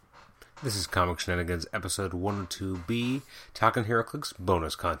This is Comic Shenanigans episode 102B, Talking HeroClix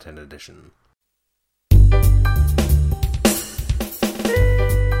bonus content edition.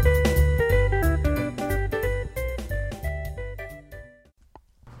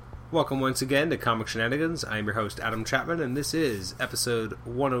 Welcome once again to Comic Shenanigans. I am your host, Adam Chapman, and this is episode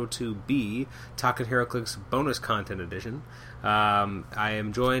 102B, Talking HeroClix bonus content edition. I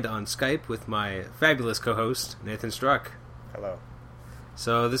am joined on Skype with my fabulous co-host, Nathan Struck. Hello.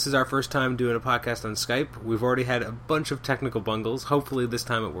 So this is our first time doing a podcast on Skype. We've already had a bunch of technical bungles. Hopefully this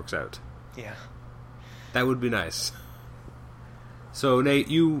time it works out. Yeah. That would be nice. So Nate,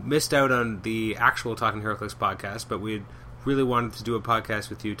 you missed out on the actual Talking HeroClix podcast, but we really wanted to do a podcast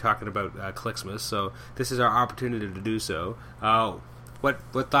with you talking about Clixmas, so this is our opportunity to do so.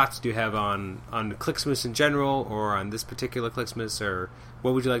 What thoughts do you have on Clixmas in general, or on this particular Clixmas, or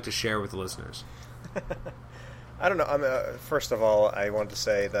what would you like to share with the listeners? I don't know. First of all, I wanted to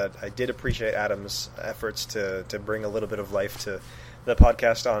say that I did appreciate Adam's efforts to bring a little bit of life to the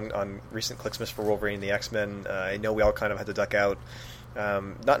podcast on recent Clixmas for Wolverine and the X-Men. I know we all kind of had to duck out.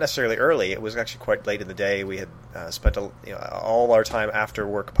 Not necessarily early. It was actually quite late in the day. We had spent all our time after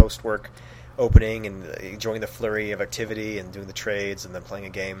work, post work, opening and enjoying the flurry of activity and doing the trades and then playing a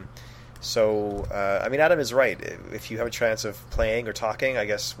game. So, Adam is right. If you have a chance of playing or talking, I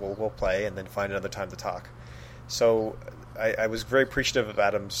guess we'll play and then find another time to talk. So I was very appreciative of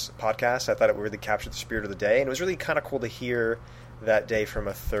Adam's podcast. I thought it really captured the spirit of the day, and it was really kind of cool to hear that day from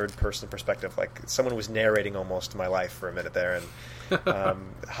a third-person perspective. Like, someone was narrating almost my life for a minute there, and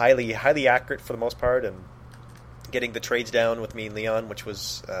highly accurate for the most part, and getting the trades down with me and Leon, which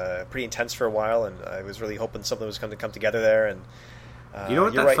was pretty intense for a while, and I was really hoping something was going to come together there. And you know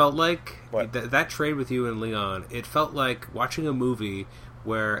what that felt like? What? That trade with you and Leon, it felt like watching a movie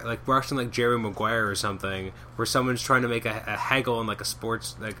where, like, watching like Jerry Maguire or something, where someone's trying to make a haggle in like a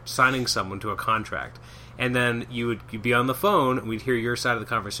sports, like signing someone to a contract, and then you'd be on the phone and we'd hear your side of the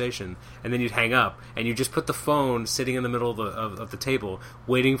conversation, and then you'd hang up and you just put the phone sitting in the middle of the table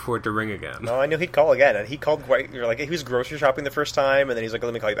waiting for it to ring again. No, I knew he'd call again, and he called he was grocery shopping the first time, and then he's like,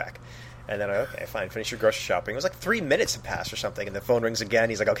 let me call you back. And then, okay, fine, finish your grocery shopping. It was like 3 minutes had passed or something, and the phone rings again.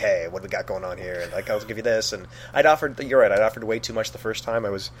 He's like, okay, what do we got going on here? And like, I'll give you this. And you're right, I'd offered way too much the first time. I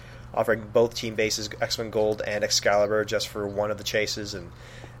was offering both team bases, X-Men Gold and Excalibur, just for one of the chases, and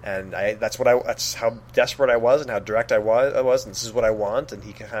that's how desperate I was and how direct I was, and this is what I want. And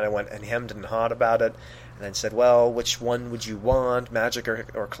he kind of went and hemmed and hawed about it, and then said, well, which one would you want, Magic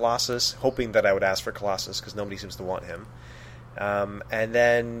or Colossus? Hoping that I would ask for Colossus, because nobody seems to want him. And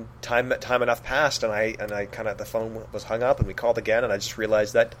then time enough passed, and I kind of, the phone was hung up, and we called again, and I just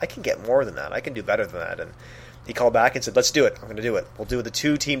realized that I can get more than that. I can do better than that. And he called back and said, let's do it. I'm going to do it. We'll do the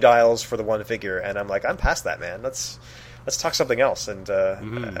 2 team dials for the 1 figure. And I'm like, I'm past that, man. Let's talk something else. And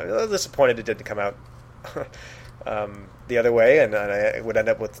I'm a little disappointed it didn't come out the other way, and I would end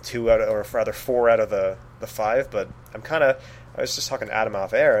up with 4 out of the 5. But I was just talking to Adam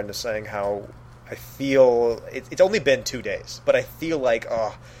off air and just saying how I feel it's only been 2 days, but I feel like,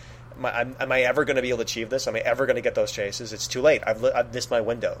 am I ever going to be able to achieve this? Am I ever going to get those chases? It's too late. I've missed my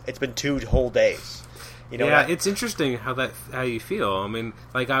window. It's been 2 whole days. It's interesting how you feel. I mean,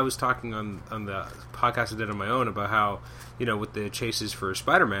 like, I was talking on the podcast I did on my own about how, with the chases for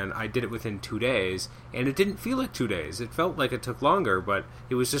Spider-Man, I did it within 2 days, and it didn't feel like 2 days. It felt like it took longer, but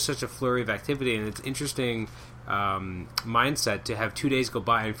it was just such a flurry of activity, and it's interesting mindset to have 2 days go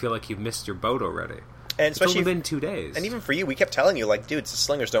by and feel like you've missed your boat already. And especially, it's only been 2 days. And even for you, we kept telling you, like, dude, it's the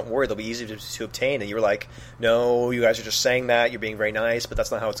slingers, don't worry, they'll be easy to obtain. And you were like, no, you guys are just saying that, you're being very nice, but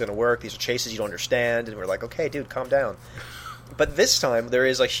that's not how it's going to work. These are chases you don't understand. And we're like, okay, dude, calm down. But this time, there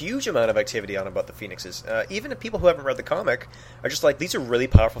is a huge amount of activity on about the Phoenixes. Even if people who haven't read the comic are just like, these are really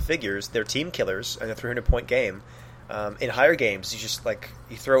powerful figures. They're team killers in a 300-point game. In higher games, you just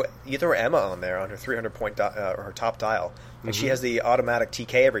you throw Emma on there on her 300-point or her top dial, and she has the automatic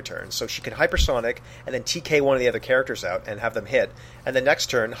TK every turn, so she can hypersonic and then TK one of the other characters out and have them hit, and the next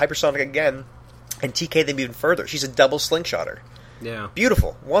turn hypersonic again and TK them even further. She's a double slingshotter. Yeah,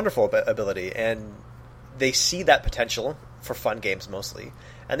 beautiful, wonderful ability, and they see that potential for fun games mostly,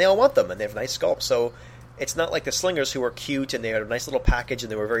 and they all want them, and they have nice sculpts. So it's not like the slingers who are cute and they had a nice little package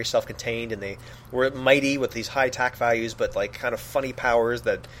and they were very self-contained and they were mighty with these high attack values but like kind of funny powers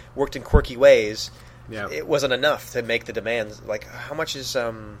that worked in quirky ways. Yeah. It wasn't enough to make the demands. Like, how much is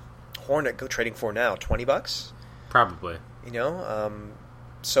Hornet go trading for now? $20? Probably.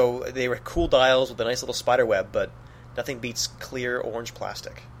 So they were cool dials with a nice little spider web, but nothing beats clear orange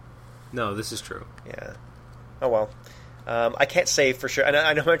plastic. No, this is true. Yeah. Oh well. I can't say for sure. And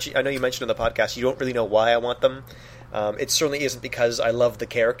I know you mentioned on the podcast you don't really know why I want them. It certainly isn't because I love the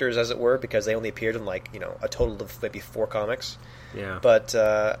characters, as it were, because they only appeared in a total of maybe 4 comics. Yeah. But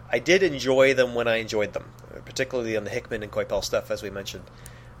I did enjoy them when I enjoyed them, particularly on the Hickman and Coipel stuff, as we mentioned.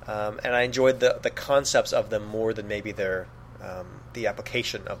 And I enjoyed the concepts of them more than maybe the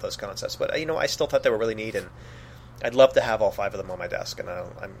application of those concepts. But I still thought they were really neat, and I'd love to have all 5 of them on my desk, and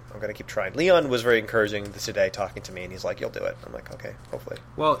I'm going to keep trying. Leon was very encouraging today, talking to me, and he's like, "You'll do it." I'm like, "Okay, hopefully."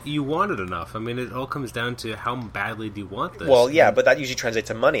 Well, you want it enough. I mean, it all comes down to how badly do you want this. Well, yeah, but that usually translates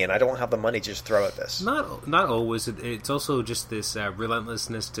to money, and I don't have the money to just throw at this. Not always. It's also just this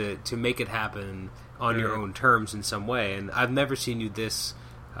relentlessness to make it happen on your own terms in some way. And I've never seen you this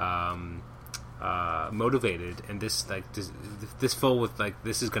motivated and this full with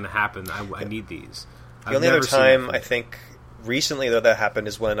this is going to happen. I need these. The only other time I think recently that happened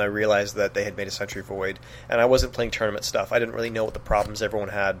is when I realized that they had made a Century Void, and I wasn't playing tournament stuff. I didn't really know what the problems everyone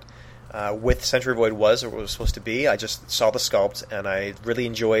had with Century Void was or what it was supposed to be. I just saw the sculpt, and I really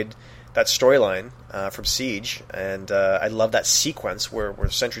enjoyed that storyline from Siege, and I love that sequence where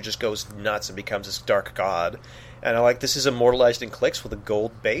Sentry just goes nuts and becomes this dark god. And I this is immortalized in Clix with a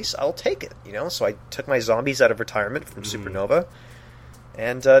gold base. I'll take it, So I took my zombies out of retirement from Supernova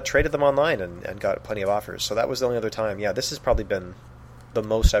and traded them online and got plenty of offers. So that was the only other time. Yeah, this has probably been the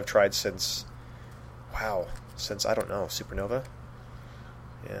most I've tried since, I don't know, Supernova?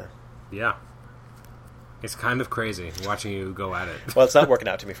 Yeah. Yeah. It's kind of crazy watching you go at it. Well, it's not working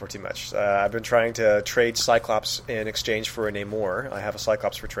out to me for too much. I've been trying to trade Cyclops in exchange for a Namor. I have a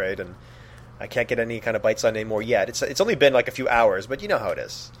Cyclops for trade, and I can't get any kind of bites on Namor yet. It's only been a few hours, but you know how it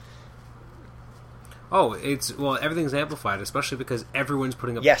is. Oh, everything's amplified, especially because everyone's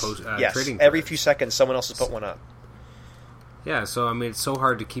putting up trading every cards. few seconds someone else has put one up. Yeah, so I mean, it's so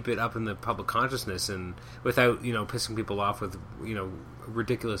hard to keep it up in the public consciousness and without pissing people off with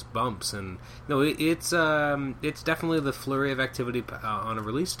ridiculous bumps, and it's definitely the flurry of activity on a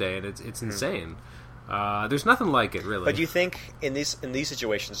release day, and it's insane. There's nothing like it, really. But do you think in these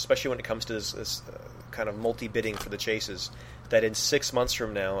situations, especially when it comes to this kind of multi-bidding for the chases, that in 6 months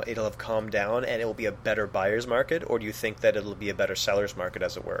from now it'll have calmed down and it will be a better buyer's market, or do you think that it'll be a better seller's market,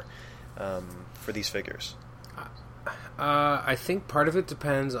 as it were, for these figures? I think part of it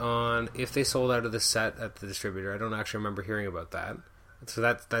depends on if they sold out of the set at the distributor. I don't actually remember hearing about that. So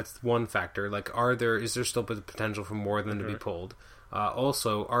that's one factor. Is there still potential for more than to be pulled?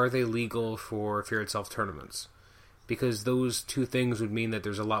 Also, are they legal for Fear Itself tournaments? Because those two things would mean that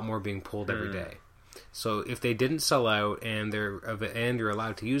there's a lot more being pulled every day. So if they didn't sell out and you're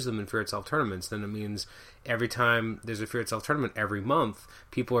allowed to use them in Fear Itself tournaments, then it means every time there's a Fear Itself tournament every month,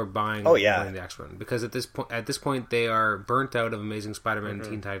 people are buying the next one. Because at this point, they are burnt out of Amazing Spider-Man and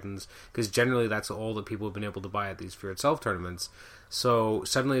Teen Titans, because generally that's all that people have been able to buy at these Fear Itself tournaments. So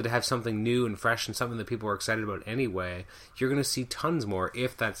suddenly to have something new and fresh and something that people are excited about anyway, you're going to see tons more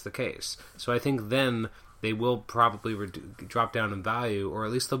if that's the case. So I think then they will probably drop down in value, or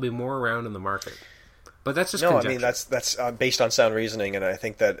at least they'll be more around in the market. But that's just conjecture. I mean, that's based on sound reasoning, and I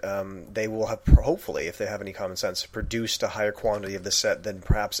think that they will have, hopefully, if they have any common sense, produced a higher quantity of this set than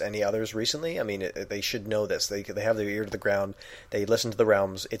perhaps any others recently. I mean, they should know this. They have their ear to the ground. They listen to the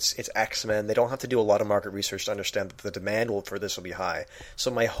realms. It's X-Men. They don't have to do a lot of market research to understand that the demand for this will be high.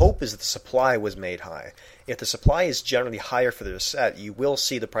 So my hope is that the supply was made high. If the supply is generally higher for this set, you will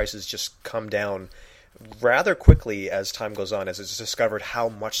see the prices just come down rather quickly as time goes on, as it's discovered how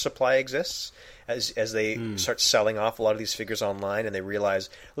much supply exists. As they start selling off a lot of these figures online, and they realize,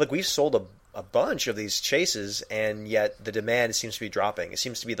 look, we've sold a bunch of these chases, and yet the demand seems to be dropping. It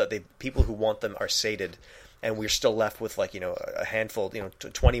seems to be that people who want them are sated, and we're still left with a handful,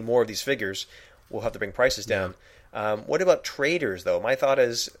 20 more of these figures. We'll have to bring prices down. What about traders, though? My thought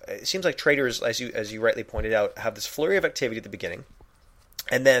is, it seems like traders, as you rightly pointed out, have this flurry of activity at the beginning.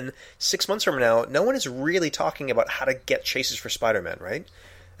 And then 6 months from now, no one is really talking about how to get chases for Spider-Man, right?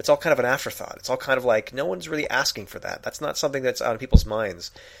 It's all kind of an afterthought. It's all kind of like no one's really asking for that. That's not something that's on people's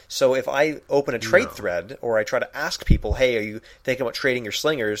minds. So if I open a trade thread, or I try to ask people, hey, are you thinking about trading your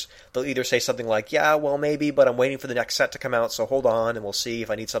slingers? They'll either say something like, yeah, well, maybe, but I'm waiting for the next set to come out, so hold on, and we'll see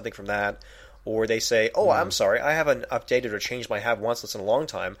if I need something from that. Or they say, oh, I'm sorry, I haven't updated or changed my have once list in a long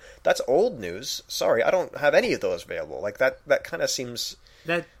time. That's old news. Sorry, I don't have any of those available. Like that kind of seems...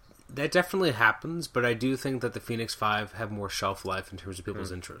 That definitely happens, but I do think that the Phoenix 5 have more shelf life in terms of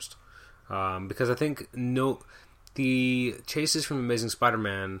people's interest. Because I think the chases from Amazing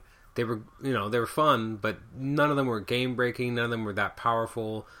Spider-Man they were, they were fun, but none of them were game breaking. None of them were that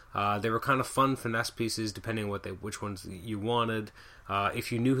powerful. They were kind of fun finesse pieces, depending on which ones you wanted.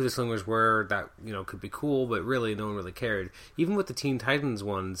 If you knew who the slingers were, that could be cool, but really no one really cared. Even with the Teen Titans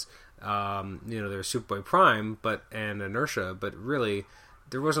ones, there was Superboy Prime, and Inertia, but really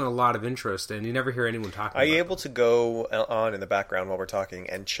there wasn't a lot of interest, and you never hear anyone talking about it. Are you able to go on in the background while we're talking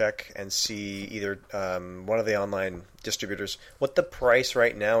and check and see either one of the online distributors what the price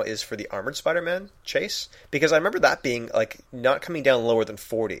right now is for the Armored Spider-Man Chase? Because I remember that being like not coming down lower than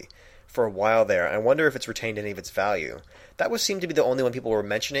 $40 for a while there. I wonder if it's retained any of its value. That would seem to be the only one people were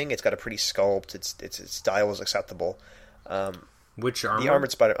mentioning. It's got a pretty sculpt. Its style is acceptable. Which Armored? The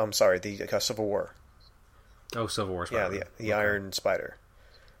Armored Spider. I'm sorry, the Civil War. Oh, Civil War Spider. Yeah, the Iron Spider.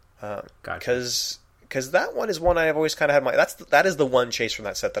 Gotcha. Because that one is one I've always kind of had my... That is the one chase from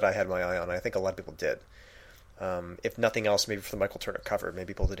that set that I had my eye on. I think a lot of people did. If nothing else, maybe for the Michael Turner cover.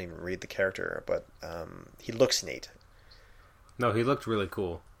 Maybe people didn't even read the character, but he looks neat. No, he looked really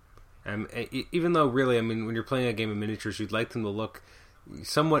cool. Even though, really, I mean, when you're playing a game of miniatures, you'd like them to look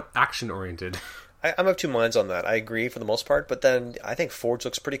somewhat action-oriented. I'm of two minds on that. I agree for the most part, but then I think Forge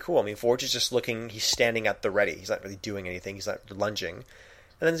looks pretty cool. I mean, Forge is just looking... He's standing at the ready. He's not really doing anything. He's not lunging.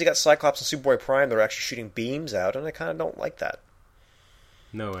 And then you got Cyclops and Superboy Prime. They're actually shooting beams out, and I kind of don't like that.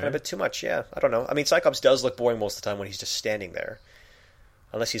 No way. Kind of a bit too much, yeah. I don't know. I mean, Cyclops does look boring most of the time when he's just standing there.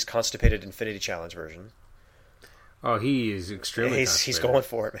 Unless he's constipated Infinity Challenge version. Oh, he is extremely He's going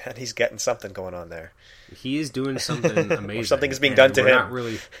for it, man. He's getting something going on there. He is doing something amazing. Or something is being done to him.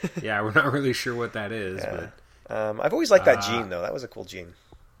 We're not really sure what that is. Yeah. But I've always liked that gene, though. That was a cool gene.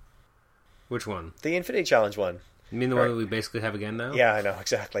 Which one? The Infinity Challenge one. You mean the one that we basically have again now? Yeah, I know,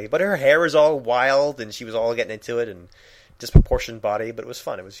 exactly. But her hair is all wild, and she was all getting into it, and disproportioned body, but it was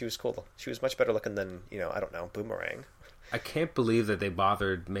fun. She was cool. She was much better looking than, I don't know, Boomerang. I can't believe that they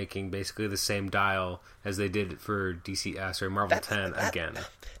bothered making basically the same dial as they did for Marvel 10 again.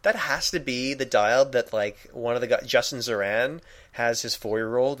 That has to be the dial that, like, one of the guys, Justin Zoran, has his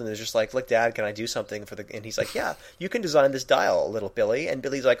 4-year-old, and they're just like, look, Dad, can I do something for the... And he's like, yeah, you can design this dial, little Billy. And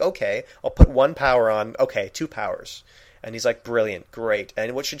Billy's like, okay, I'll put 1 power on, okay, 2 powers. And he's like, brilliant, great.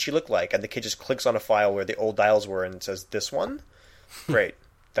 And what should she look like? And the kid just clicks on a file where the old dials were and says, this one? Great.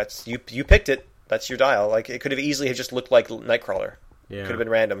 That's you picked it. That's your dial. Like, it could have easily have just looked like Nightcrawler. Yeah. Could have been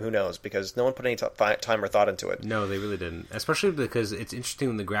random. Who knows? Because no one put any time or thought into it. No, they really didn't. Especially because it's interesting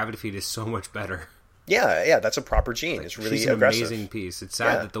when the gravity feed is so much better. Yeah, that's a proper gene. Like, it's really aggressive. She's an amazing piece. It's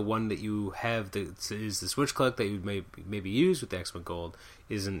sad that the one that you have that is the switch click that you maybe use with the X-Men Gold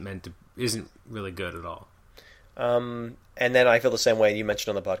isn't really good at all. And then I feel the same way you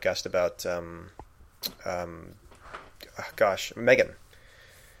mentioned on the podcast about Megan.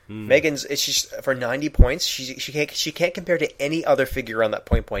 Megan's, it's just for 90 points. She can't compare to any other figure on that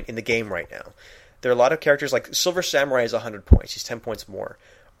point in the game right now. There are a lot of characters like Silver Samurai is 100 points. She's 10 points more.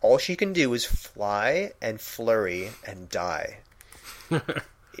 All she can do is fly and flurry and die.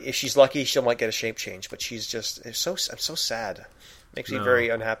 If she's lucky, she might get a shape change. But I'm so sad. Makes me very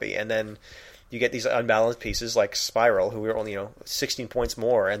unhappy. And then you get these unbalanced pieces like Spiral, who are only 16 points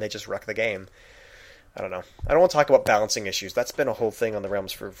more, and they just wreck the game. I don't know. I don't want to talk about balancing issues. That's been a whole thing on the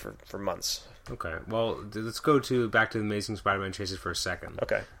Realms for months. Okay. Well, let's go back to the Amazing Spider-Man chases for a second.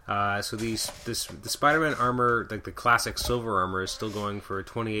 Okay. So the Spider-Man armor, like the classic silver armor, is still going for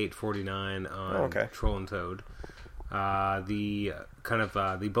 $28.49 on Troll and Toad. The kind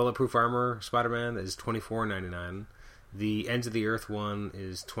of the bulletproof armor Spider-Man is $24.99. The Ends of the Earth one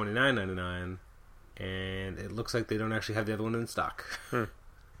is $29.99, and it looks like they don't actually have the other one in stock.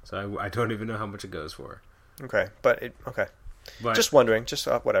 So I don't even know how much it goes for. Okay, but just wondering, just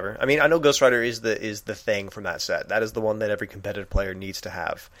whatever. I mean, I know Ghost Rider is the thing from that set. That is the one that every competitive player needs to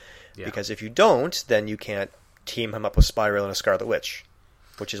have, because if you don't, then you can't team him up with Spiral and a Scarlet Witch,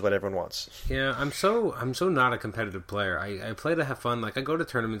 which is what everyone wants. Yeah, I'm so not a competitive player. I play to have fun. Like, I go to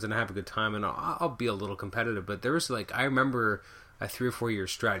tournaments and I have a good time, and I'll be a little competitive. But there was I remember a 3 or 4 year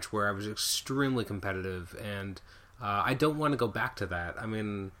stretch where I was extremely competitive, and I don't want to go back to that. I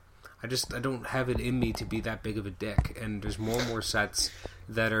mean, I don't have it in me to be that big of a dick. And there's more and more sets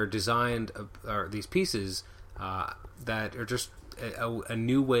that are designed, or these pieces that are just a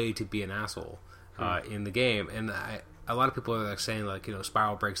new way to be an asshole in the game. And a lot of people are saying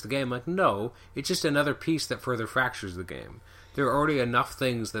Spiral breaks the game. Like, no, it's just another piece that further fractures the game. There are already enough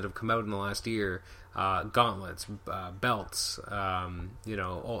things that have come out in the last year. Gauntlets, belts,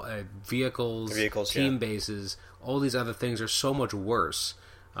 vehicles, team bases, all these other things are so much worse.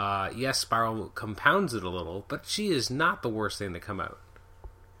 Yes, Spiral compounds it a little, but she is not the worst thing to come out.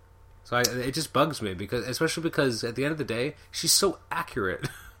 So it just bugs me, especially because at the end of the day, she's so accurate.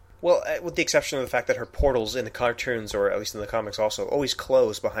 Well, with the exception of the fact that her portals in the cartoons, or at least in the comics also, always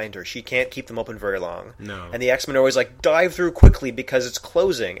close behind her. She can't keep them open very long. No. And the X-Men are always like, dive through quickly because it's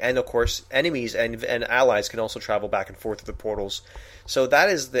closing. And, of course, enemies and allies can also travel back and forth through the portals. So that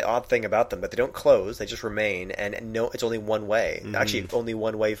is the odd thing about them, that they don't close, they just remain, and no, it's only one way. Mm-hmm. Actually, only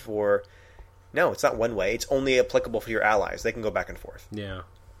one way for... No, it's not one way. It's only applicable for your allies. They can go back and forth. Yeah.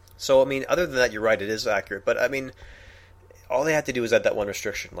 So, I mean, other than that, you're right, it is accurate. But, I mean... all they had to do is add that one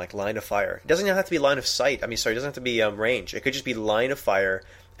restriction, like line of fire. It doesn't even have to be line of sight. It doesn't have to be range. It could just be line of fire,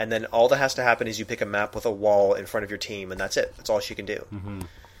 and then all that has to happen is you pick a map with a wall in front of your team, and that's it. That's all she can do. Mm-hmm.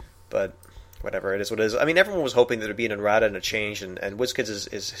 But whatever, it is what it is. I mean, everyone was hoping that there would be an errata and a change, and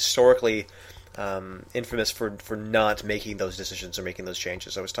WizKids is historically infamous for not making those decisions or making those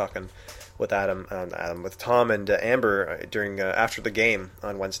changes. I was talking with with Tom and Amber during after the game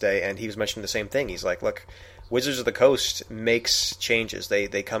on Wednesday, and he was mentioning the same thing. He's like, look, Wizards of the Coast makes changes.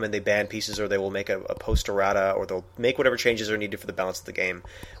 They come in, they ban pieces, or they will make a post errata, or they'll make whatever changes are needed for the balance of the game.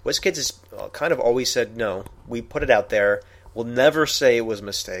 WizKids has kind of always said, no, we put it out there. We'll never say it was a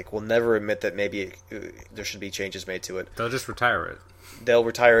mistake. We'll never admit that maybe there should be changes made to it. They'll just retire it. They'll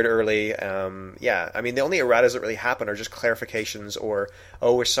retire it early. The only erratas that really happen are just clarifications, or,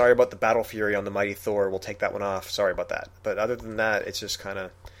 oh, we're sorry about the Battle Fury on the Mighty Thor. We'll take that one off. Sorry about that. But other than that, it's just kind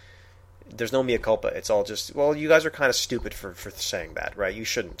of... there's no mea culpa. It's all just, well, you guys are kind of stupid for saying that, right? You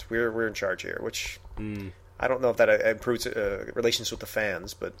shouldn't. We're in charge here, which I don't know if that improves relations with the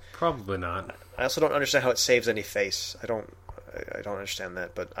fans, but probably not. I also don't understand how it saves any face. I don't understand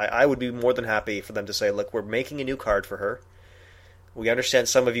that, but I would be more than happy for them to say, look, we're making a new card for her. We understand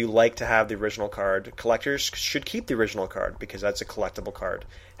some of you like to have the original card. Collectors should keep the original card because that's a collectible card.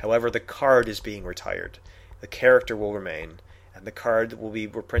 However, the card is being retired. The character will remain. And the card will be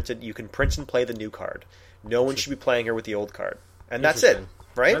reprinted. You can print and play the new card. No one should be playing her with the old card. And that's it,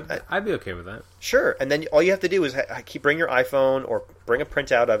 right? I'd be okay with that. Sure. And then all you have to do is bring your iPhone or bring a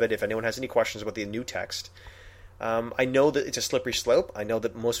printout of it if anyone has any questions about the new text. I know that it's a slippery slope. I know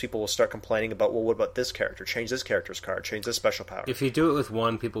that most people will start complaining about, well, what about this character? Change this character's card. Change this special power. If you do it with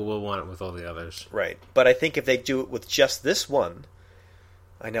one, people will want it with all the others. Right. But I think if they do it with just this one,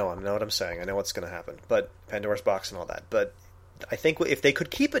 I know what I'm saying. I know what's going to happen. But Pandora's box and all that. But I think if they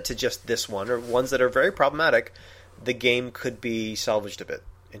could keep it to just this one, or ones that are very problematic, the game could be salvaged a bit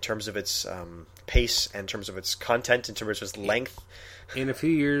in terms of its pace, in terms of its content, in terms of its length. In a few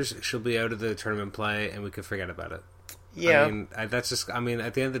years, she'll be out of the tournament play, and we could forget about it. Yeah. That's just... at the end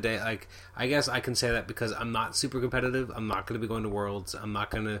of the day, I guess I can say that because I'm not super competitive. I'm not going to be going to Worlds. I'm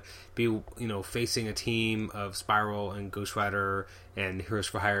not going to be, facing a team of Spiral and Ghost Rider and Heroes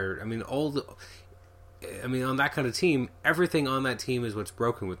for Hire. On that kind of team, everything on that team is what's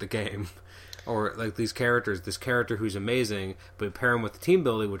broken with the game. Or, like, these characters, this character who's amazing, but pair him with the team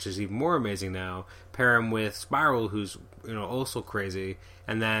building, which is even more amazing now, pair him with Spiral, who's, also crazy,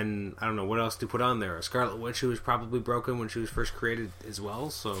 and then, I don't know, what else to put on there? A Scarlet Witch, who was probably broken when she was first created as well,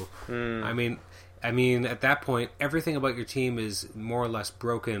 so, I mean, at that point, everything about your team is more or less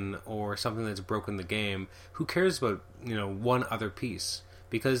broken, or something that's broken the game. Who cares about, one other piece?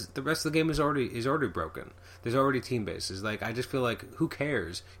 Because the rest of the game is already broken. There's already team bases. I just feel like, who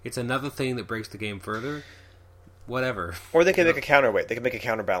cares? It's another thing that breaks the game further. Whatever. Or they could make a counterweight. They could make a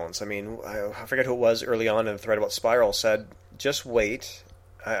counterbalance. I forget who it was early on in the thread about Spiral said, just wait.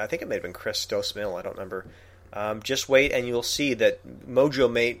 I think it may have been Chris Stowe-Smil. I don't remember. Just wait, and you'll see that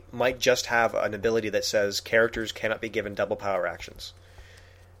Mojo might just have an ability that says characters cannot be given double power actions.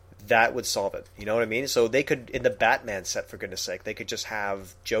 That would solve it. You know what I mean? So they could, in the Batman set, for goodness sake, they could just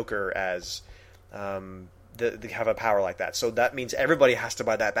have Joker as they have a power like that. So that means everybody has to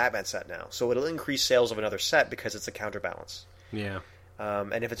buy that Batman set now. So it'll increase sales of another set because it's a counterbalance. Yeah.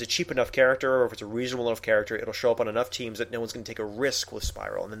 And if it's a cheap enough character, or if it's a reasonable enough character, it'll show up on enough teams that no one's going to take a risk with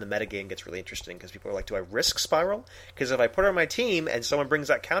Spiral. And then the metagame gets really interesting because people are like, do I risk Spiral? Because if I put her on my team and someone brings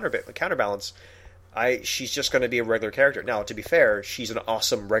that counterbalance, she's just going to be a regular character. Now, to be fair, she's an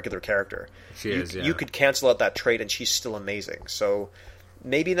awesome regular character. She is, yeah. You could cancel out that trait and she's still amazing. So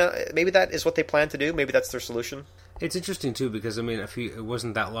maybe not. Maybe that is what they plan to do. Maybe that's their solution. It's interesting too because it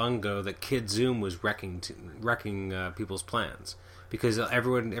wasn't that long ago that Kid Zoom was wrecking people's plans because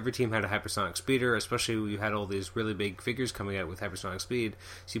every team had a hypersonic speeder. Especially when you had all these really big figures coming out with hypersonic speed.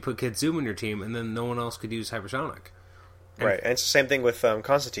 So you put Kid Zoom in your team, and then no one else could use hypersonic. Right, and it's the same thing with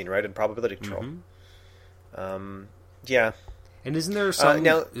Constantine, right? And probability control. Mm-hmm. Yeah. And isn't there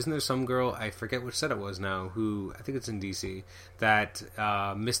some girl, I forget which set it was now, who, I think it's in DC, that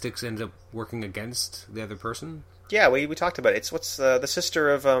Mystics ended up working against the other person? Yeah, we talked about it. It's what's the sister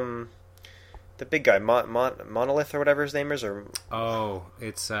of The big guy, Monolith or whatever his name is, or Oh,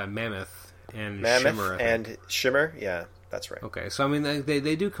 it's Mammoth and Mammoth Shimmer. I think. and Shimmer. Yeah, that's right. Okay, so I mean,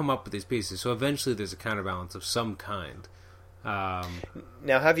 they do come up with these pieces, so eventually there's a counterbalance of some kind. Now,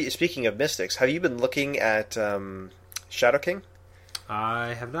 speaking of mystics, have you been looking at Shadow King?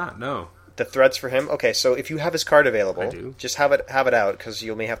 I have not, no. The threads for him. Okay, so if you have his card available, I do. just have it out because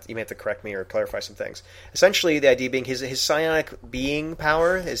you may have to correct me or clarify some things. Essentially, the idea being his psionic being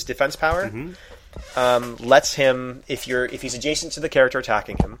power, his defense power, lets him if he's adjacent to the character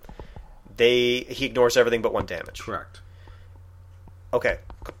attacking him, he ignores everything but 1 damage. Correct. Okay.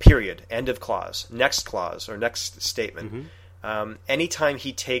 Period. End of clause. Next clause or next statement. Anytime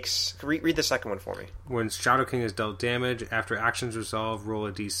he takes, read the second one for me. When Shadow King is dealt damage, after actions resolve, roll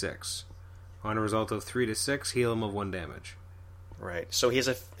a d6. On a result of 3 to 6, heal him of 1 damage. Right. So he has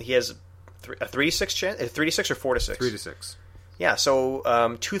a 3 to 6 chance. 3 to 6 or 4 to 6. 3 to 6. Yeah. So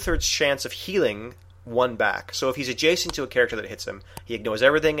 2/3 chance of healing 1 back. So if he's adjacent to a character that hits him, he ignores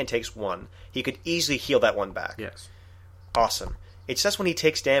everything and takes 1. He could easily heal that 1 back. Yes. Awesome. It says when he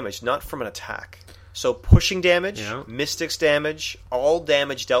takes damage, not from an attack. So pushing damage, Yeah. mystics damage, all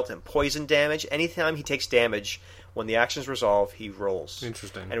damage dealt him, poison damage. Anytime he takes damage, when the actions resolve, he rolls.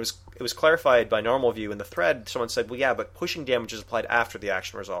 Interesting. And it was clarified by Normal View in the thread. Someone said, "Well, yeah, but pushing damage is applied after the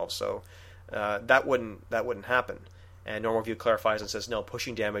action resolves, so that wouldn't happen." And Normal View clarifies and says, "No,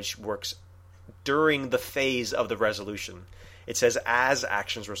 pushing damage works during the phase of the resolution. It says as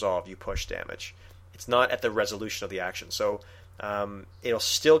actions resolve, you push damage. It's not at the resolution of the action. So." It'll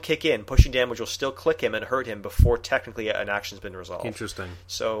still kick in. Pushing damage will still click him and hurt him before technically an action's been resolved. Interesting.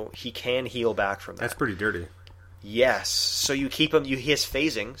 So he can heal back from that. That's pretty dirty. Yes. So you keep him. He has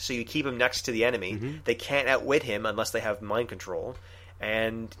phasing, so you keep him next to the enemy. They can't outwit him unless they have mind control,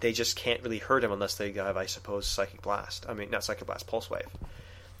 and they just can't really hurt him unless they have, I suppose, Psychic Blast. I mean, not Psychic Blast, Pulse Wave.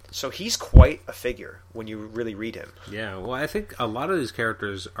 So he's quite a figure when you really read him. Yeah, well, I think a lot of these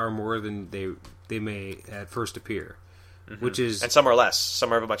characters are more than they may at first appear. Which is, and some are less.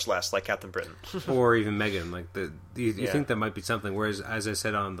 Some are much less, like Captain Britain, or even Megan. Like you think that might be something. Whereas, as I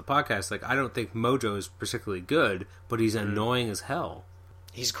said on the podcast, like I don't think Mojo is particularly good, but he's annoying as hell.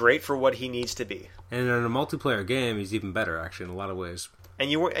 He's great for what he needs to be. And in a multiplayer game, he's even better, actually, in a lot of ways.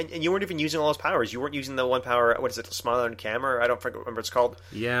 And you weren't even using all his powers. You weren't using the 1 power. What is it? Smile on Camera? I don't remember what it's called.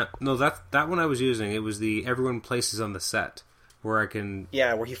 Yeah, no, that one I was using. It was the everyone places on the set. Where I can...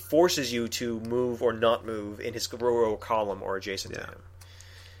 Yeah, where he forces you to move or not move in his row or column or adjacent to him.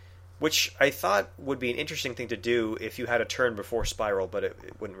 Which I thought would be an interesting thing to do if you had a turn before Spiral, but it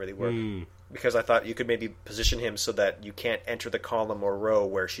wouldn't really work. Because I thought you could maybe position him so that you can't enter the column or row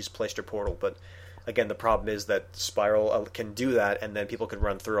where she's placed her portal. But again, the problem is that Spiral can do that, and then people could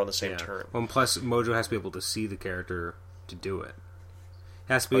run through on the same turn. Well, and plus, Mojo has to be able to see the character to do it.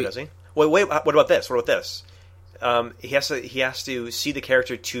 Has to be... Oh, does he? Wait, what about this? What about this? He has to see the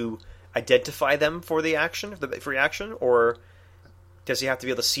character to identify them for the action, for reaction, or does he have to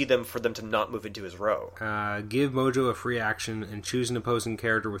be able to see them for them to not move into his row? Give Mojo a free action and choose an opposing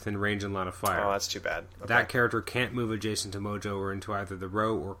character within range and line of fire. Oh, that's too bad. Okay. That character can't move adjacent to Mojo or into either the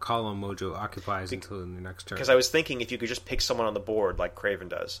row or column Mojo occupies until the next turn. Because I was thinking if you could just pick someone on the board like Craven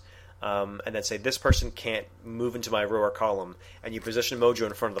does, and then say, this person can't move into my row or column, and you position Mojo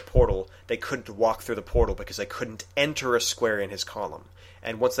in front of the portal, they couldn't walk through the portal because they couldn't enter a square in his column.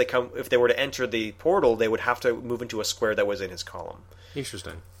 And once if they were to enter the portal, they would have to move into a square that was in his column.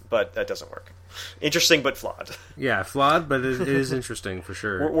 Interesting. But that doesn't work. Interesting, but flawed. Yeah, flawed, but it is interesting for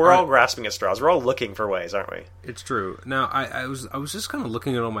sure. We're all grasping at straws. We're all looking for ways, aren't we? It's true. Now, I was just kind of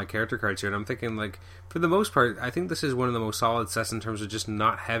looking at all my character cards here, and I'm thinking, like, for the most part, I think this is one of the most solid sets in terms of just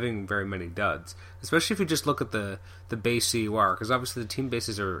not having very many duds. Especially if you just look at the base CUR, because obviously the team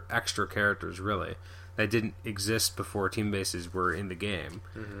bases are extra characters, really, that didn't exist before team bases were in the game.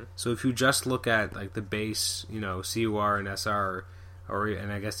 Mm-hmm. So if you just look at, like, the base, CUR and SR...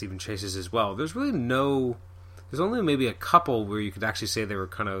 and I guess even chases as well. There's only maybe a couple where you could actually say they were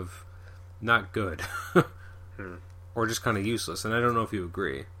kind of not good. Or just kind of useless, and I don't know if you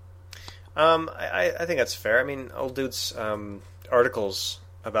agree. I think that's fair. I mean, old dude's articles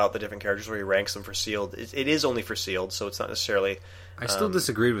about the different characters where he ranks them for sealed, it is only for sealed, so it's not necessarily... I still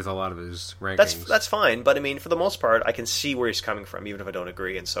disagreed with a lot of his rankings. That's fine, but I mean, for the most part, I can see where he's coming from, even if I don't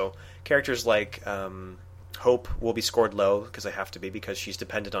agree. And so, characters like... Hope will be scored low because they have to be because she's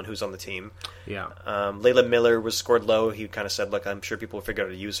dependent on who's on the team. Yeah. Layla Miller was scored low. He kind of said, look, I'm sure people will figure out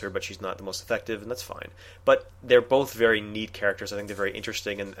how to use her, but she's not the most effective, and that's fine. But they're both very neat characters. I think they're very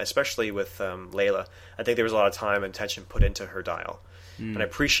interesting, and especially with Layla, I think there was a lot of time and attention put into her dial. and I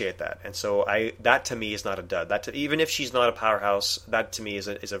appreciate that. And so that to me is not a dud. Even if she's not a powerhouse, that to me is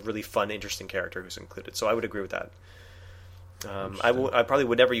a really fun, interesting character who's included. So I would agree with that. I probably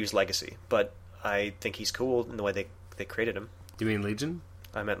would never use Legacy, but I think he's cool in the way they created him. Do you mean Legion?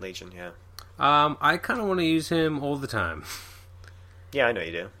 I meant Legion, yeah. I kind of want to use him all the time. Yeah, I know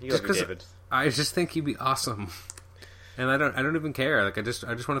you do. You love David. I just think he'd be awesome, and I don't even care. Like I just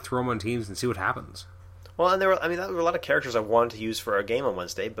want to throw him on teams and see what happens. Well, and there were a lot of characters I wanted to use for a game on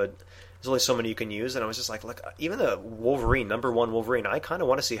Wednesday, but there's only so many you can use, and I was just like, look, even the Wolverine, number 1 Wolverine, I kind of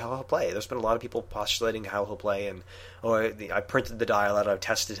want to see how he'll play. There's been a lot of people postulating how he'll play, and I printed the dial out, I've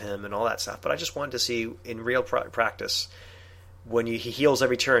tested him, and all that stuff, but I just wanted to see in real practice, when he heals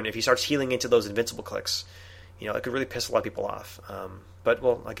every turn, if he starts healing into those invincible clicks, it could really piss a lot of people off. But,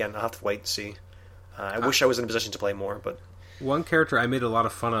 well, again, I'll have to wait and see. I wish I was in a position to play more, but... One character I made a lot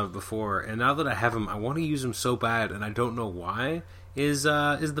of fun of before, and now that I have him, I want to use him so bad, and I don't know why, is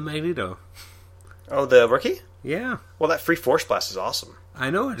the Magneto. Oh, the rookie? Yeah. Well, that free Force Blast is awesome.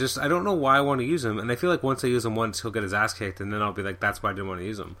 I know, I don't know why I want to use him, and I feel like once I use him once, he'll get his ass kicked, and then I'll be like, that's why I didn't want to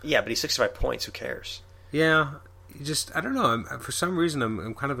use him. Yeah, but he's 65 points, who cares? Yeah, I don't know, for some reason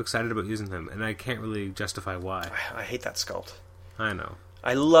I'm kind of excited about using him, and I can't really justify why. I hate that sculpt. I know.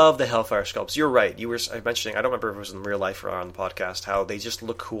 I love the Hellfire sculpts. You're right. You were mentioning, I don't remember if it was in real life or on the podcast, how they just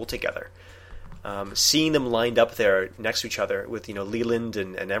look cool together. Seeing them lined up there next to each other with Leland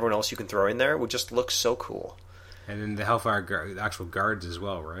and everyone else you can throw in there would just look so cool. And then the Hellfire actual guards as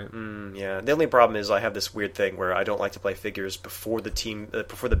well, right? Yeah. The only problem is I have this weird thing where I don't like to play figures before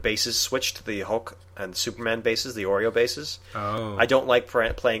the bases switch to the Hulk and Superman bases, the Oreo bases. Oh. I don't like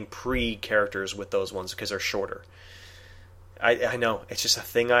playing pre-characters with those ones because they're shorter. I know. It's just a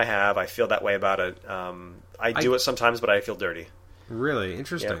thing I have. I feel that way about it. I do it sometimes, but I feel dirty. Really?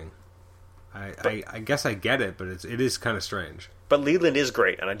 Interesting. Yeah. I guess I get it, but it is kind of strange. But Leland is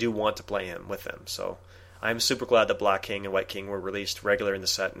great, and I do want to play him with them. So I'm super glad that Black King and White King were released regular in the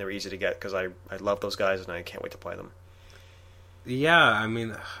set, and they were easy to get, because I love those guys, and I can't wait to play them. Yeah, I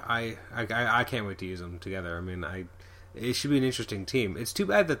mean, I can't wait to use them together. I mean, it should be an interesting team. It's too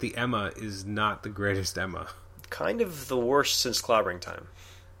bad that the Emma is not the greatest Emma. Kind of the worst since Clobbering Time.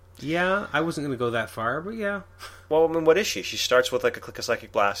 Yeah, I wasn't going to go that far, but yeah. Well, I mean, what is she? She starts with like a Click of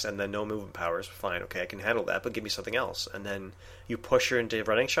Psychic Blast and then no movement powers. Fine, okay, I can handle that, but give me something else. And then you push her into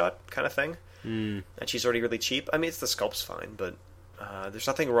running shot kind of thing. And she's already really cheap. I mean, the sculpt's fine, but there's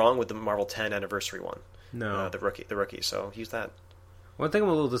nothing wrong with the Marvel 10 anniversary one. No. The rookie, so use that. One thing I'm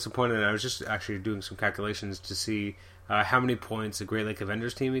a little disappointed in, I was just actually doing some calculations to see how many points a Great Lake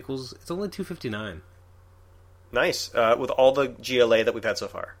Avengers team equals. It's only 259. Nice. With all the GLA that we've had so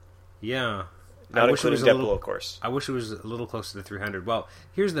far. Yeah. Not including Deadpool, of course. I wish it was a little closer to 300. Well,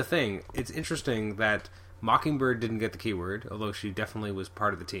 here's the thing. It's interesting that Mockingbird didn't get the keyword, although she definitely was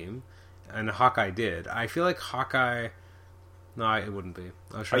part of the team, and Hawkeye did. I feel like Hawkeye... No, it wouldn't be.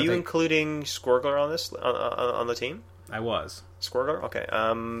 Are you including Squirgler on this on the team? I was. Squirgler? Okay.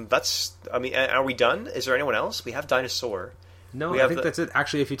 Are we done? Is there anyone else? We have Dinosaur. No, I think that's it.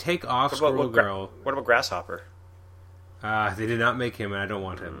 Actually, if you take off Squirrel Girl... What about Grasshopper? They did not make him, and I don't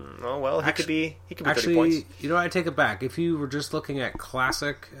want him. Oh well, he could be 30 actually, points. You know, I take it back. If you were just looking at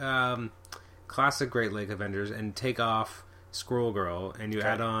classic Great Lake Avengers and take off Squirrel Girl and you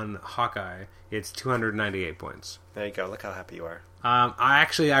add on Hawkeye, it's 298 points. There you go. Look how happy you are.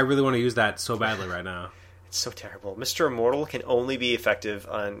 I really want to use that so badly right now. It's so terrible. Mr. Immortal can only be effective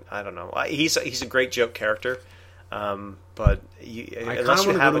on, I don't know. He's a great joke character, but I kind of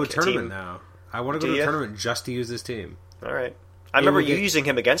want to go to a tournament now. I want to go to a tournament just to use this team. All right. I remember you using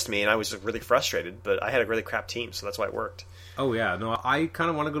him against me, and I was really frustrated, but I had a really crap team, so that's why it worked. Oh, yeah. No, I kind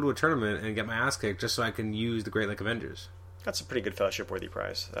of want to go to a tournament and get my ass kicked just so I can use the Great Lake Avengers. That's a pretty good fellowship-worthy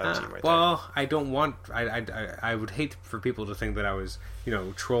prize. I don't want... I would hate for people to think that I was,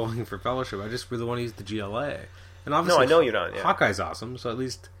 trolling for fellowship. I just really want to use the GLA. And obviously, no, I know you're not. Yeah. Hawkeye's awesome, so at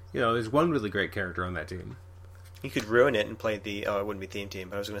least, there's one really great character on that team. You could ruin it and play the... Oh, it wouldn't be Theme Team,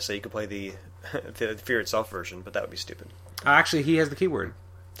 but I was going to say you could play the Fear Itself version, but that would be stupid. Actually, he has the keyword.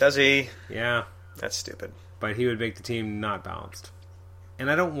 Does he? Yeah. That's stupid. But he would make the team not balanced. And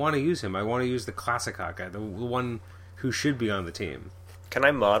I don't want to use him. I want to use the classic Hawkeye, the one who should be on the team. Can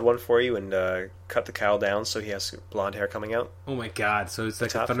I mod one for you and cut the cowl down so he has blonde hair coming out? Oh my god, so it's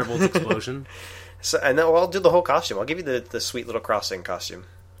like a Thunderbolt explosion? And then I'll do the whole costume. I'll give you the sweet little crossing costume.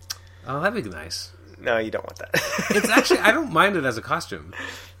 Oh, that'd be nice. No, you don't want that. It's actually, I don't mind it as a costume.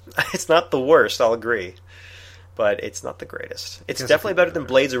 It's not the worst, I'll agree. But it's not the greatest. It's definitely better than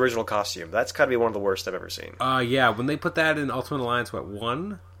Blade's original costume. That's got to be one of the worst I've ever seen. Yeah, when they put that in Ultimate Alliance,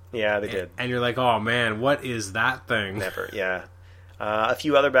 1? Yeah, they did. And you're like, oh man, what is that thing? Never, yeah. A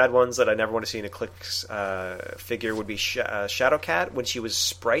few other bad ones that I never want to see in a Clicks figure would be Shadowcat when she was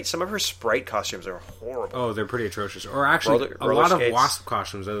Sprite. Some of her Sprite costumes are horrible. Oh, they're pretty atrocious. Or actually, a lot of Wasp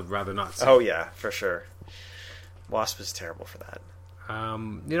costumes I would rather not see. Oh, yeah, for sure. Wasp is terrible for that.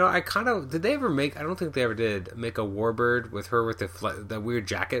 I kind of... Did they ever make... I don't think they ever did make a Warbird with her with the weird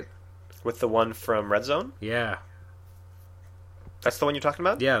jacket. With the one from Red Zone? Yeah. That's the one you're talking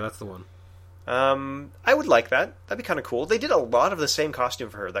about? Yeah, that's the one. I would like that. That'd be kind of cool. They did a lot of the same costume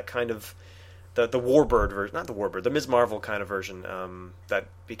for her. That kind of the Warbird version, not the Warbird, the Ms. Marvel kind of version that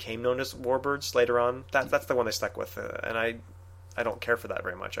became known as Warbirds later on. That's the one they stuck with, and I don't care for that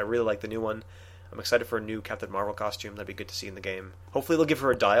very much. I really like the new one. I'm excited for a new Captain Marvel costume. That'd be good to see in the game. Hopefully, they'll give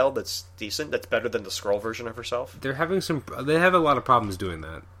her a dial that's decent. That's better than the Skrull version of herself. They have a lot of problems doing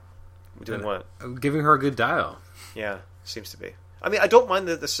that. Doing what? Giving her a good dial. Yeah, seems to be. I mean, I don't mind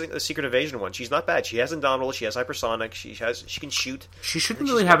the Secret Invasion one. She's not bad. She has Indomitable. She has Hypersonic. She can shoot. She shouldn't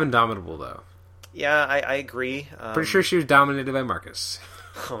really have Indomitable, though. Yeah, I agree. Pretty sure she was dominated by Marcus.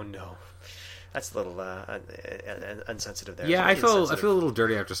 Oh no, that's a little unsensitive there. Yeah, I feel a little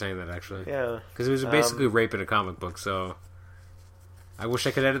dirty after saying that, actually. Yeah, because it was basically rape in a comic book. So I wish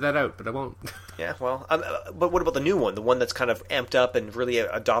I could edit that out, but I won't. Yeah, well, but what about the new one? The one that's kind of amped up and really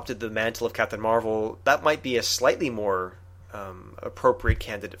adopted the mantle of Captain Marvel? That might be a slightly more appropriate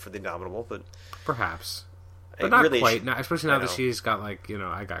candidate for the Indomitable, but perhaps, but not really quite. Especially now that she's got I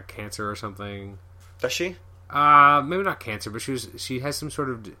got cancer or something. Does she? Maybe not cancer, but she has some sort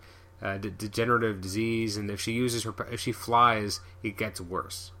of degenerative disease, and if she flies, it gets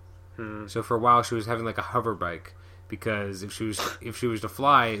worse. So for a while, she was having like a hover bike. Because if she was to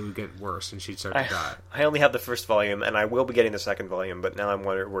fly, it would get worse, and she'd start to die. I only have the first volume, and I will be getting the second volume. But now I'm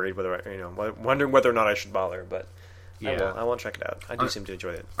worried wondering whether or not I should bother. But yeah, I will check it out. I do seem to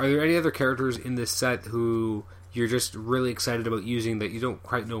enjoy it. Are there any other characters in this set who you're just really excited about using that you don't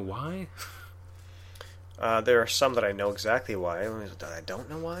quite know why? There are some that I know exactly why. I don't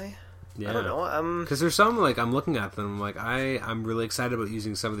know why. Yeah. I don't know. Because there's some I'm looking at them I'm really excited about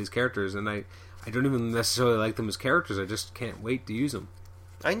using some of these characters, and I don't even necessarily like them as characters. I just can't wait to use them.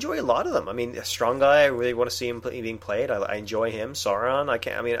 I enjoy a lot of them. I mean, a Strong Guy, I really want to see him being played. I enjoy him. Sauron,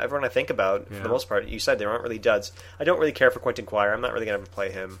 everyone I think about, for the most part, you said they aren't really duds. I don't really care for Quentin Quire. I'm not really going to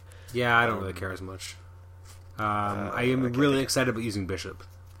play him. Yeah, I don't really care as much. I am really excited about using Bishop.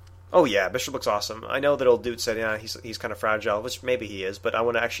 Oh yeah, Bishop looks awesome. I know that old dude said, yeah, he's kind of fragile, which maybe he is, but I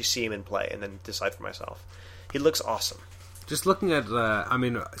want to actually see him in play and then decide for myself. He looks awesome. Just looking at,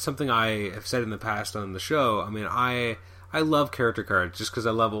 something I have said in the past on the show, I love character cards just because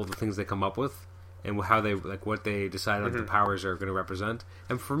I love all the things they come up with and how they, what they decide on the powers are going to represent.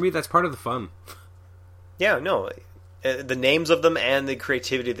 And for me, that's part of the fun. Yeah, no, the names of them and the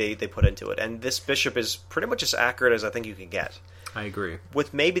creativity they put into it. And this Bishop is pretty much as accurate as I think you can get. I agree.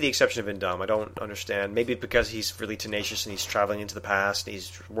 With maybe the exception of Indom. I don't understand. Maybe because he's really tenacious and he's traveling into the past and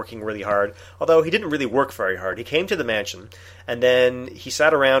he's working really hard. Although he didn't really work very hard. He came to the mansion and then he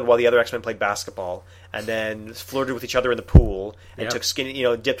sat around while the other X-Men played basketball and then flirted with each other in the pool and took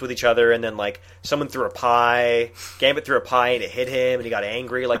dipped with each other, and then someone threw a pie, Gambit threw a pie and it hit him and he got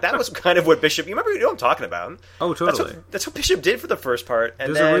angry. That was kind of what Bishop. You know what I'm talking about? Oh, totally. That's what Bishop did for the first part.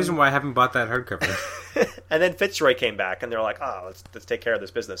 And there's a reason why I haven't bought that hardcover. And then Fitzroy came back and they're like, oh, let's take care of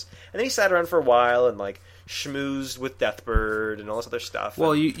this business. And then he sat around for a while and schmoozed with Deathbird and all this other stuff.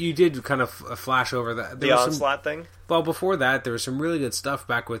 Well, you did kind of flash over that. The Onslaught thing? Well, before that, there was some really good stuff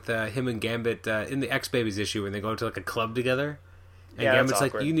back with him and Gambit in the X-Babies issue when they go to a club together. And Gambit's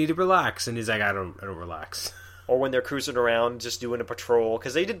like, you need to relax. And he's like, I don't relax. Or when they're cruising around just doing a patrol.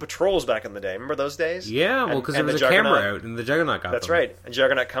 Because they did patrols back in the day. Remember those days? Yeah, well, because there was a camera out and the Juggernaut got them. That's right. And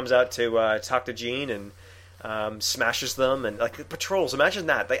Juggernaut comes out to talk to Jean and smashes them. And patrols, imagine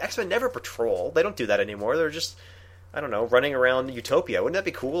that. The X-Men never patrol. They don't do that anymore. They're just, I don't know, running around Utopia. Wouldn't that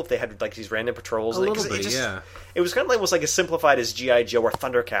be cool if they had these random patrols? A little bit, yeah. It was kind of almost as simplified as G.I. Joe or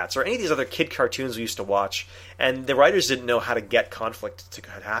Thundercats or any of these other kid cartoons we used to watch. And the writers didn't know how to get conflict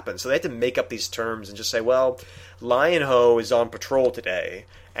to happen. So they had to make up these terms and just say, well, Lion-Ho is on patrol today.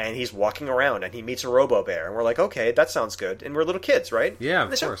 And he's walking around, and he meets a Robo-Bear. And we're like, okay, that sounds good. And we're little kids, right? Yeah,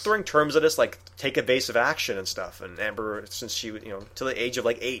 and they start throwing terms at us like take evasive action and stuff. And Amber, since she, to the age of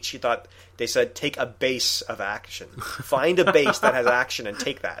 8, she thought they said take a base of action. Find a base that has action and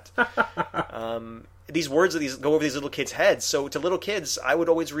take that. These words go over these little kids' heads. So to little kids, I would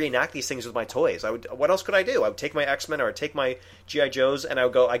always reenact these things with my toys. What else could I do? I would take my X-Men or I'd take my G.I. Joes, and I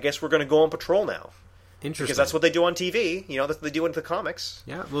would go, I guess we're going to go on patrol now. Interesting. Because that's what they do on TV. That's what they do in the comics.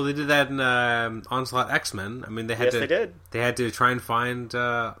 Yeah, well, they did that in Onslaught X-Men. they did. They had to try and find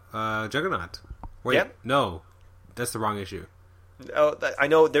Juggernaut. Wait, no. That's the wrong issue. Oh, I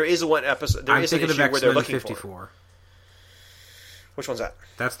know there is one episode. There I'm is an thinking of issue where they're X-Men looking 54. for. Which one's that?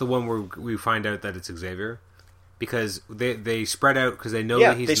 That's the one where we find out that it's Xavier. Because they spread out because they know Yeah,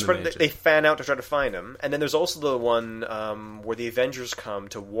 that he's they in the spread. mansion. They fan out to try to find him, and then there's also the one where the Avengers come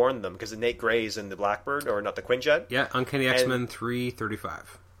to warn them because Nate Gray's in the Blackbird, or not the Quinjet. Yeah, Uncanny X-Men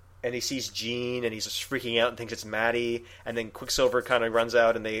 335. And he sees Jean, and he's just freaking out and thinks it's Maddie. And then Quicksilver kind of runs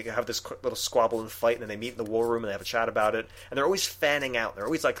out, and they have this little squabble and fight, and then they meet in the war room, and they have a chat about it. And they're always fanning out. They're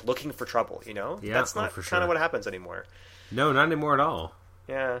always like looking for trouble, you know? Yeah, That's not for kind sure. of what happens anymore. No, not anymore at all.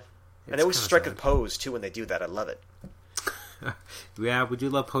 Yeah. It's And they always kinda strike sad. a pose, too, when they do that. I love it. Yeah, we do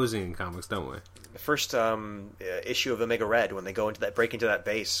love posing in comics, don't we? The first issue of Omega Red, when they break into that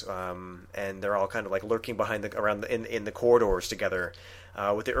base, and they're all kind of like lurking behind in the corridors together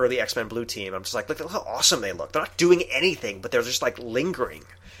with the early X-Men Blue team. I'm just like, look how awesome they look. They're not doing anything, but they're just like lingering.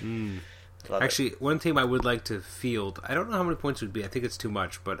 Love Actually, one team I would like to field, I don't know how many points it would be, I think it's too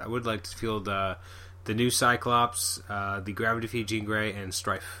much, but I would like to field the new Cyclops, the Gravity Feed Jean Grey, and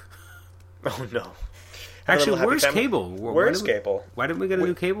Strife. it. Oh no! Actually, where's Cable? Where's Cable? Why didn't we get a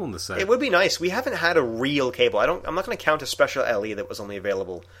new Cable in the set? It would be nice. We haven't had a real Cable. I'm not going to count a special LE that was only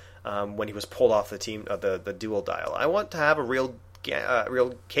available when he was pulled off the team, the dual dial. I want to have a real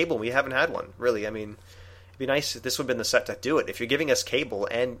Cable. We haven't had one, really. I mean, it'd be nice if this would have been the set to do it. If you're giving us Cable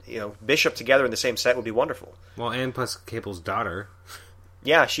and Bishop together in the same set would be wonderful. Well, and plus Cable's daughter.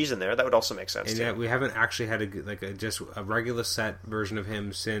 Yeah, she's in there. That would also make sense. And too. yet we haven't actually had just a regular set version of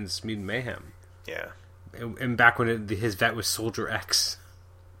him since Mutant Mayhem. Yeah. And back when his vet was Soldier X.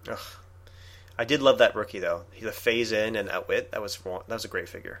 Ugh. I did love that rookie though. The phase in and outwit. That was a great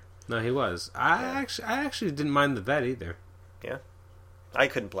figure. No, he was. I actually didn't mind the vet either. Yeah. I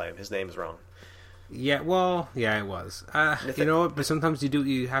couldn't play him. His name's wrong. Yeah, well, yeah, it was. You know what? But sometimes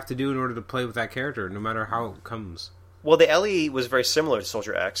you have to do in order to play with that character, no matter how it comes. Well, the LE was very similar to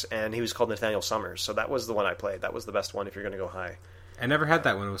Soldier X, and he was called Nathaniel Summers, so that was the one I played. That was the best one if you're going to go high. I never had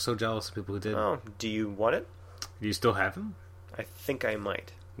that one. I was so jealous of people who did. Oh, do you want it? Do you still have him? I think I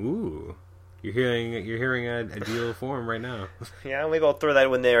might. Ooh, you're hearing a deal form right now. Yeah, maybe I'll throw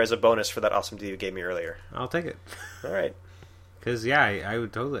that in there as a bonus for that awesome deal you gave me earlier. I'll take it. All right. Because yeah, I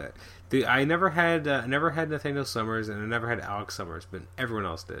would totally. I never had Nathaniel Summers, and I never had Alex Summers, but everyone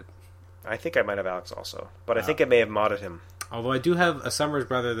else did. I think I might have Alex also, but I think I may have modded him. Although I do have a Summers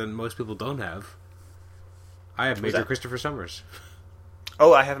brother that most people don't have. I have Major that? Christopher Summers.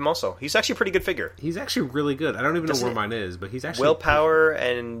 Oh, I have him also. He's actually a pretty good figure. He's actually really good. I don't even know Doesn't where it- mine is, but he's actually Willpower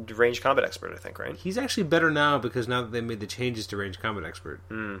and range combat expert, I think, right? He's actually better now because now that they made the changes to Range Combat Expert.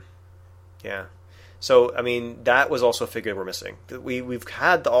 Yeah. So, I mean, that was also a figure we're missing. We've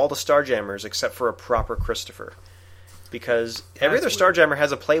had all the Starjammers except for a proper Christopher. Because every other That's Starjammer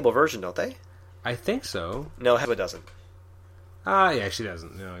has a playable version, don't they? I think so. No, Heba doesn't. Yeah, she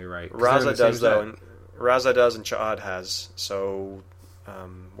doesn't. No, you're right. 'Cause they're in Raza the same does, though. set. And Raza does, and Cha'ad has. So,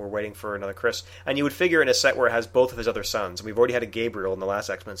 we're waiting for another Chris. And you would figure in a set where it has both of his other sons, and we've already had a Gabriel in the last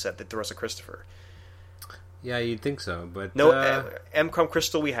X-Men set, that throw us a Christopher. Yeah, you'd think so, but No, M-Crom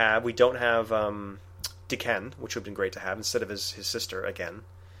Crystal we have. We don't have Deken, which would have been great to have, instead of his sister again.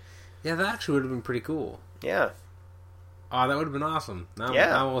 yeah, that actually would have been pretty cool. Yeah. Oh, that would have been awesome. Now,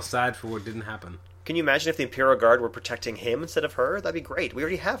 Yeah. I'm all sad for what didn't happen. Can you imagine if the Imperial Guard were protecting him instead of her? That'd be great. We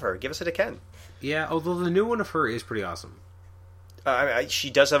already have her. Give us a Deken. Yeah, although the new one of her is pretty awesome. She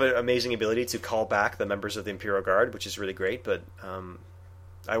does have an amazing ability to call back the members of the Imperial Guard, which is really great, but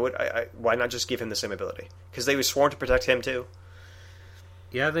why not just give him the same ability? Because they were sworn to protect him, too.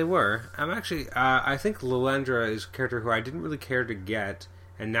 Yeah, they were. I think Lilandra is a character who I didn't really care to get,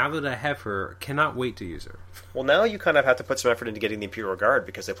 and now that I have her, cannot wait to use her. Well, now you kind of have to put some effort into getting the Imperial Guard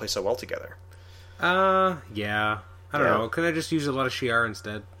because they play so well together. Yeah. I don't Yeah. know. Could I just use a lot of Shi'ar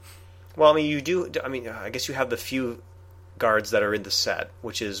instead? Well, I mean, you do. I mean, I guess you have the few guards that are in the set,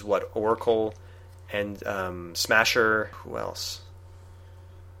 which is what Oracle and Smasher. Who else?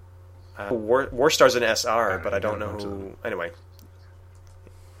 Warstar's an SR, but I don't know who. Anyway,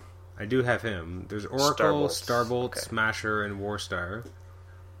 I do have him. There's Oracle, Starbolt, Okay. Smasher, and Warstar.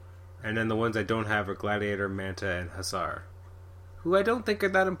 And then the ones I don't have are Gladiator, Manta, and Hussar. Who I don't think are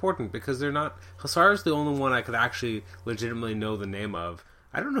that important because they're not... Hussar is the only one I could actually legitimately know the name of.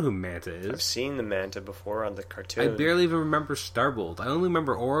 I don't know who Manta I've is. seen the Manta before on the I cartoon. barely even remember Starbolt. I only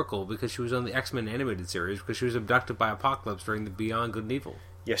remember Oracle because she was on the X-Men animated series because she was abducted by Apocalypse during the Beyond Good and Evil.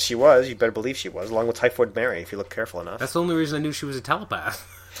 Yes, she was. You better believe she was, along with Typhoid Mary, if you look careful enough. That's the only reason I knew she was a telepath.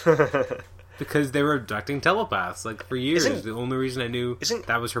 Because they were abducting telepaths, like, for years. Isn't- The only reason I knew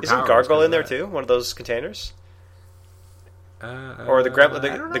that was her power. Isn't was Gargoyle 'cause in there of that. too? One of those containers, or I the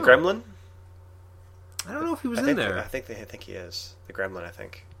don't know. Gremlin? I don't know if he was I in think there. I think he is the Gremlin. I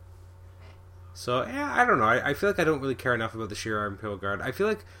think. So yeah, I don't know. I feel like I don't really care enough about the Shi'ar Imperial Guard. I feel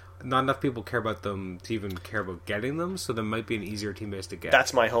like not enough people care about them to even care about getting them. So there might be an easier team base to get.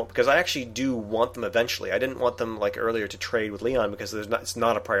 That's my hope, because I actually do want them eventually. I didn't want them like earlier to trade with Leon because it's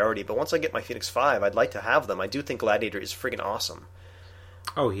not a priority. But once I get my Phoenix 5, I'd like to have them. I do think Gladiator is friggin' awesome.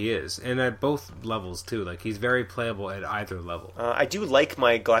 Oh, he is, and at both levels too. Like he's very playable at either level. I do like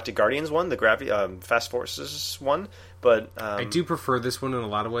my Galactic Guardians one, the Fast Forces one, but I do prefer this one in a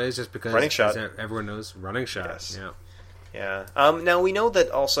lot of ways, just because Running Shot. as everyone knows, Running Shot. Yes. Yeah. Yeah. Now we know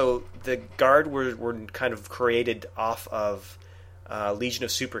that also the Guard were kind of created off of Legion of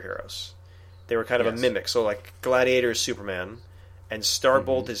Superheroes. They were kind of a mimic. So like Gladiator is Superman, and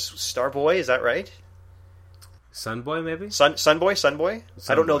Starbolt is Starboy. Is that right? Sunboy, maybe? Sunboy?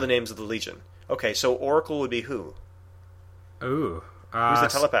 I don't know Sunboy. the names of the Legion. Okay, so Oracle would be who? Ooh. Who's the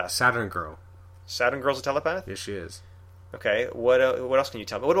telepath? Saturn Girl. Saturn Girl's a telepath? Yes, she is. Okay, what else can you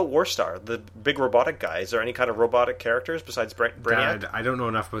tell me? What about Warstar, the big robotic guy? Is there any kind of robotic characters besides Brainiac? Dad, I don't know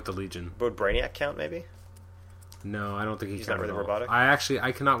enough about the Legion. Would Brainiac count, maybe? No, I don't think He's can not really at all. robotic?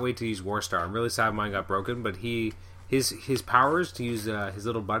 I cannot wait to use Warstar. I'm really sad mine got broken, but his powers to use his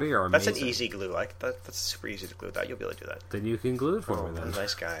little buddy are That's amazing. an easy glue. That's super easy to glue that. You'll be able to do that. Then you can glue it for Oh, me what then. a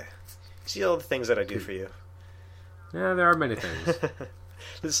nice guy. See all the things that I do for you. Yeah, there are many things.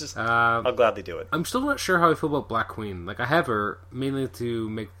 This is. I'll gladly do it. I'm still not sure how I feel about Black Queen. Like I have her mainly to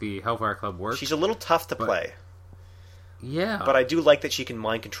make the Hellfire Club work. She's a little tough to play, yeah, but I do like that she can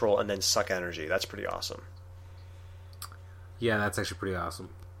mind control and then suck energy. That's pretty awesome. yeah, that's actually pretty awesome.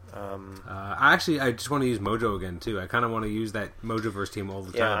 I just want to use Mojo again too. I kind of want to use that Mojoverse team all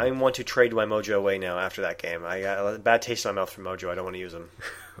the Yeah, time. I want to trade my Mojo away now after that game. I got a bad taste in my mouth from Mojo. I don't want to use him.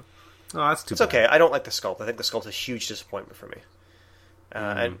 Oh, that's too It's bad. okay. I don't like the sculpt. I think the sculpt is a huge disappointment for me.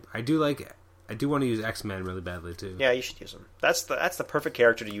 And I do want to use X-Men really badly too. yeah, you should use him. That's the perfect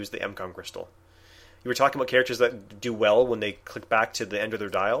character to use the MCOM crystal. You were talking about characters that do well when they click back to the end of their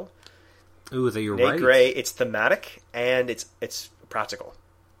dial. Ooh, that you're Nate right. Gray, it's thematic and it's practical.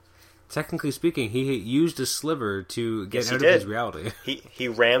 Technically speaking, he used a sliver to get Yes, he out of did. his reality. He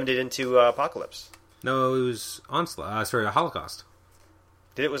rammed it into Apocalypse. No, it was Onslaught. Sorry, a Holocaust.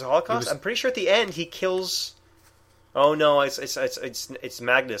 Did it was a Holocaust? I'm pretty sure at the end he kills. Oh no, it's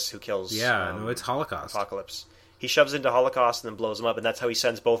Magnus who kills. Yeah, no, it's Holocaust. Apocalypse. He shoves into Holocaust and then blows him up, and that's how he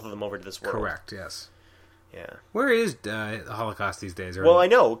sends both of them over to this world. Correct. Yes. Yeah. Where is the Holocaust these days? Well, I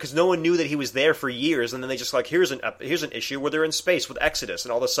know because no one knew that he was there for years, and then they just like here's an issue where they're in space with Exodus,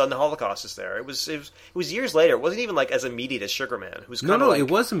 and all of a sudden the Holocaust is there. It was years later. It wasn't even like as immediate as Sugarman, who's no, kind of like, it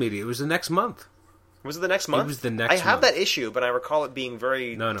was immediate. It was the next month. Was it the next month? It was the next I have month. that issue, but I recall it being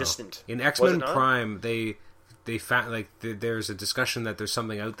very No. distant. In Was X-Men it not? Prime, they found like there's a discussion that there's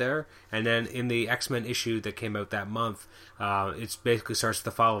something out there, and then in the X-Men issue that came out that month, it's basically starts with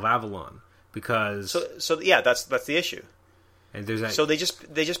the fall of Avalon because So yeah, that's the issue. and there's that So they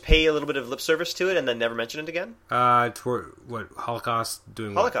just pay a little bit of lip service to it and then never mention it again. toward what Holocaust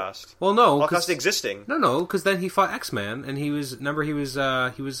doing what? Holocaust. Well, no, Holocaust 'cause- existing. No, because then he fought X-Men, and he was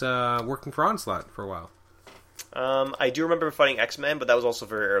working for Onslaught for a while. I do remember fighting X-Men, but that was also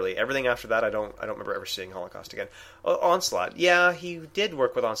very early. Everything after that, I don't remember ever seeing Holocaust again. Onslaught, yeah, he did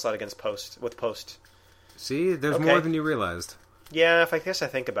work with Onslaught against Post. See, there's Okay. more than you realized. Yeah, I guess I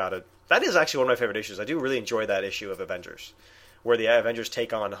think about it, that is actually one of my favorite issues. I do really enjoy that issue of Avengers, where the Avengers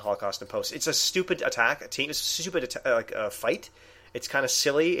take on Holocaust and Post. It's a stupid attack, it's a stupid fight. It's kind of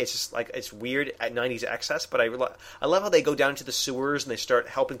silly. It's just like it's weird at 90s excess, but I love how they go down to the sewers and they start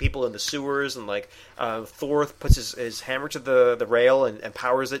helping people in the sewers, and like Thor puts his hammer to the rail and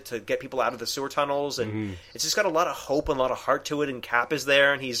powers it to get people out of the sewer tunnels, and it's just got a lot of hope and a lot of heart to it. And Cap is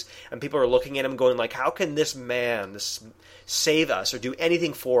there, and people are looking at him going like, how can this man save us or do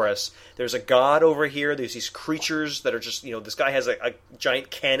anything for us? There's a god over here. There's these creatures that are just, this guy has a giant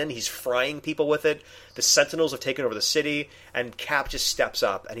cannon. He's frying people with it. The Sentinels have taken over the city, and Cap just steps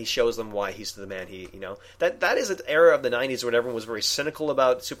up and he shows them why he's the man. That is an era of the 90s when everyone was very cynical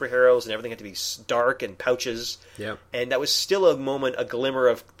about superheroes and everything had to be dark and pouches. Yep. And that was still a glimmer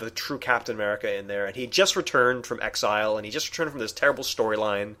of the true Captain America in there. And he just returned from exile, and he just returned from this terrible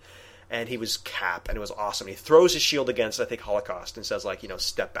storyline. And he was Cap, and it was awesome. He throws his shield against, I think, Holocaust and says, like,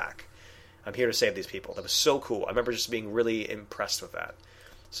 step back. I'm here to save these people. That was so cool. I remember just being really impressed with that.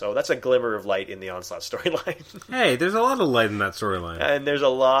 So that's a glimmer of light in the Onslaught storyline. Hey, there's a lot of light in that storyline. And there's a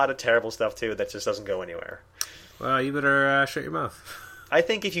lot of terrible stuff, too, that just doesn't go anywhere. Well, you better shut your mouth. I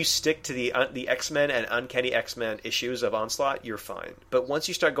think if you stick to the X-Men and Uncanny X-Men issues of Onslaught, you're fine. But once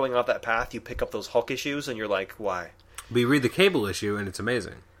you start going off that path, you pick up those Hulk issues, and you're like, why? But you read the Cable issue, and it's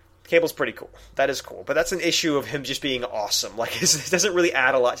amazing. Cable's pretty cool. That is cool. But that's an issue of him just being awesome. Like, it doesn't really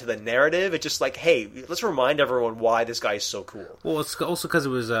add a lot to the narrative. It's just like, hey, let's remind everyone why this guy is so cool. Well, it's also because it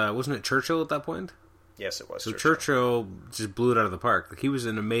was, wasn't it Churchill at that point? Yes, it was. So Churchill just blew it out of the park. Like, he was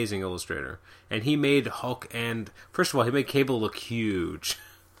an amazing illustrator. And he made Hulk and... First of all, he made Cable look huge.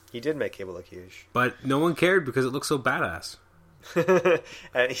 He did make Cable look huge. But no one cared because it looked so badass.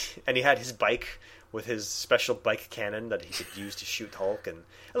 and he had his bike with his special bike cannon that he could use to shoot Hulk, and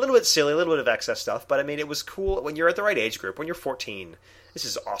a little bit silly, a little bit of excess stuff, but I mean, it was cool when you're at the right age group. When you're 14, this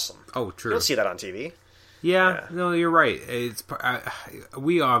is awesome. Oh, true. You don't see that on TV. Yeah. No, you're right.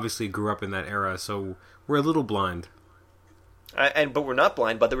 We obviously grew up in that era, so we're a little blind. But we're not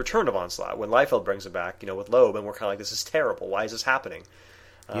blind by the return of Onslaught, when Liefeld brings it back, with Loeb, and we're kind of like, this is terrible. Why is this happening?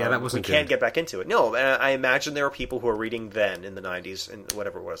 Yeah, that wasn't We can't get back into it. No, I imagine there were people who were reading then in the 90s, in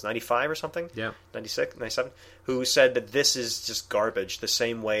whatever it was, 95 or something? Yeah. 96, 97? Who said that this is just garbage, the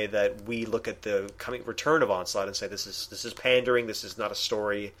same way that we look at the coming return of Onslaught and say this is pandering, this is not a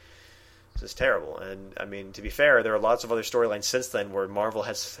story, this is terrible. And, I mean, to be fair, there are lots of other storylines since then where Marvel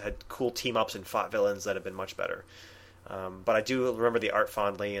has had cool team-ups and fought villains that have been much better. But I do remember the art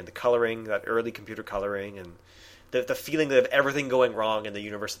fondly, and the coloring, that early computer coloring, and the feeling of everything going wrong in the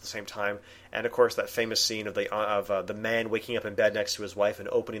universe at the same time, and of course that famous scene of the man waking up in bed next to his wife and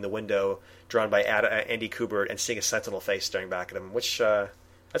opening the window, drawn by Andy Kubert, and seeing a Sentinel face staring back at him. Which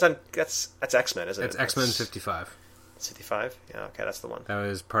that's X-Men, isn't it? It's X-Men 55. 55? Yeah, okay, that's the one. That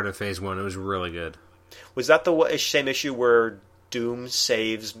was part of Phase 1. It was really good. Was that the same issue where Doom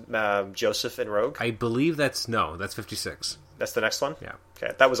saves Joseph and Rogue? I believe that's 56. That's the next one? Yeah.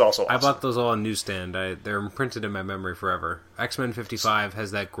 Okay, that was also awesome. I bought those all on newsstand. They're imprinted in my memory forever. X-Men 55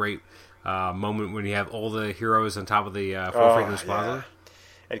 has that great moment when you have all the heroes on top of the Four Freedoms Plaza.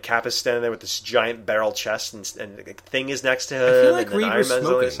 And Cap is standing there with this giant barrel chest, and Thing is next to him, I feel like and then Reed Iron was Man's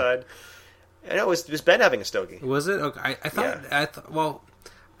on the other smoking. side. I know, it was Ben having a stogie. Was it? Okay. I thought... Well,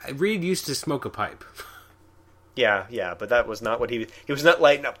 Reed used to smoke a pipe. Yeah, but that was not what he was not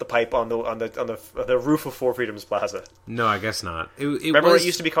lighting up the pipe on the roof of Four Freedoms Plaza. No, I guess not. Remember what it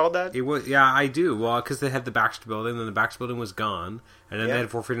used to be called that? It was, yeah, I do. Well, because they had the Baxter Building, then the Baxter Building was gone, and then they had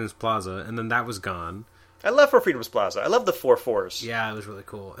Four Freedoms Plaza, and then that was gone. I love Four Freedoms Plaza. I love the 4 4s. Yeah, it was really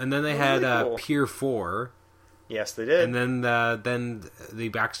cool. And then they had cool. Pier 4. Yes, they did. And then the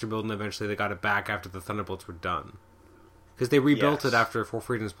Baxter Building, eventually they got it back after the Thunderbolts were done. Because they rebuilt it after Four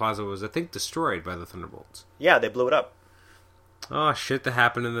Freedoms Plaza was, I think, destroyed by the Thunderbolts. Yeah, they blew it up. Oh, shit that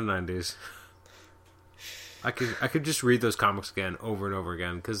happened in the 90s. I could just read those comics again over and over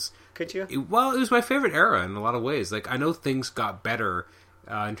again. Could you? It was my favorite era in a lot of ways. Like, I know things got better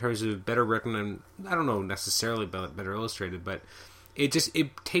in terms of better written and, I don't know necessarily better illustrated, but it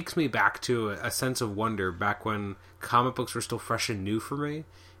takes me back to a sense of wonder back when comic books were still fresh and new for me.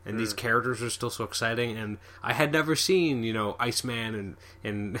 And these characters are still so exciting, and I had never seen, Iceman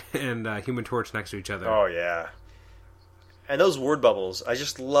and Human Torch next to each other. Oh yeah, and those word bubbles. I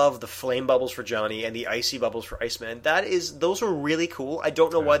just love the flame bubbles for Johnny and the icy bubbles for Iceman. Those were really cool. I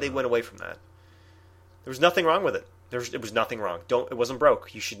don't know why they went away from that. There was nothing wrong with it. It was nothing wrong. It wasn't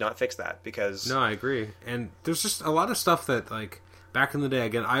broke. You should not fix that because. No, I agree. And there's just a lot of stuff that back in the day,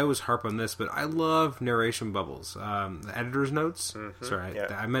 again, I always harp on this, but I love narration bubbles. The editor's notes. Mm-hmm. Sorry,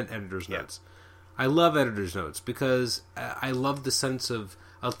 I meant editor's notes. I love editor's notes because I love the sense of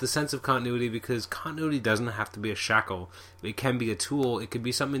continuity, because continuity doesn't have to be a shackle. It can be a tool. It could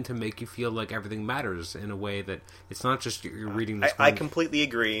be something to make you feel like everything matters in a way that it's not just you're reading this. I completely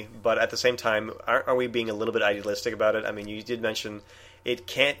agree, but at the same time, are we being a little bit idealistic about it? I mean, you did mention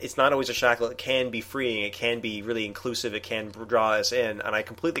it's not always a shackle. It can be freeing. It can be really inclusive. It can draw us in, and I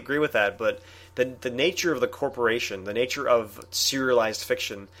completely agree with that. But the nature of the corporation, the nature of serialized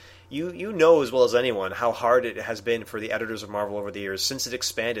fiction, you know as well as anyone how hard it has been for the editors of Marvel over the years since it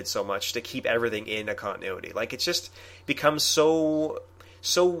expanded so much to keep everything in a continuity. Like, it's just becomes so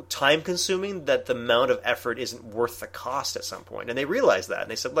time consuming that the amount of effort isn't worth the cost at some point. And they realized that,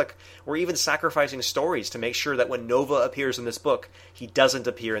 and they said, look, we're even sacrificing stories to make sure that when Nova appears in this book, he doesn't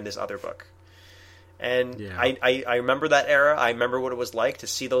appear in this other book. And I remember that era. I remember what it was like to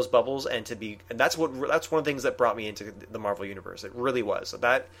see those bubbles and that's one of the things that brought me into the Marvel Universe. It really was.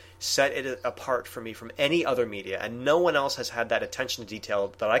 That set it apart for me from any other media, and no one else has had that attention to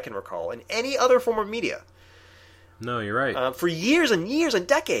detail that I can recall in any other form of media. No, you're right. For years and years and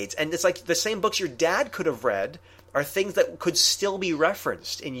decades. And it's like the same books your dad could have read are things that could still be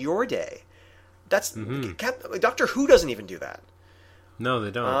referenced in your day. That's Doctor Who doesn't even do that. No,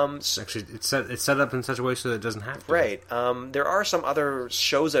 they don't. Actually, it's set up in such a way so that it doesn't have to. Right. There are some other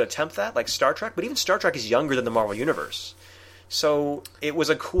shows that attempt that, like Star Trek, but even Star Trek is younger than the Marvel Universe. So it was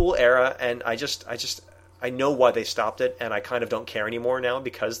a cool era, and I know why they stopped it, and I kind of don't care anymore now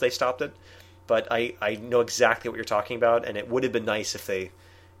because they stopped it. But I know exactly what you're talking about, and it would have been nice if they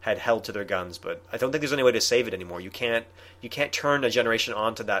had held to their guns. But I don't think there's any way to save it anymore. You can't turn a generation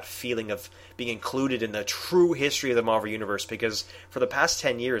onto that feeling of being included in the true history of the Marvel Universe, because for the past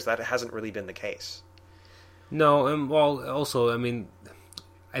 10 years that hasn't really been the case. No, and well, also, I mean,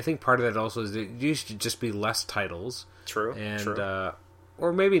 I think part of that also is that there used to just be less titles. True.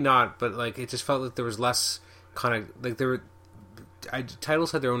 Or maybe not, but like it just felt like there was less kind of like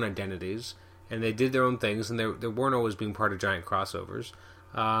titles had their own identities and they did their own things, and they weren't always being part of giant crossovers.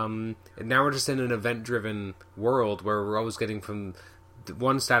 And now we're just in an event-driven world where we're always getting from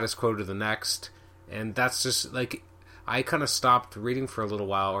one status quo to the next, and that's just like I kind of stopped reading for a little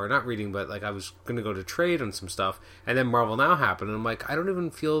while, or not reading, but like I was going to go to trade on some stuff, and then Marvel Now happened, and I'm like, I don't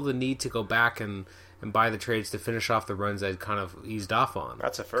even feel the need to go back and buy the trades to finish off the runs I'd kind of eased off on.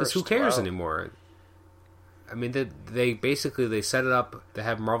 That's a first. Because who cares Wow. anymore? I mean, they basically set it up. They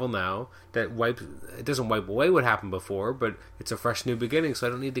have Marvel Now that it doesn't wipe away what happened before, but it's a fresh new beginning, so I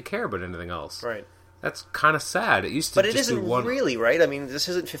don't need to care about anything else. Right. That's kind of sad. It used to, but it just isn't be one... really, right? I mean, this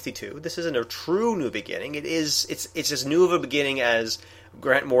isn't 52. This isn't a true new beginning. It's as new of a beginning as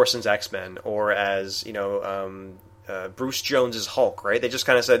Grant Morrison's X-Men, or as Bruce Jones's Hulk. Right? They just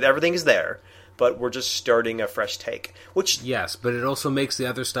kind of said everything is there, but we're just starting a fresh take. Which, yes, but it also makes the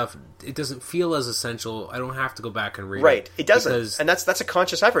other stuff, it doesn't feel as essential. I don't have to go back and read right, it. It doesn't. And that's a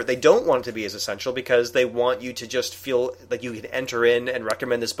conscious effort. They don't want it to be as essential because they want you to just feel like you can enter in and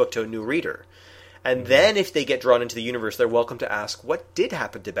recommend this book to a new reader. And then if they get drawn into the universe, they're welcome to ask, what did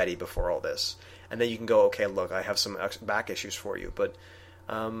happen to Betty before all this? And then you can go, okay, look, I have some back issues for you. But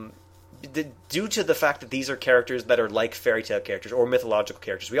due to the fact that these are characters that are like fairy tale characters or mythological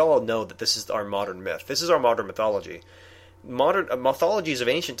characters, we all know that this is our modern myth. This is our modern mythology. Modern mythologies of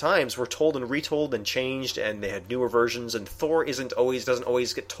ancient times were told and retold and changed, and they had newer versions, and Thor doesn't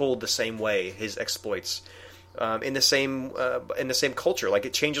always get told the same way, his exploits. In the same culture, like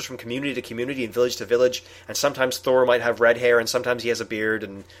it changes from community to community and village to village, and sometimes Thor might have red hair and sometimes he has a beard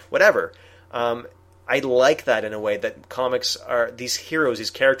and whatever. I like that in a way that comics are, these heroes,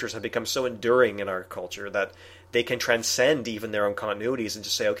 these characters have become so enduring in our culture that they can transcend even their own continuities and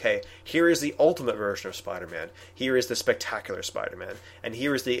just say, okay, here is the ultimate version of Spider-Man. Here is the spectacular Spider-Man. And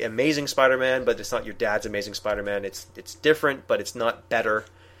here is the amazing Spider-Man, but it's not your dad's amazing Spider-Man. It's different, but it's not better.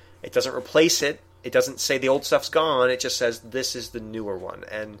 It doesn't replace it. It doesn't say the old stuff's gone. It just says this is the newer one.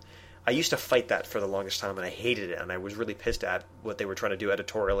 And I used to fight that for the longest time, and I hated it, and I was really pissed at what they were trying to do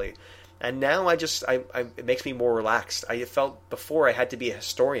editorially. And now it makes me more relaxed. I felt before I had to be a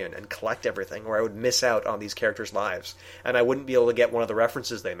historian and collect everything, or I would miss out on these characters' lives, and I wouldn't be able to get one of the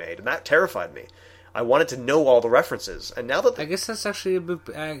references they made, and that terrified me. I wanted to know all the references, and now that I guess that's actually a bit,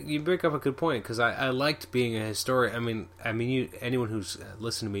 you bring up a good point, because I liked being a historian. I mean, anyone who's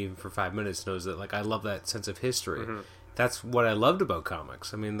listened to me even for 5 minutes knows that like I love that sense of history. Mm-hmm. That's what I loved about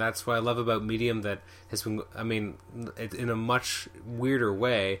comics. I mean, that's what I love about medium that has been. I mean, in a much weirder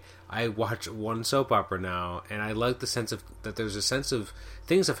way, I watch one soap opera now, and I like the sense of that. There's a sense of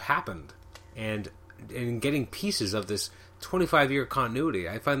things have happened, and getting pieces of this 25-year continuity.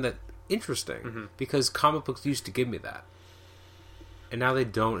 I find that interesting because comic books used to give me that, and now they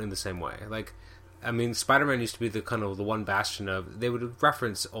don't in the same way. Like, I mean, Spider-Man used to be the kind of the one bastion of they would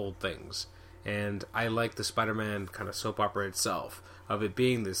reference old things, and I like the Spider-Man kind of soap opera itself of it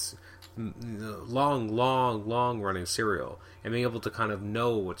being this long running serial and being able to kind of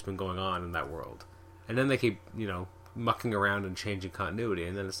know what's been going on in that world, and then they keep mucking around and changing continuity,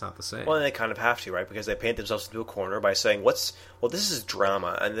 and then it's not the same. Well, and they kind of have to, right? Because they paint themselves into a corner by saying, this is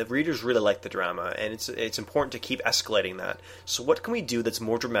drama, and the readers really like the drama, and it's important to keep escalating that. So what can we do that's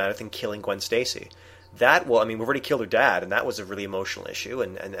more dramatic than killing Gwen Stacy? We've already killed her dad, and that was a really emotional issue,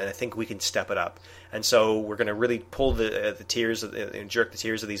 and I think we can step it up. And so we're going to really pull the tears, jerk the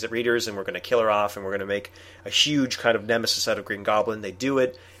tears of these readers, and we're going to kill her off, and we're going to make a huge kind of nemesis out of Green Goblin. They do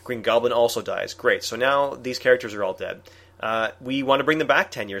it. Green Goblin also dies. Great. So now these characters are all dead. We want to bring them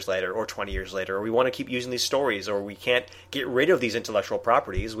back 10 years later, or 20 years later, or we want to keep using these stories, or we can't get rid of these intellectual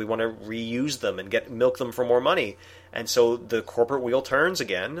properties. We want to reuse them and milk them for more money. And so the corporate wheel turns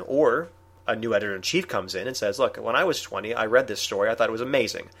again, or a new editor-in-chief comes in and says, look, when I was 20, I read this story. I thought it was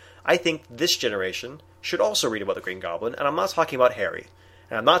amazing. I think this generation should also read about the Green Goblin, and I'm not talking about Harry,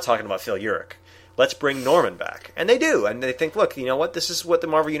 and I'm not talking about Phil Urich. Let's bring Norman back. And they do, and they think, look, you know what? This is what the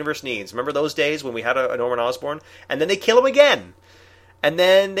Marvel Universe needs. Remember those days when we had a Norman Osborn? And then they kill him again. And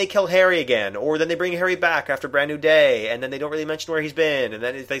then they kill Harry again, or then they bring Harry back after Brand New Day, and then they don't really mention where he's been, and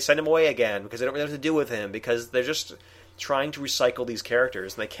then they send him away again because they don't really have to do with him, because they're just trying to recycle these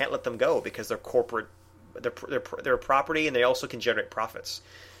characters, and they can't let them go because they're corporate. They're a property, and they also can generate profits.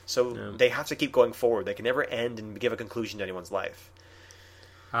 So they have to keep going forward. They can never end and give a conclusion to anyone's life.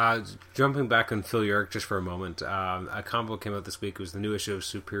 Jumping back on Phil Urich just for a moment, a comic book came out this week. It was the new issue of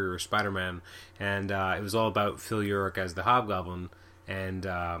Superior Spider-Man, and it was all about Phil Urich as the Hobgoblin,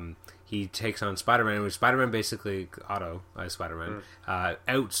 and he takes on Spider-Man, which Spider-Man basically, Otto as Spider-Man,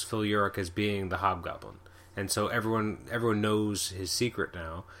 outs Phil Urich as being the Hobgoblin. And so everyone knows his secret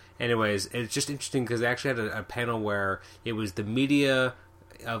now. Anyways, it's just interesting because they actually had a panel where it was the media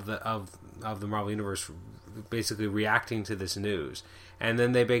of the Marvel Universe basically reacting to this news. And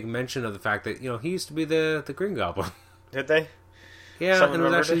then they make mention of the fact that, he used to be the Green Goblin. Did they? Yeah, Someone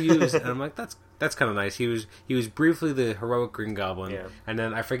and it was remembered actually used. And I'm like, that's kind of nice. He was briefly the heroic Green Goblin. Yeah. And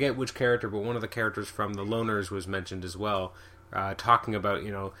then I forget which character, but one of the characters from the Loners was mentioned as well, talking about,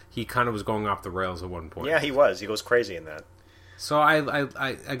 he kind of was going off the rails at one point. Yeah, he was. He goes crazy in that. So I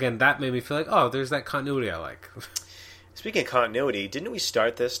again, that made me feel like, oh, there's that continuity I like. Speaking of continuity, didn't we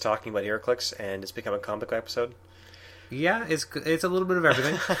start this talking about HeroClix and it's become a comic book episode? Yeah, it's a little bit of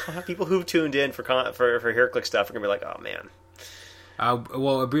everything. People who've tuned in for HeroClix stuff are going to be like, oh, man.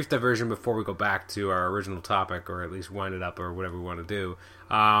 Well, a brief diversion before we go back to our original topic, or at least wind it up, or whatever we want to do.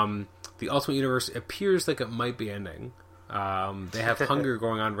 The Ultimate Universe appears like it might be ending. They have Hunger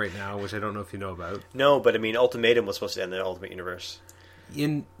going on right now, which I don't know if you know about. No, but I mean, Ultimatum was supposed to end the Ultimate Universe.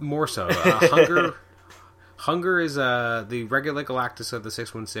 More so. Hunger is the regular Galactus of the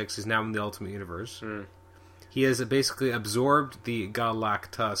 616 is now in the Ultimate Universe. He has basically absorbed the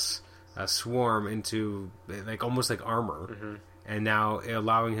Galactus swarm into almost like armor, and now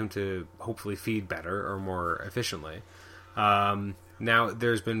allowing him to hopefully feed better or more efficiently. Now,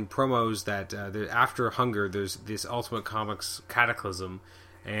 there's been promos that after Hunger, there's this Ultimate Comics Cataclysm,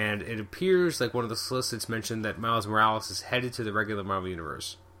 and it appears like one of the solicits mentioned that Miles Morales is headed to the regular Marvel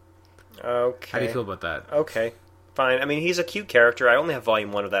Universe. Okay. How do you feel about that? Okay, fine. I mean, he's a cute character. I only have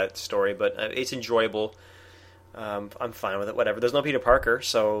volume 1 of that story, but it's enjoyable. I'm fine with it, whatever. There's no Peter Parker,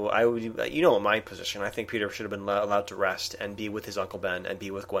 so I would, my position. I think Peter should have been allowed to rest and be with his Uncle Ben and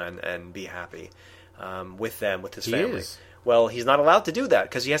be with Gwen and be happy with them, with his family. Is. Well, he's not allowed to do that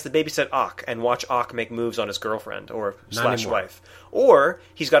because he has to babysit Ock and watch Ock make moves on his girlfriend or / wife. Or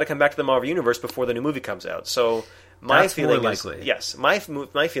he's got to come back to the Marvel Universe before the new movie comes out. So That's more likely. Yes, my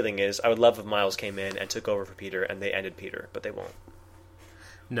feeling is I would love if Miles came in and took over for Peter and they ended Peter, but they won't.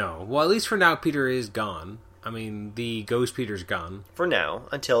 No. Well, at least for now, Peter is gone. I mean, the Ghost Peter's gone. For now,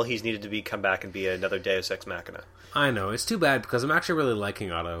 until he's needed to come back and be another Deus Ex Machina. I know. It's too bad because I'm actually really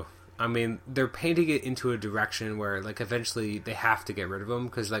liking Otto. I mean, they're painting it into a direction where, eventually they have to get rid of him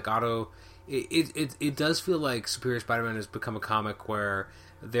because, Otto... It does feel like Superior Spider-Man has become a comic where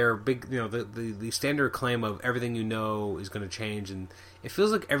they're big... the standard claim of everything you know is going to change, and it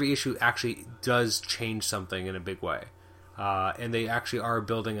feels like every issue actually does change something in a big way. And they actually are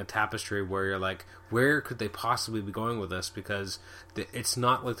building a tapestry where you're like, where could they possibly be going with this? Because it's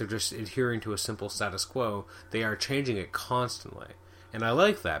not like they're just adhering to a simple status quo. They are changing it constantly. And I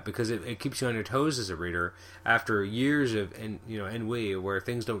like that because it keeps you on your toes as a reader after years of ennui where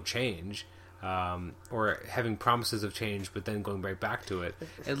things don't change, or having promises of change but then going right back to it.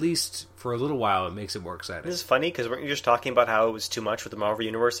 At least for a little while, it makes it more exciting. This is funny because weren't you just talking about how it was too much with the Marvel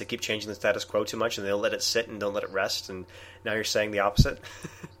Universe? They keep changing the status quo too much and they'll let it sit and don't let it rest, and now you're saying the opposite?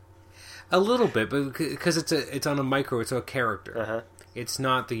 A little bit, but because it's on a micro, it's a character. Uh-huh. It's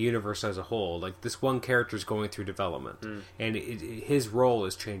not the universe as a whole. This one character is going through development, and his role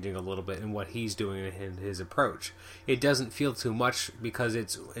is changing a little bit in what he's doing in his approach. It doesn't feel too much because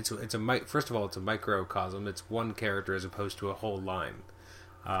it's first of all, it's a microcosm. It's one character as opposed to a whole line,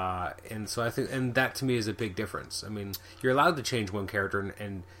 and so I think, and that to me is a big difference. I mean, you're allowed to change one character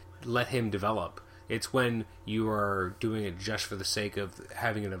and let him develop. It's when you are doing it just for the sake of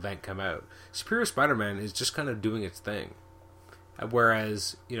having an event come out. Superior Spider-Man is just kind of doing its thing.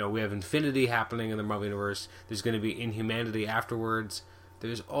 Whereas, we have Infinity happening in the Marvel Universe. There's going to be Inhumanity afterwards.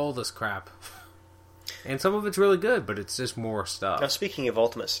 There's all this crap. And some of it's really good, but it's just more stuff. Now, speaking of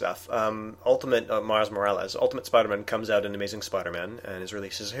Ultimate stuff, Ultimate Miles Morales, Ultimate Spider-Man comes out in Amazing Spider-Man and is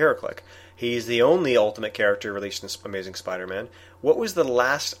released as a HeroClix. He's the only Ultimate character released in Amazing Spider-Man. What was the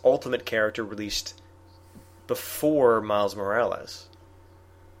last Ultimate character released before Miles Morales?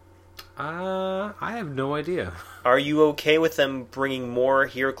 I have no idea. Are you okay with them bringing more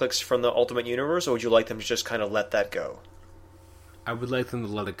HeroClix from the Ultimate Universe, or would you like them to just kind of let that go? I would like them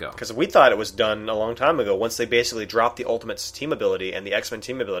to let it go. Because we thought it was done a long time ago, once they basically dropped the Ultimate's team ability and the X-Men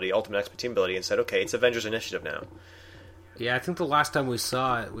team ability, Ultimate X-Men team ability, and said, okay, it's Avengers Initiative now. Yeah, I think the last time we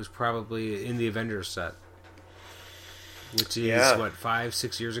saw it was probably in the Avengers set. which is Yeah. what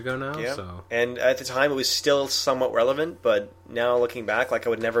 5-6 years ago now. Yeah. So And at the time, it was still somewhat relevant, but now looking back, like I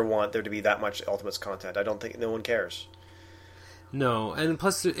would never want there to be that much Ultimates content. I don't think no one cares. no, and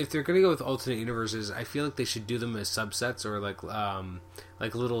plus, if they're going to go with alternate universes, I feel like they should do them as subsets or like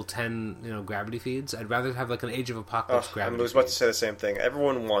little 10 gravity feeds. I'd rather have like an Age of Apocalypse I gravity. was about to feed. say the same thing.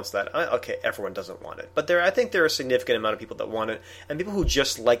 Everyone wants that. Okay, everyone doesn't want it, but I think there are a significant amount of people that want it, and people who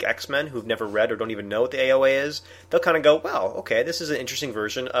just like X-Men, who've never read or don't even know what the AOA is, they'll kind of go, "Well, okay, this is an interesting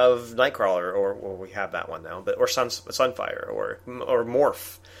version of Nightcrawler, or well, we have that one now, but or Sunfire, or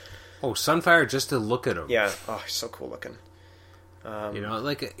Morph." Oh, Sunfire, just to look at him. Yeah, he's so cool looking.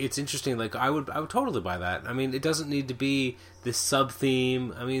 Like it's interesting. Like I would totally buy that. I mean, it doesn't need to be this sub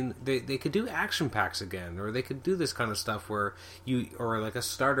theme. I mean, they could do action packs again, or they could do this kind of stuff where or like a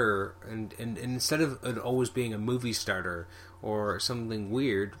starter, and instead of it always being a movie starter or something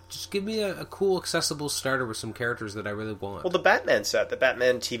weird, just give me a cool, accessible starter with some characters that I really want. Well, the Batman set, the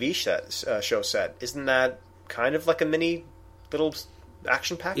Batman TV show set, isn't that kind of like a mini little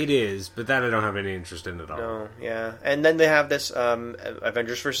action pack? It is, but that I don't have any interest in at all. No, yeah. And then they have this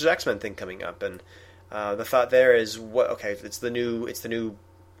Avengers versus X-Men thing coming up, and the thought there is, it's the new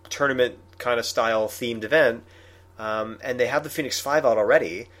tournament kind of style themed event, and they have the Phoenix 5 out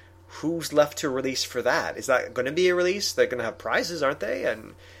already. Who's left to release for that? Is that going to be a release? They're going to have prizes, aren't they?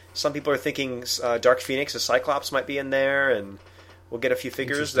 And some people are thinking Dark Phoenix, a Cyclops might be in there, and we'll get a few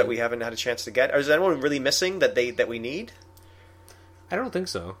figures that we haven't had a chance to get. Is anyone really missing that we need? I don't think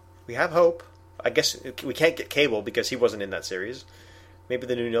so. We have Hope. I guess we can't get Cable because he wasn't in that series. Maybe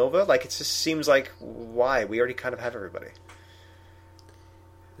the new Nova? Like, it just seems like, why? We already kind of have everybody.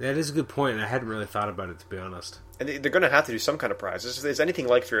 That is a good point, and I hadn't really thought about it, to be honest. And they're going to have to do some kind of prize. If there's anything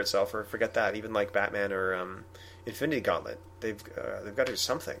like Fear Itself, or forget that, even like Batman or Infinity Gauntlet, they've got to do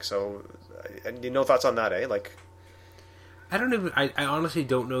something. So, no thoughts on that, eh? Like, I honestly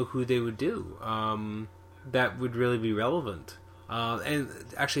don't know who they would do that would really be relevant. And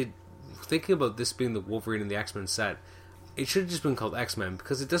actually, thinking about this being the Wolverine and the X-Men set, it should have just been called X-Men,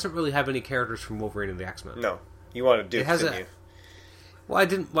 because it doesn't really have any characters from Wolverine and the X-Men. No. You want to do it, didn't you? Well, I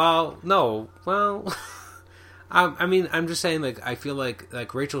didn't... Well, no. Well... I mean, I'm just saying, like, I feel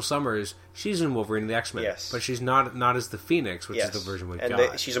like Rachel Summers, she's in Wolverine and the X-Men. Yes. But she's not as the Phoenix, which is the version we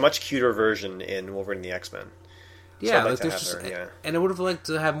got. She's a much cuter version in Wolverine and the X-Men. Yeah, so like, there's just... And I would have liked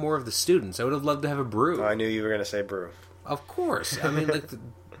to have more of the students. I would have loved to have a Brew. Oh, I knew you were going to say Brew. Of course. I mean, like,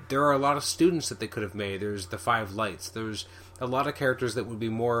 there are a lot of students that they could have made. There's the Five Lights. There's a lot of characters that would be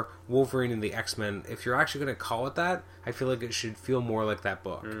more Wolverine and the X-Men. If you're actually going to call it that, I feel like it should feel more like that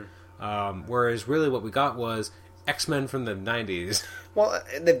book. Whereas really what we got was X-Men from the 90s. Well,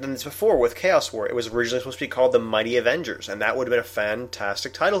 they've done this before with Chaos War. It was originally supposed to be called the Mighty Avengers, and that would have been a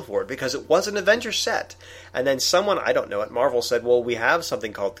fantastic title for it, because it was an Avengers set. And then someone, I don't know, at Marvel said, well, we have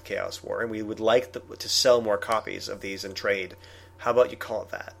something called the Chaos War, and we would like to sell more copies of these in trade. How about you call it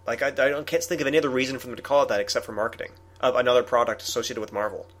that? Like, I can't think of any other reason for them to call it that except for marketing of another product associated with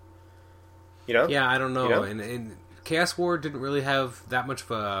Marvel. You know? Yeah, I don't know. You know? And Chaos War didn't really have that much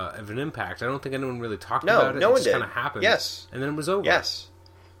of an impact. I don't think anyone really talked about it. No it one just did. kind of happened. Yes. And then it was over. Yes.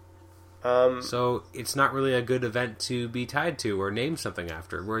 So it's not really a good event to be tied to or name something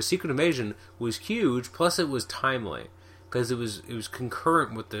after. Whereas Secret Invasion was huge, plus it was timely because it was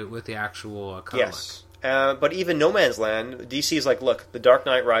concurrent with the actual comic. Yes. But even No Man's Land, DC is like, look, The Dark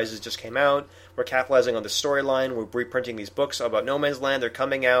Knight Rises just came out. We're capitalizing on the storyline. We're reprinting these books about No Man's Land. They're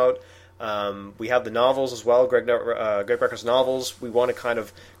coming out. We have the novels as well, Greg Rucka's novels. We want to kind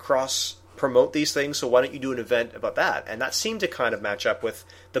of cross-promote these things, so why don't you do an event about that? And that seemed to kind of match up with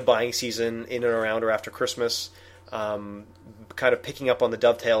the buying season in and around or after Christmas, kind of picking up on the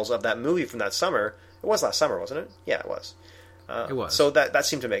dovetails of that movie from that summer. It was last summer, wasn't it? Yeah, it was. It was. So that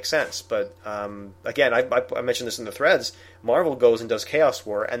seemed to make sense. But again, I mentioned this in the threads. Marvel goes and does Chaos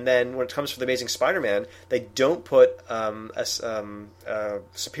War, and then when it comes for the Amazing Spider-Man, they don't put a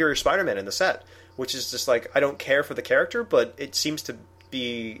Superior Spider-Man in the set, which is just like, I don't care for the character, but it seems to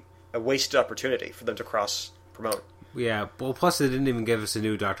be a wasted opportunity for them to cross-promote. Yeah, well, plus they didn't even give us a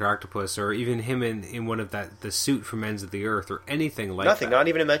new Dr. Octopus, or even him in one of the suit from Ends of the Earth, or anything like nothing, that. Not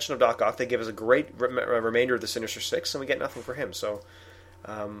even a mention of Doc Ock. They give us a great remainder of the Sinister Six, and we get nothing for him. So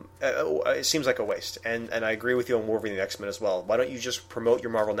it seems like a waste. And I agree with you on Wolverine and the X-Men as well. Why don't you just promote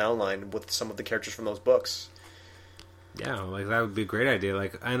your Marvel Now line with some of the characters from those books? Yeah, like that would be a great idea.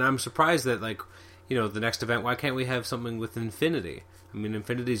 Like, and I'm surprised that, like, you know, the next event, why can't we have something with Infinity? I mean,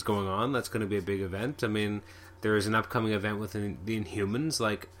 Infinity's going on. That's going to be a big event. I mean, there is an upcoming event with the Inhumans.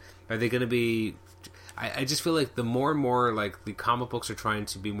 Like, are they going to be... I just feel like the more and more like the comic books are trying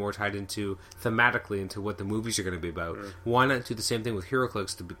to be more tied into thematically into what the movies are going to be about. Why not do the same thing with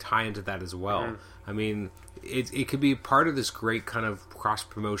HeroClix to tie into that as well? I mean, it could be part of this great kind of cross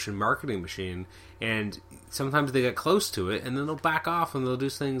promotion marketing machine, and sometimes they get close to it and then they'll back off and they'll do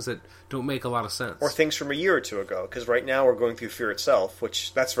things that don't make a lot of sense. Or things from a year or two ago, because right now we're going through Fear Itself,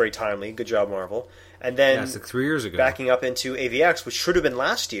 which that's very timely. Good job, Marvel. And then it's like 3 years ago, backing up into AVX, which should have been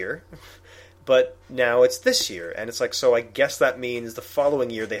last year, but now it's this year. And it's like, so I guess that means the following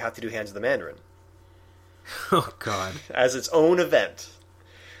year they have to do Hands of the Mandarin. Oh, God. As its own event.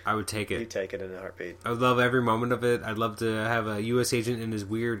 I would take it. You'd take it in a heartbeat. I would love every moment of it. I'd love to have a U.S. agent in his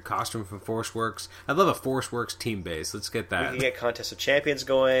weird costume from ForceWorks. I'd love a ForceWorks team base. Let's get that. We can get Contest of Champions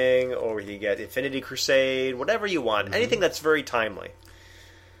going, or we can get Infinity Crusade, whatever you want. Anything that's very timely.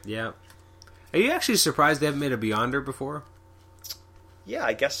 Yeah. Are you actually surprised they haven't made a Beyonder before? Yeah,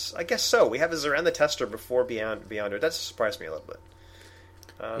 I guess so. We have a Zoran the Tester before Beyonder. That surprised me a little bit.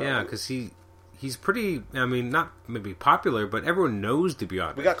 Yeah, because he's pretty, I mean, not maybe popular, but everyone knows the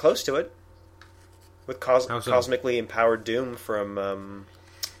Beyonder. We got close to it. With Cosmically Empowered Doom from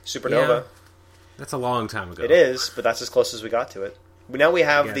Supernova. Yeah, that's a long time ago. It is, but that's as close as we got to it. Now we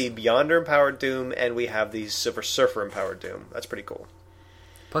have the Beyonder Empowered Doom, and we have the Silver Surfer Empowered Doom. That's pretty cool.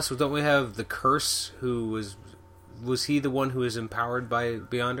 Plus, don't we have the Curse, who was he the one who was empowered by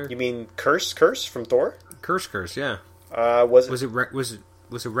Beyonder? You mean Curse from Thor? Curse, yeah. Was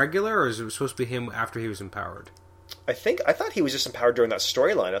it regular, or was it supposed to be him after he was empowered? I thought he was just empowered during that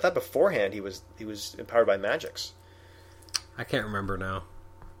storyline. I thought beforehand he was empowered by magics. I can't remember now.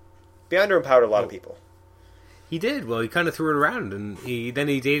 Beyonder empowered a lot of people. He did. Well, he kind of threw it around, and then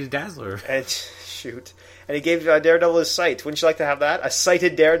he dated Dazzler. And shoot, and he gave Daredevil his sight. Wouldn't you like to have that? A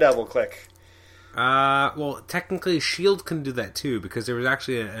sighted Daredevil click. Well, technically, S.H.I.E.L.D. can do that too, because there was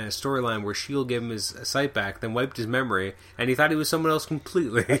actually a storyline where S.H.I.E.L.D. gave him his sight back, then wiped his memory, and he thought he was someone else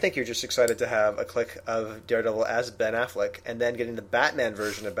completely. I think you're just excited to have a click of Daredevil as Ben Affleck, and then getting the Batman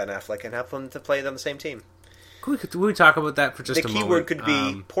version of Ben Affleck, and have them to play on the same team. Can we talk about that for just a moment? The keyword could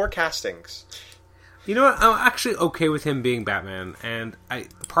be poor castings. You know what? I'm actually okay with him being Batman, and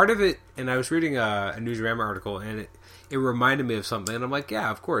part of it, and I was reading a Newsarama article, and it reminded me of something, and I'm like, yeah,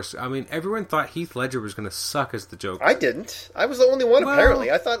 of course. I mean, everyone thought Heath Ledger was going to suck as the Joker. I didn't. I was the only one,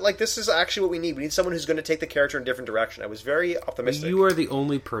 apparently. I thought, this is actually what we need. We need someone who's going to take the character in a different direction. I was very optimistic. You are the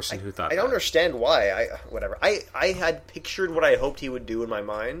only person who thought that. I don't understand why. Whatever. I had pictured what I hoped he would do in my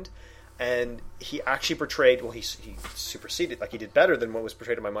mind, and he actually portrayed, he superseded, he did better than what was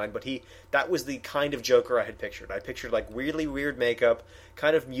portrayed in my mind, but that was the kind of Joker I had pictured. I pictured, really weird makeup,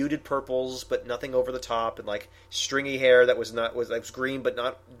 kind of muted purples, but nothing over the top, and, stringy hair that was green, but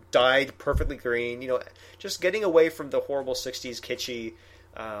not dyed perfectly green, just getting away from the horrible 60s kitschy,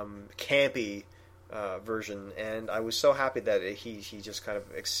 campy version, and I was so happy that he just kind of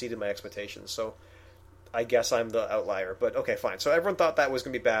exceeded my expectations, so I guess I'm the outlier, but okay, fine. So everyone thought that was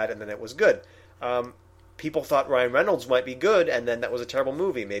going to be bad, and then it was good. People thought Ryan Reynolds might be good, and then that was a terrible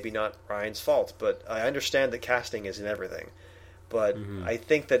movie. Maybe not Ryan's fault, but I understand that casting isn't everything. But I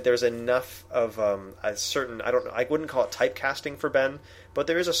think that there's enough of a certain, I wouldn't call it typecasting for Ben, but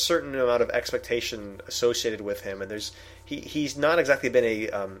there is a certain amount of expectation associated with him, and he's not exactly been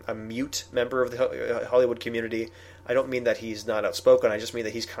a mute member of the Hollywood community. I don't mean that he's not outspoken. I just mean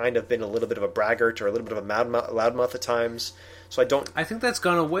that he's kind of been a little bit of a braggart or a little bit of a loudmouth at times. So I think that's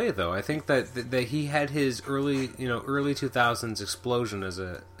gone away, though. I think that he had his early 2000s explosion as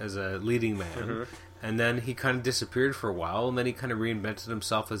a leading man, and then he kind of disappeared for a while, and then he kind of reinvented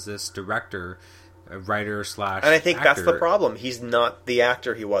himself as this director, writer / And I think that's the problem. He's not the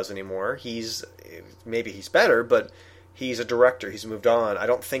actor he was anymore. Maybe he's better, but he's a director. He's moved on. I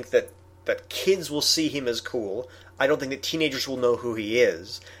don't think that kids will see him as cool. I don't think that teenagers will know who he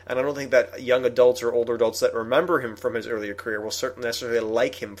is. And I don't think that young adults or older adults that remember him from his earlier career will certainly necessarily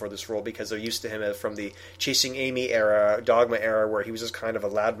like him for this role because they're used to him from the Chasing Amy era, Dogma era, where he was just kind of a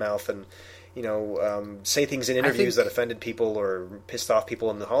loudmouth and, say things in interviews that offended people or pissed off people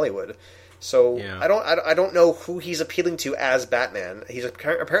in Hollywood. So yeah. I don't know who he's appealing to as Batman. He's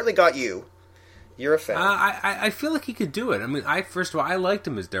apparently got you. You're a fan. I feel like he could do it. I mean, first of all, I liked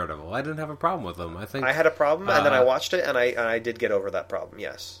him as Daredevil. I didn't have a problem with him. I had a problem, and then I watched it, and I did get over that problem.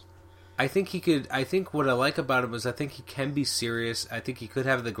 Yes. I think he could. I think what I like about him is I think he can be serious. I think he could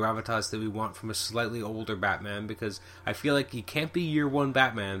have the gravitas that we want from a slightly older Batman because I feel like he can't be year one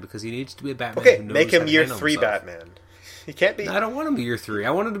Batman because he needs to be a Batman. Okay, who knows make him year himself. 3 Batman. He can't be. No, I don't want him to be year 3. I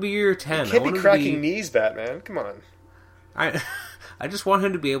want him to be year 10. He can't be cracking knees, Batman. Come on. I just want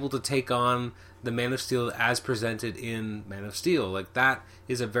him to be able to take on the Man of Steel as presented in Man of Steel. Like, that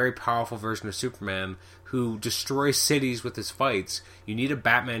is a very powerful version of Superman who destroys cities with his fights. You need a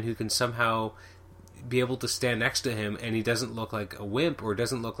Batman who can somehow be able to stand next to him, and he doesn't look like a wimp, or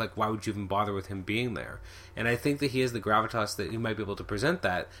doesn't look like, why would you even bother with him being there? And I think that he has the gravitas that he might be able to present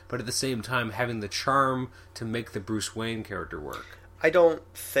that, but at the same time having the charm to make the Bruce Wayne character work. I don't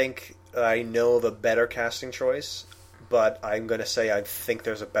think I know of a better casting choice, but I'm going to say I think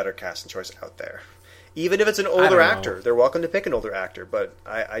there's a better casting choice out there. Even if it's an older actor, they're welcome to pick an older actor, but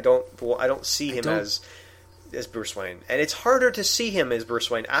I don't see him as Bruce Wayne. And it's harder to see him as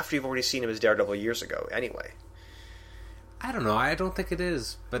Bruce Wayne after you've already seen him as Daredevil years ago, anyway. I don't know. I don't think it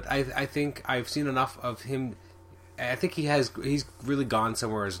is. But I think I've seen enough of him. I think he's really gone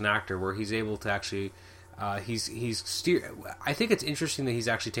somewhere as an actor where he's able to actually... he's steered... I think it's interesting that he's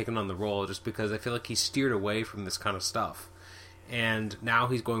actually taken on the role, just because I feel like he's steered away from this kind of stuff. And now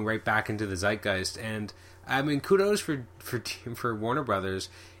he's going right back into the zeitgeist. And, I mean, kudos for Warner Brothers.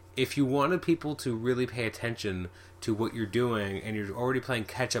 If you wanted people to really pay attention to what you're doing, and you're already playing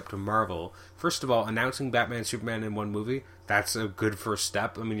catch-up to Marvel, first of all, announcing Batman and Superman in one movie, that's a good first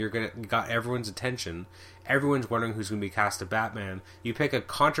step. I mean, you got everyone's attention. Everyone's wondering who's going to be cast as Batman. You pick a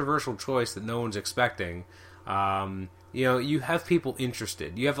controversial choice that no one's expecting. You have people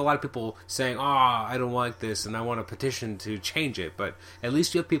interested. You have a lot of people saying, I don't like this, and I want a petition to change it. But at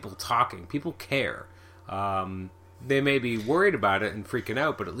least you have people talking. People care. They may be worried about it and freaking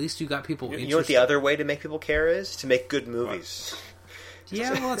out, but at least you got people interested. You know what the other way to make people care is? To make good movies.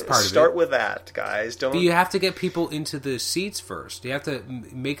 Yeah, well, that's part of it. Start with that, guys. But you have to get people into the seats first. You have to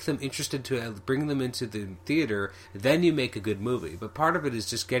make them interested, to bring them into the theater. Then you make a good movie. But part of it is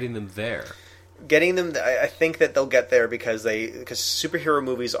just getting them there. Getting them, I think that they'll get there because superhero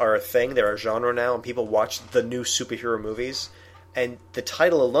movies are a thing. They're a genre now, and people watch the new superhero movies. And the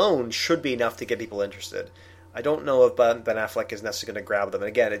title alone should be enough to get people interested. I don't know if Ben Affleck is necessarily going to grab them. And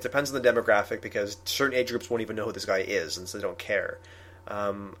again, it depends on the demographic, because certain age groups won't even know who this guy is, and so they don't care.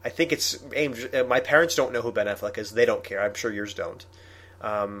 I think it's aimed... my parents don't know who Ben Affleck is. They don't care. I'm sure yours don't.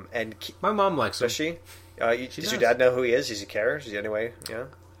 And my mom likes him. Does she? Does your dad know who he is? Does he care? Does he anyway? Yeah?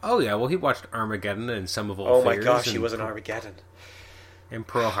 Oh, yeah. Well, he watched Armageddon and some of Old Oh, Fears. my gosh, he was in Armageddon. And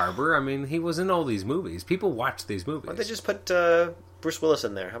Pearl Harbor. I mean, he was in all these movies. People watch these movies. Why don't they just put Bruce Willis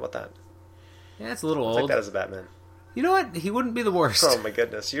in there? How about that? Yeah, it's a little old. I'll take that as a Batman. You know what? He wouldn't be the worst. Oh, my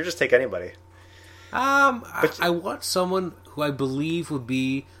goodness. You just take anybody. I want someone who I believe would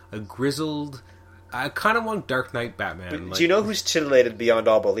be a grizzled... I kind of want Dark Knight Batman. Do you know who's titillated beyond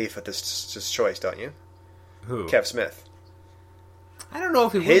all belief at this choice, don't you? Who? Kev Smith. I don't know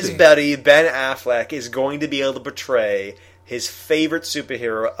if he would His be. buddy, Ben Affleck, is going to be able to portray his favorite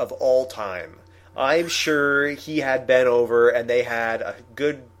superhero of all time. I'm sure he had Ben over, and they had a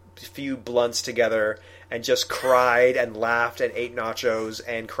good few blunts together, and just cried and laughed and ate nachos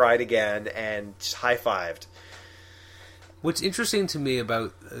and cried again and just high-fived. What's interesting to me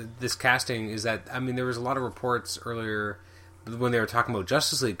about this casting is that, I mean, there was a lot of reports earlier when they were talking about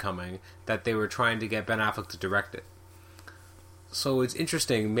Justice League coming that they were trying to get Ben Affleck to direct it. So it's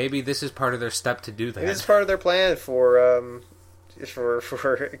interesting. Maybe this is part of their step to do that. This is part of their plan for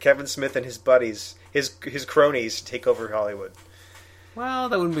Kevin Smith and his buddies, his cronies, to take over Hollywood. Well,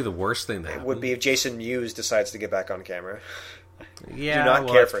 that wouldn't be the worst thing that It would be if Jason Mewes decides to get back on camera. Yeah, do not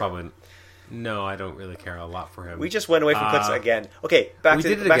care for him. No, I don't really care a lot for him. We just went away from clips again. Okay, back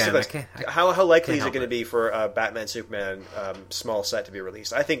to clips. How likely is it going to be for a Batman Superman small set to be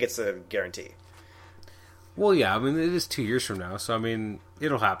released? I think it's a guarantee. Well, yeah, I mean, it is 2 years from now, so I mean,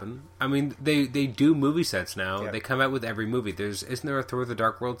 it'll happen. I mean, they do movie sets now. Yeah. They come out with every movie. Isn't there a Thor: The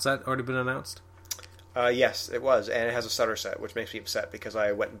Dark World set already been announced? Yes, it was, and it has a Sutter set, which makes me upset because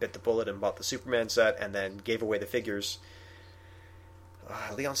I went and bit the bullet and bought the Superman set and then gave away the figures.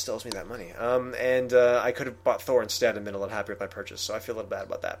 Leon still owes me that money. And I could have bought Thor instead and been a little happier with my purchase, so I feel a little bad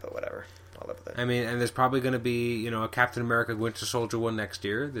about that, but whatever. I'll live with it. I mean, and there's probably going to be, a Captain America Winter Soldier one next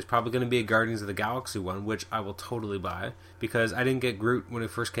year. There's probably going to be a Guardians of the Galaxy one, which I will totally buy, because I didn't get Groot when it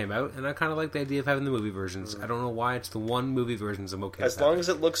first came out, and I kind of like the idea of having the movie versions. I don't know why it's the one movie versions I'm okay with. As long as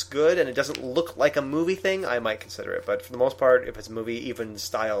it looks good and it doesn't look like a movie thing, I might consider it. But for the most part, if it's a movie even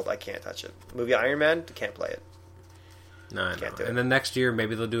styled, I can't touch it. Movie Iron Man, can't play it. No, I can't do it. And then next year,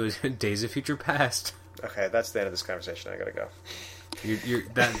 maybe they'll do a Days of Future Past. Okay, that's the end of this conversation. I gotta go.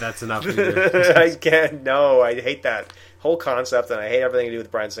 That's enough. I can't. No, I hate that whole concept, and I hate everything to do with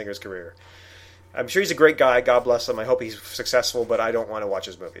Bryan Singer's career. I'm sure he's a great guy. God bless him. I hope he's successful, but I don't want to watch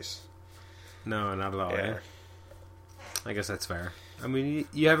his movies. No, not at all. Yeah. I guess that's fair. I mean,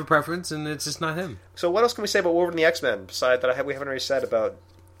 you have a preference, and it's just not him. So what else can we say about Wolverine and the X-Men, besides that we haven't already said about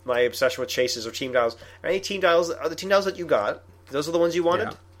my obsession with chases or team dials. Are any team dials? Are the team dials that you got? Those are the ones you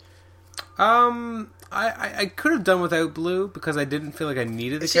wanted? Yeah. I could have done without blue because I didn't feel like I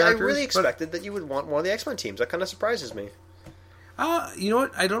needed the characters. I really expected that you would want one of the X-Men teams. That kind of surprises me. You know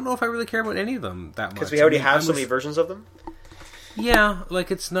what? I don't know if I really care about any of them that much. Because we already have so many versions of them? Yeah,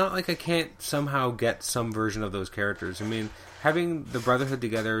 like it's not like I can't somehow get some version of those characters. I mean, having the Brotherhood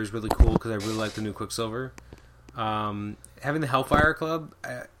together is really cool because I really like the new Quicksilver. Having the Hellfire Club,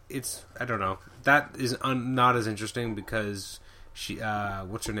 I don't know. That is not as interesting because she,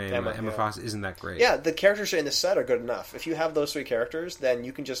 what's her name? Emma Frost isn't that great. Yeah, the characters in the set are good enough. If you have those 3 characters, then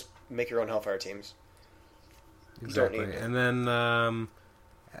you can just make your own Hellfire teams. Exactly. You don't need and then,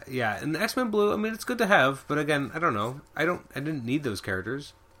 yeah, and the X-Men Blue, I mean, it's good to have, but again, I don't know. I didn't need those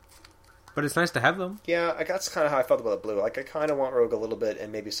characters. But it's nice to have them. Yeah, that's kind of how I felt about the Blue. Like, I kind of want Rogue a little bit,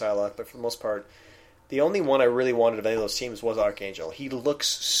 and maybe Psylocke, but for the most part, the only one I really wanted of any of those teams was Archangel. He looks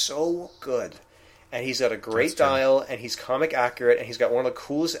so good. And he's got a great dial, and he's comic accurate, and he's got one of the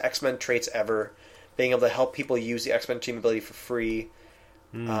coolest X-Men traits ever, being able to help people use the X-Men team ability for free.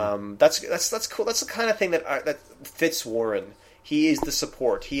 That's cool. That's the kind of thing that fits Warren. He is the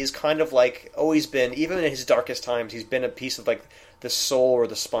support. He is kind of like always been, even in his darkest times, he's been a piece of like the soul or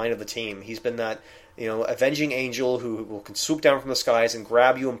the spine of the team. He's been that, avenging angel who can swoop down from the skies and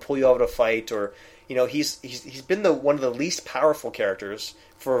grab you and pull you out of a fight. Or, he's been one of the least powerful characters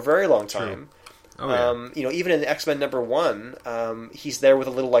for a very long time. True. Oh, yeah. Even in X-Men #1, he's there with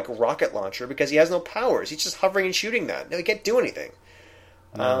a little like rocket launcher because he has no powers. He's just hovering and shooting that. No, he can't do anything.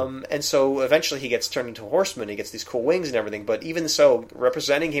 No. And so eventually he gets turned into a horseman. He gets these cool wings and everything. But even so,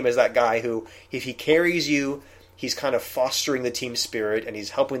 representing him as that guy who, if he carries you, he's kind of fostering the team spirit and he's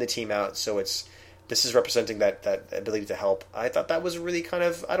helping the team out. So this is representing that ability to help. I thought that was really kind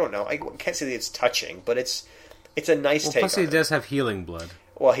of, I don't know. I can't say that it's touching, but it's a nice take. Plus, he does have healing blood.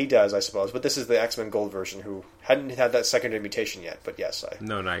 Well, he does, I suppose. But this is the X-Men Gold version who hadn't had that secondary mutation yet. But yes,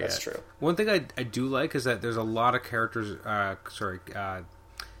 not yet. That's true. One thing I do like is that there's a lot of characters.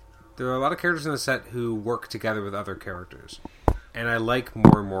 There are a lot of characters in the set who work together with other characters. And I like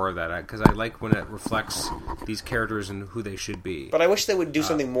more and more of that, because I like when it reflects these characters and who they should be. But I wish they would do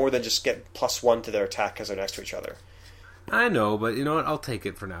something more than just get +1 to their attack because they're next to each other. I know, but you know what? I'll take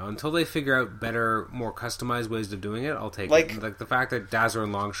it for now. Until they figure out better, more customized ways of doing it, I'll take it. Like the fact that Dazzler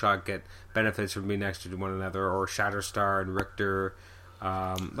and Longshot get benefits from being next to one another, or Shatterstar and Richter.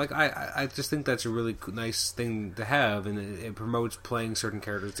 I just think that's a really nice thing to have, and it promotes playing certain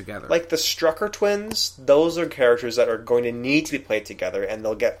characters together. Like the Strucker twins, those are characters that are going to need to be played together, and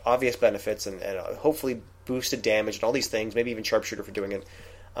they'll get obvious benefits and hopefully boosted damage and all these things, maybe even Sharpshooter for doing it.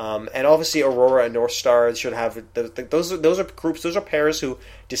 And obviously Aurora and Northstar should have those are groups, those are pairs who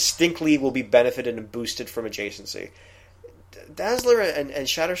distinctly will be benefited and boosted from adjacency. Dazzler and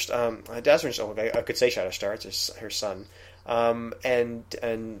Shatterstar, Dazzler, I could say Shatterstar, it's her son. And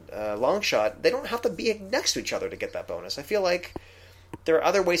Longshot, they don't have to be next to each other to get that bonus. I feel like there are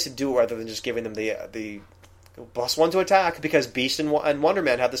other ways to do it rather than just giving them the +1 to attack, because Beast and Wonder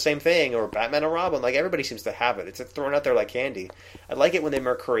Man have the same thing, or Batman and Robin. Like, everybody seems to have it. It's thrown out there like candy. I like it when they're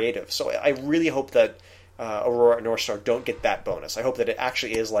more creative. So I really hope that Aurora and Northstar don't get that bonus. I hope that it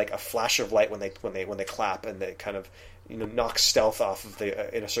actually is like a flash of light when they clap, and they kind of knock stealth off of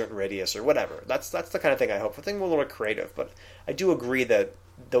in a certain radius or whatever. That's the kind of thing I hope. I think we're a little creative, but I do agree that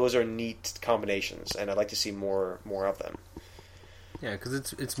those are neat combinations, and I'd like to see more of them. Yeah, because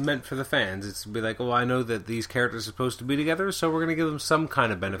it's meant for the fans. It's to be like, I know that these characters are supposed to be together, so we're going to give them some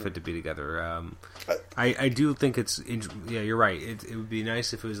kind of benefit to be together. I do think you're right. It would be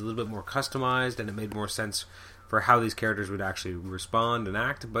nice if it was a little bit more customized and it made more sense for how these characters would actually respond and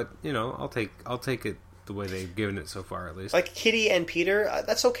act. But I'll take it the way they've given it so far, at least. Like Kitty and Peter,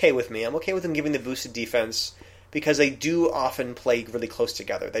 that's okay with me. I'm okay with them giving the boosted defense, because they do often play really close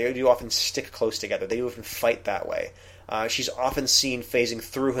together. They do often stick close together. They do often fight that way. She's often seen phasing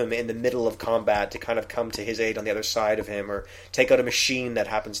through him in the middle of combat to kind of come to his aid on the other side of him, or take out a machine that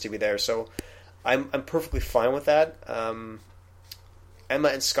happens to be there. So I'm perfectly fine with that. Emma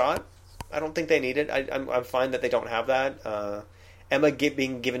and Scott, I don't think they need it. I'm fine that they don't have that. Emma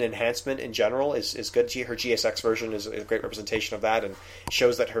being given enhancement in general is good. Her GSX version is a great representation of that, and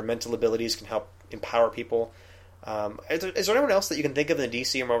shows that her mental abilities can help empower people. Is there anyone else that you can think of in the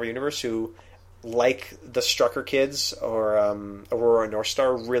DC or Marvel Universe who, like the Strucker kids or Aurora and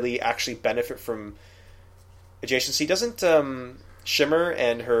Northstar, really actually benefit from adjacency? Doesn't Shimmer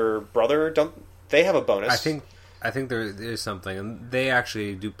and her brother, don't they have a bonus? I think there is something, and they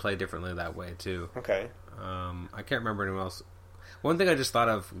actually do play differently that way too. Okay. I can't remember anyone else. One thing I just thought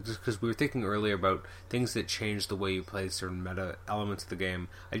of, just because we were thinking earlier about things that change the way you play certain meta elements of the game,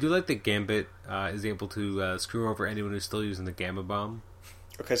 I do like that Gambit is able to screw over anyone who's still using the Gamma Bomb.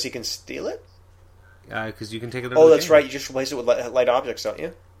 Because he can steal it? Because you can take it out Oh, of the that's game. right. You just replace it with light objects, don't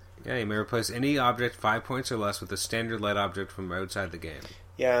you? Yeah, you may replace any object 5 points or less with a standard light object from outside the game.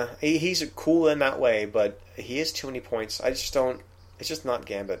 Yeah, he's cool in that way, but he has too many points. I just don't... It's just not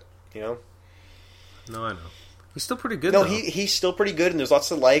Gambit, you know? No, I know. He's still pretty good, No, though. he's still pretty good, and there's lots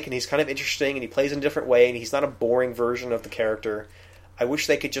to like, and he's kind of interesting, and he plays in a different way, and he's not a boring version of the character. I wish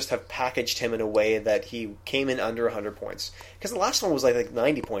they could just have packaged him in a way that he came in under 100 points. Because the last one was like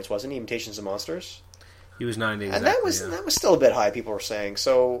 90 points, wasn't he? Mutations of Monsters? He was 90, And exactly, that was still a bit high, people were saying.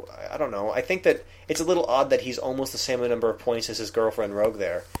 So, I don't know. I think that it's a little odd that he's almost the same number of points as his girlfriend Rogue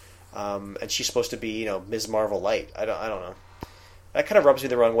there. And she's supposed to be, Ms. Marvel Light. I don't know. That kind of rubs me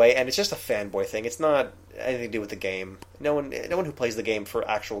the wrong way, and it's just a fanboy thing. It's not anything to do with the game. No one who plays the game for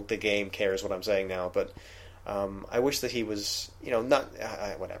the game cares what I'm saying now. But I wish that he was, not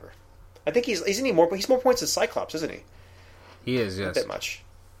whatever. I think he's more points than Cyclops, isn't he? He is, yes. A bit much.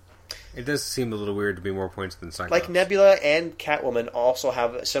 It does seem a little weird to be more points than Cyclops. Like Nebula and Catwoman also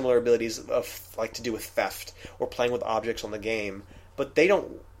have similar abilities of to do with theft or playing with objects on the game, but they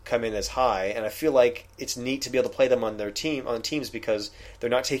don't come in as high, and I feel like it's neat to be able to play them on teams because they're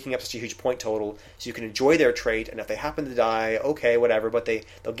not taking up such a huge point total, so you can enjoy their trait, and if they happen to die, okay, whatever, but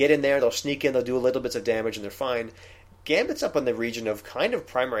they'll get in there, they'll sneak in, they'll do a little bits of damage, and they're fine. Gambit's up in the region of kind of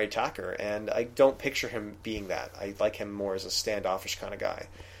primary attacker, and I don't picture him being that. I like him more as a standoffish kind of guy.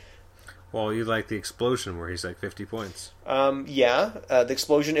 Well, you like the explosion where he's like 50 points. The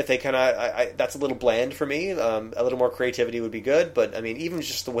explosion, if they kind of... that's a little bland for me. A little more creativity would be good, but, I mean, even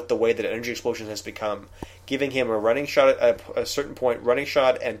just with the way that energy explosion has become, giving him a running shot at a certain point, running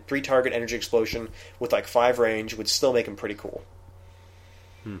shot and 3-target energy explosion with, 5 range would still make him pretty cool.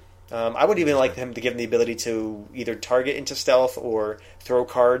 I would even like him to give him the ability to either target into stealth or throw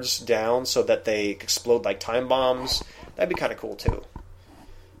cards down so that they explode like time bombs. That'd be kind of cool, too.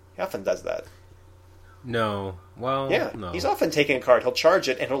 He often does that. No. Well, yeah, no. He's often taking a card, he'll charge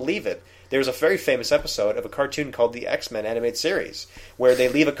it, and he'll leave it. There's a very famous episode of a cartoon called the X-Men animated series, where they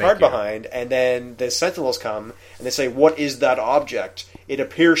leave a card behind, and then the Sentinels come, and they say, "What is that object? It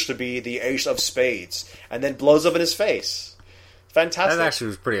appears to be the Ace of Spades," and then blows up in his face. Fantastic. That actually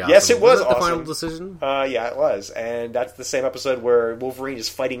was pretty awesome. Yes, it was that awesome. the final decision? Yeah, it was. And that's the same episode where Wolverine is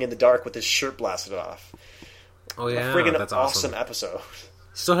fighting in the dark with his shirt blasted off. Oh, yeah. A friggin' that's awesome episode.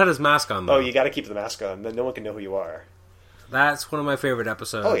 Still had his mask on, though. Oh, you got to keep the mask on, then no one can know who you are. That's one of my favorite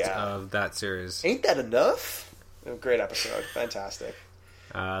episodes of that series. Ain't that enough? Great episode. Fantastic.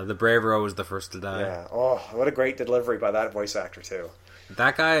 The Bravero was the first to die. Yeah. Oh, what a great delivery by that voice actor, too.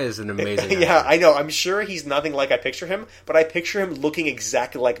 That guy is an amazing Yeah, actor. I know. I'm sure he's nothing like I picture him, but I picture him looking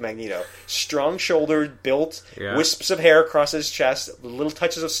exactly like Magneto. Strong-shouldered, built, wisps of hair across his chest, little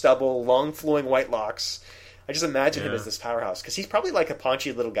touches of stubble, long flowing white locks. I just imagine him as this powerhouse, because he's probably like a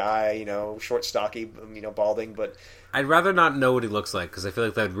paunchy little guy, short, stocky, balding, but... I'd rather not know what he looks like, because I feel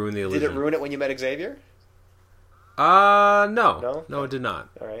like that'd ruin the illusion. Did it ruin it when you met Xavier? No. No, it did not.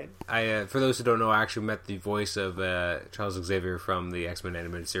 All right. For those who don't know, I actually met the voice of Charles Xavier from the X-Men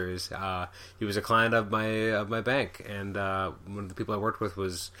animated series. He was a client of my bank, and one of the people I worked with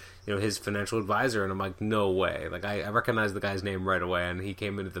was his financial advisor, and I'm like, no way. Like I recognized the guy's name right away, and he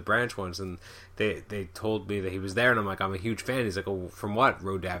came into the branch once, and they told me that he was there, and I'm like, I'm a huge fan. He's like, oh, from what?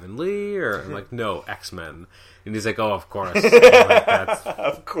 Rodavin Lee? Or I'm like, no, X-Men. And he's like, oh, of course. I'm like, that's...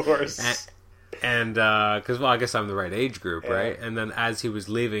 Of course. And because, I guess I'm the right age group, right? And then as he was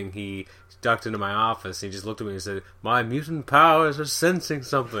leaving, he ducked into my office. He just looked at me and said, "My mutant powers are sensing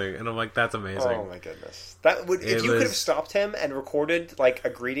something." And I'm like, "That's amazing." Oh my goodness! If you could have stopped him and recorded like a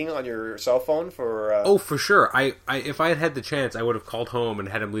greeting on your cell phone for. Oh, for sure. If I had had the chance, I would have called home and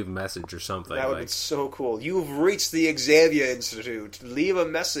had him leave a message or something. That would be so cool. You've reached the Xavier Institute. Leave a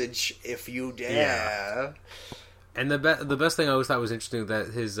message if you dare. Yeah. And the best thing I always thought was interesting that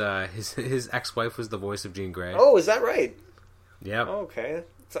his ex-wife was the voice of Jean Grey. Oh, is that right? Yep. Oh, okay.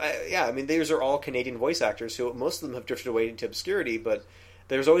 So, I mean, these are all Canadian voice actors who most of them have drifted away into obscurity, but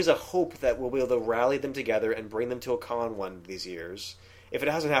there's always a hope that we'll be able to rally them together and bring them to a con one of these years. If it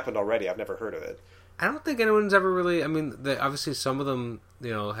hasn't happened already, I've never heard of it. I don't think anyone's ever really... I mean, obviously some of them,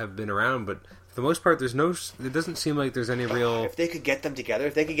 have been around, but for the most part, it doesn't seem like there's any real... If they could get them together,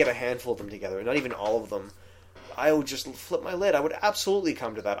 if they could get a handful of them together, not even all of them... I would just flip my lid. I would absolutely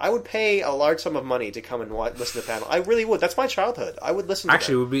come to that. I would pay a large sum of money to come and listen to the panel. I really would. That's my childhood. I would listen to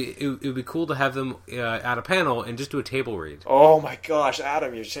Actually, it would be cool to have them at a panel and just do a table read. Oh my gosh,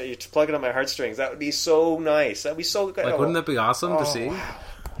 Adam, you're plugging on my heartstrings. That would be so nice. That would be so good. Like, wouldn't that be awesome to see? Wow.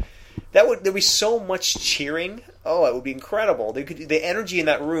 There'd be so much cheering. Oh, it would be incredible. The energy in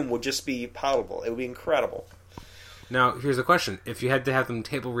that room would just be palatable. It would be incredible. Now, here's a question. If you had to have them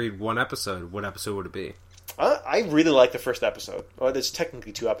table read one episode, what episode would it be? I really like the first episode. Well, there's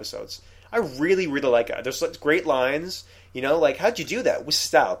technically 2 episodes. I really, really like it. There's great lines. Like, how'd you do that? With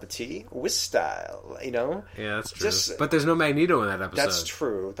style, Petit. With style, Yeah, that's true. But there's no Magneto in that episode. That's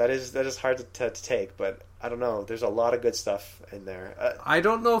true. That is hard to take, but I don't know. There's a lot of good stuff in there. I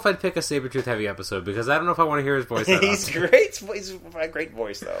don't know if I'd pick a Sabretooth heavy episode, because I don't know if I want to hear his voice that He's often. great. He's a great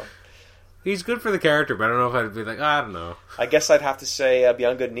voice, though. He's good for the character, but I don't know if I'd be like, I don't know. I guess I'd have to say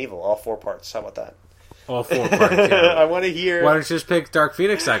Beyond Good and Evil, all 4 parts. How about that? All 4 parts, yeah. I want to hear... Why don't you just pick Dark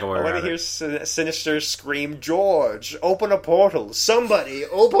Phoenix second while I you're want at to hear it? Sinister scream, George, open a portal. Somebody,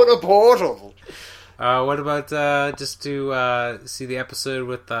 open a portal. What about just to see the episode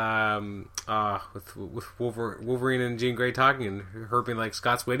with Wolverine and Jean Grey talking and her being like,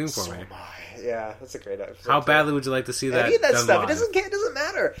 Scott's waiting for me. Yeah, that's a great episode. How badly would you like to see that? Any of that done stuff. live? It doesn't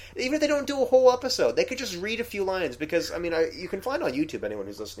matter. Even if they don't do a whole episode, they could just read a few lines. Because you can find on YouTube, anyone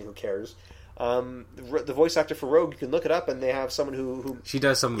who's listening who cares. The voice actor for Rogue, you can look it up, and they have someone who she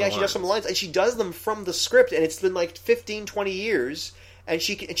does some. She does some lines, and she does them from the script, and it's been like 15, 20 years. And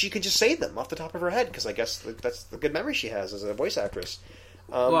she could just say them off the top of her head, because I guess that's the good memory she has as a voice actress.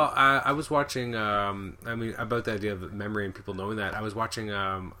 Well, I was watching. About the idea of memory and people knowing that. I was watching.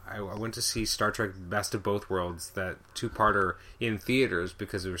 I went to see Star Trek: Best of Both Worlds, that 2-parter in theaters,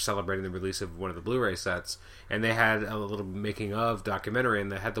 because we were celebrating the release of one of the Blu-ray sets, and they had a little making of documentary,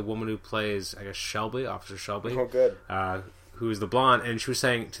 and they had the woman who plays, I guess, Shelby, Officer Shelby. Oh, good. Who is the blonde, and she was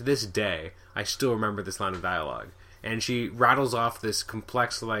saying, to this day, I still remember this line of dialogue. And she rattles off this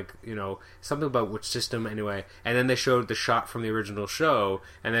complex, something about which system anyway. And then they showed the shot from the original show,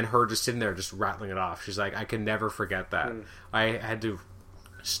 and then her just sitting there just rattling it off. She's like, I can never forget that. I had to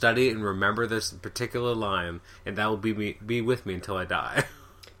study it and remember this particular line, and that will be with me until I die.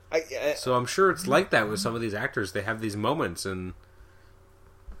 So I'm sure it's like that with some of these actors. They have these moments, and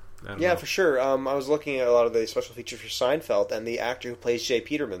I don't know. For sure. I was looking at a lot of the special features for Seinfeld, and the actor who plays Jay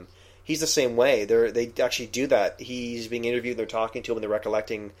Peterman, he's the same way. They actually do that. He's being interviewed, they're talking to him, and they're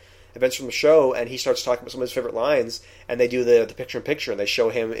recollecting events from the show, and he starts talking about some of his favorite lines, and they do the picture-in-picture, and they show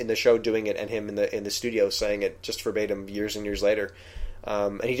him in the show doing it, and him in the studio saying it just verbatim years and years later.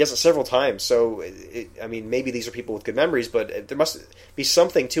 And he does it several times, so maybe these are people with good memories, but there must be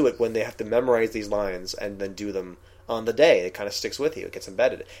something to it when they have to memorize these lines and then do them on the day. It kind of sticks with you. It gets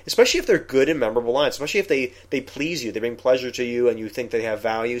embedded. Especially if they're good and memorable lines. Especially if they please you. They bring pleasure to you and you think they have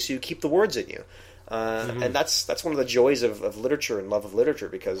value, so you keep the words in you. And that's one of the joys of literature and love of literature,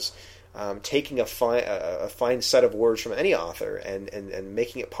 because taking a fine set of words from any author and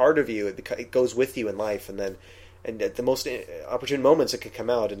making it part of you, it goes with you in life, and at the most opportune moments it can come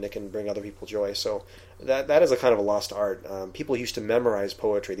out and it can bring other people joy. So that is a kind of a lost art. People used to memorize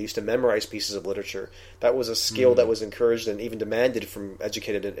poetry. They used to memorize pieces of literature. That was a skill that was encouraged and even demanded from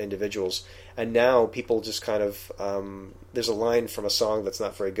educated individuals. And now people just kind of... there's a line from a song that's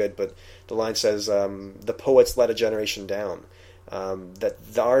not very good, but the line says, the poets let a generation down.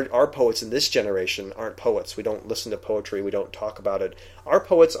 Our poets in this generation aren't poets. We don't listen to poetry. We don't talk about it. Our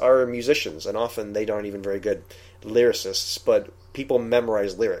poets are musicians, and often they aren't even very good lyricists, but people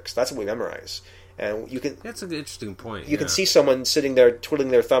memorize lyrics. That's what we memorize. And you can... That's an interesting point. You can see someone sitting there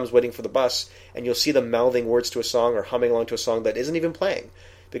twiddling their thumbs waiting for the bus, and you'll see them mouthing words to a song or humming along to a song that isn't even playing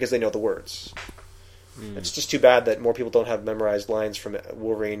because they know the words. It's just too bad that more people don't have memorized lines from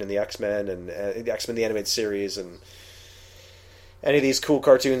Wolverine and the X-Men and the X-Men the Animated Series and any of these cool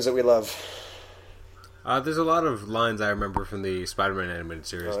cartoons that we love. There's a lot of lines I remember from the Spider-Man Animated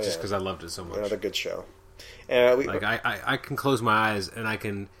Series just because I loved it so much. Another good show. I can close my eyes and I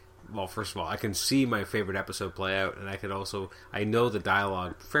can... Well, first of all, I can see my favorite episode play out, and I know the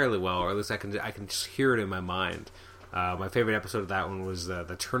dialogue fairly well, or at least I can just hear it in my mind. My favorite episode of that one was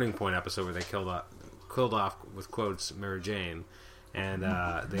the Turning Point episode where they killed off, with quotes, Mary Jane, and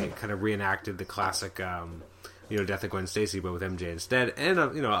they kind of reenacted the classic, Death of Gwen Stacy, but with MJ instead, and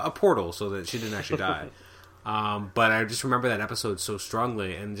a portal so that she didn't actually die. But I just remember that episode so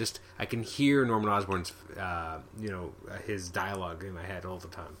strongly, and just I can hear Norman Osborn's, his dialogue in my head all the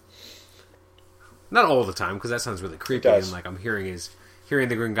time. Not all the time, because that sounds really creepy, and like I'm hearing his hearing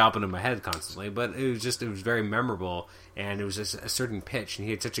the Green Goblin in my head constantly, but it was very memorable, and it was just a certain pitch, and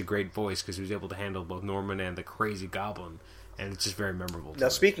he had such a great voice because he was able to handle both Norman and the crazy Goblin, and it's just very memorable. Now,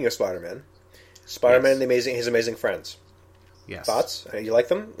 speaking of Spider-Man, Spider-Man, Yes. His Amazing Friends. Yes. Thoughts? You like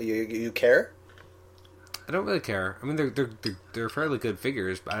them? You care? I don't really care. I mean, they're fairly good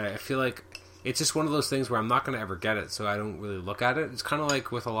figures, but I feel like it's just one of those things where I'm not going to ever get it, so I don't really look at it. It's kind of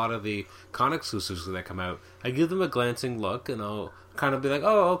like with a lot of the con exclusives that come out. I give them a glancing look, and I'll kind of be like,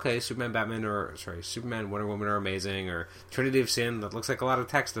 oh, okay, Superman, Wonder Woman are amazing, or Trinity of Sin, that looks like a lot of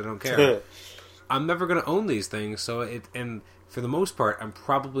text, I don't care. I'm never going to own these things, and for the most part, I'm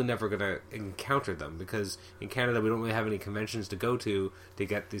probably never going to encounter them, because in Canada we don't really have any conventions to go to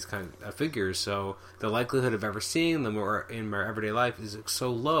get these kind of figures, so the likelihood of ever seeing them or in my everyday life is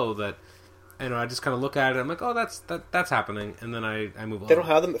so low that I just kind of look at it, I'm like, oh, that's happening, and then I move on. They don't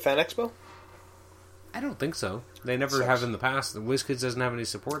have them at Fan Expo? I don't think so. They never have in the past. The WizKids doesn't have any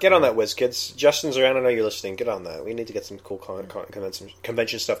support. Get on that, WizKids. Justin's around. I know you're listening. Get on that. We need to get some cool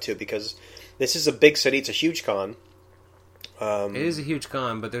convention stuff, too, because this is a big city. It's a huge con. It is a huge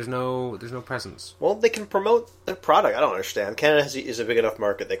con, but there's no presence. Well, they can promote their product. I don't understand. Canada is a big enough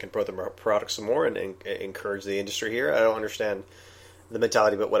market. They can promote their product some more and encourage the industry here. I don't understand the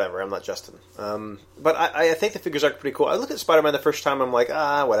mentality, but whatever. I'm not Justin. But I think the figures are pretty cool. I look at Spider-Man the first time, I'm like,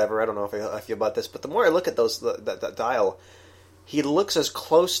 whatever. I don't know if I feel about this. But the more I look at that dial, he looks as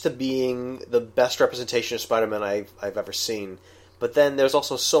close to being the best representation of Spider-Man I've ever seen. But then there's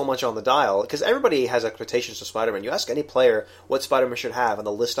also so much on the dial, because everybody has expectations of Spider-Man. You ask any player what Spider-Man should have, and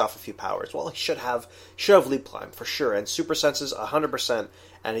they'll list off a few powers. Well, he should have leap climb, for sure, and super senses 100%,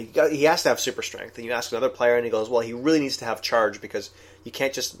 and he has to have super strength. And you ask another player, and he goes, well, he really needs to have charge, because you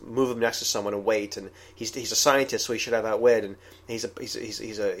can't just move him next to someone and wait. And he's a scientist, so he should have outwit, and he's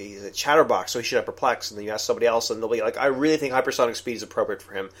a chatterbox, so he should have perplex. And then you ask somebody else, and they'll be like, I really think hypersonic speed is appropriate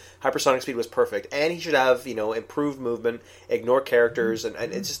for him. Hypersonic speed was perfect, and he should have improved movement, ignore characters, and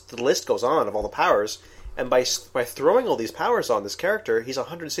it's just the list goes on of all the powers. And by throwing all these powers on this character, he's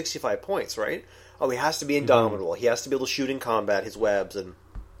 165 points, right? Oh, he has to be indomitable. He has to be able to shoot in combat, his webs, and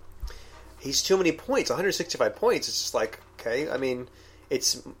he's too many points. 165 points. It's just like, okay, I mean,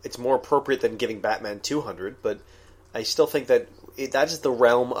 it's more appropriate than giving Batman 200, but I still think that that is the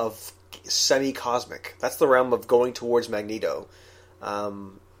realm of semi-cosmic. That's the realm of going towards Magneto.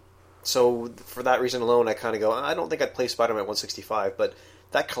 So for that reason alone, I kind of go, I don't think I'd play Spider-Man 165, but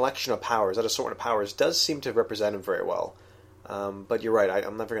that collection of powers, that assortment of powers, does seem to represent him very well. But you're right,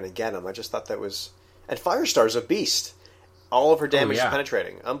 I'm never going to get him. I just thought that was... And Firestar's a beast. All of her damage is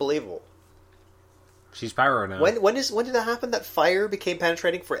penetrating. Unbelievable. She's Pyro now. When did that happen? That fire became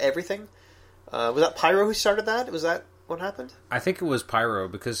penetrating for everything? Was that Pyro who started that? Was that what happened? I think it was Pyro,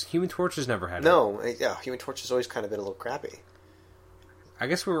 because Human Torch has never had it. No, yeah, Human Torch has always kind of been a little crappy. I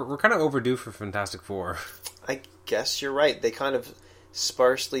guess we're kind of overdue for Fantastic Four. I guess you're right. They kind of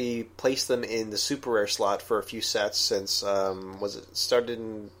sparsely placed them in the super rare slot for a few sets since was it started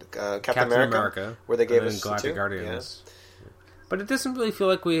in Captain America, where they gave us Galactic Guardians. Yeah. But it doesn't really feel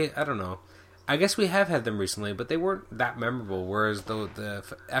like I don't know. I guess we have had them recently, but they weren't that memorable. Whereas the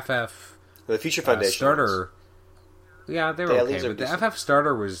FF the Future Foundation starter, yeah, they were okay. But the FF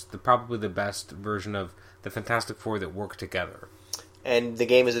starter was probably the best version of the Fantastic Four that worked together. And the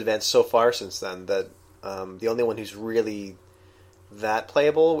game has advanced so far since then that the only one who's really that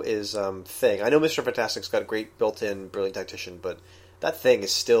playable is Thing. I know Mr. Fantastic's got a great built-in brilliant tactician, but that Thing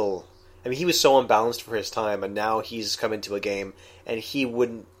is still... I mean, he was so unbalanced for his time, and now he's come into a game, and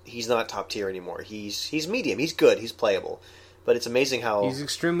he's not top tier anymore. He's medium. He's good. He's playable. But it's amazing how... He's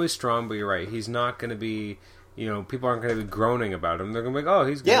extremely strong, but you're right. He's not going to be... people aren't going to be groaning about him. They're going to be like, oh,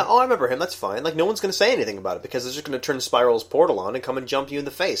 he's good. Yeah, I remember him. That's fine. Like, no one's going to say anything about it, because they're just going to turn Spiral's portal on and come and jump you in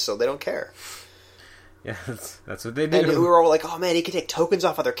the face, so they don't care. Yeah, that's what they do. And we were all like, oh man, he could take tokens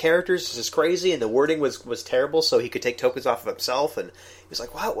off other characters. This is crazy. And the wording was terrible, so he could take tokens off of himself. And he was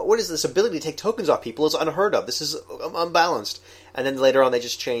like, wow, what is this ability to take tokens off people? It's unheard of. This is unbalanced. And then later on, they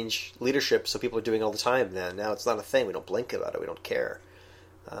just change leadership, so people are doing it all the time. Now it's not a thing. We don't blink about it. We don't care.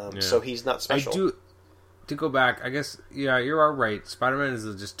 So he's not special. To go back, I guess, yeah, you're right. Spider-Man is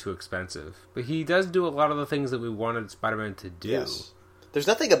just too expensive. But he does do a lot of the things that we wanted Spider-Man to do. Yes. There's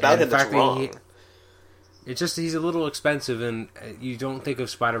nothing about him that's wrong. It's just he's a little expensive, and you don't think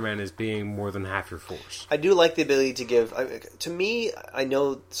of Spider-Man as being more than half your force. I do like the ability to give... to me, I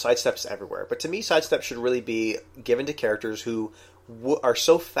know sidesteps everywhere, but to me, sidestep should really be given to characters who are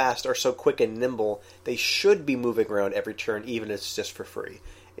so fast, are so quick and nimble, they should be moving around every turn, even if it's just for free.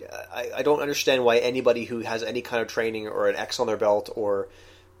 I don't understand why anybody who has any kind of training or an X on their belt or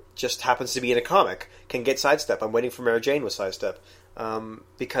just happens to be in a comic can get sidestep. I'm waiting for Mary Jane with sidestep.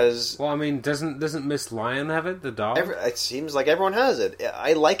 Because Well, I mean, doesn't Miss Lion have it? The dog? it seems like everyone has it.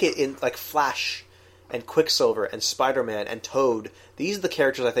 I like it in like Flash and Quicksilver and Spider-Man and Toad. These are the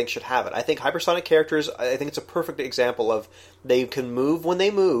characters I think should have it. I think hypersonic characters, I think it's a perfect example of they can move when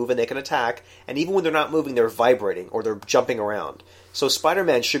they move and they can attack, and even when they're not moving, they're vibrating or they're jumping around. So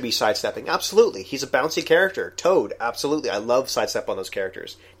Spider-Man should be sidestepping. Absolutely. He's a bouncy character. Toad, absolutely. I love sidestep on those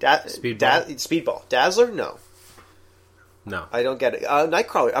characters. Speedball. Dazzler? No. No. I don't get it.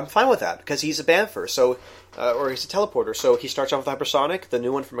 Nightcrawler, I'm fine with that because he's a Banfer, so or he's a teleporter. So he starts off with hypersonic, the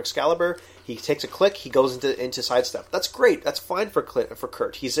new one from Excalibur. He takes a click, he goes into sidestep. That's great. That's fine for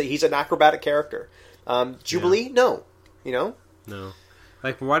Kurt. He's an acrobatic character. Jubilee, no. You know, no.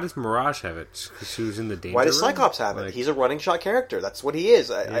 Like, why does Mirage have it? Because she was in the danger why does room? Cyclops have it? Like, He's a running shot character. That's what he is.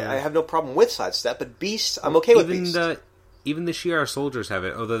 I have no problem with sidestep, but Beast, I'm okay with Beast. Even the Shi'ar soldiers have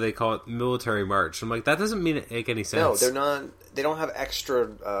it, although they call it military march. I'm like, that doesn't make any sense. No, they're not. They don't have extra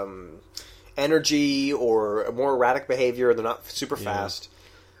energy or more erratic behavior. They're not super fast.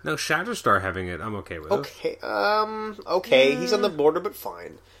 No, Shatterstar having it, I'm okay with. Okay, okay, he's on the border, but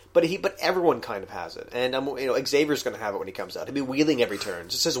fine. But everyone kind of has it, and Xavier's going to have it when he comes out. He'll be wheeling every turn. It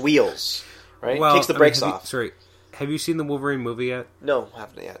just says wheels, right? Well, Takes the brakes off. Have you seen the Wolverine movie yet? No,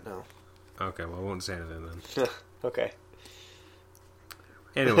 haven't yet. No. Okay, well, I won't say anything then. Okay.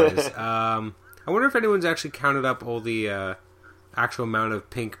 Anyways, I wonder if anyone's actually counted up all the actual amount of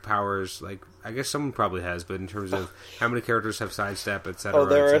pink powers. Like, I guess someone probably has, but in terms of how many characters have sidestep, etc. Oh,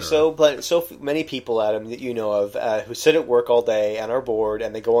 there are so many people, Adam, that you know of, who sit at work all day and are bored,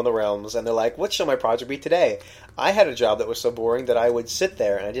 and they go on the realms, and they're like, "What shall my project be today?" I had a job that was so boring that I would sit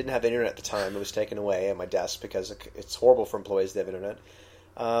there, and I didn't have internet at the time. It was taken away at my desk because it's horrible for employees to have internet.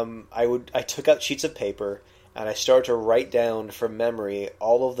 I took out sheets of paper, and I started to write down from memory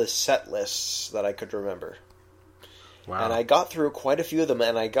all of the set lists that I could remember. Wow. And I got through quite a few of them,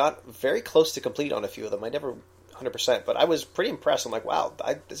 and I got very close to complete on a few of them. I never 100%, but I was pretty impressed. I'm like, wow,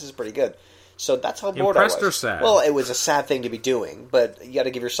 this is pretty good. So that's how bored I was. Impressed or sad? Well, it was a sad thing to be doing, but you got to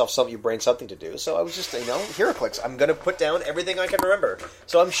give your brain something to do. So I was just, HeroClix. I'm going to put down everything I can remember.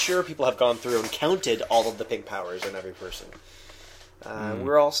 So I'm sure people have gone through and counted all of the pink powers in every person.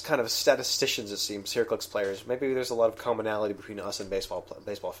 We're all kind of statisticians, it seems, HeroClix players. Maybe there's a lot of commonality between us and baseball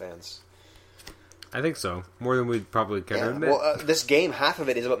fans. I think so. More than we'd probably care to admit. Well, this game, half of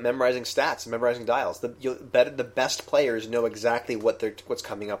it is about memorizing stats and memorizing dials. The best players know exactly what's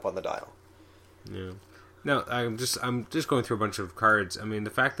coming up on the dial. Yeah. No, I'm just going through a bunch of cards. I mean, the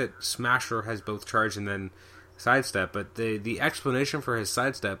fact that Smasher has both charge and then sidestep, but the explanation for his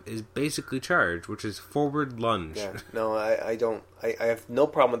sidestep is basically charge, which is forward lunge. Yeah. No, I don't. I have no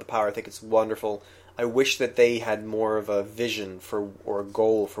problem with the power. I think it's wonderful. I wish that they had more of a vision or a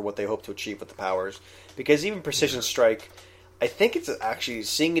goal for what they hope to achieve with the powers. Because even Precision Strike, I think it's actually,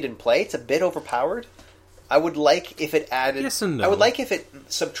 seeing it in play, it's a bit overpowered. I would like if it added... Yes and no. I would like if it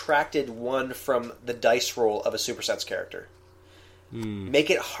subtracted one from the dice roll of a Super Sense character. Make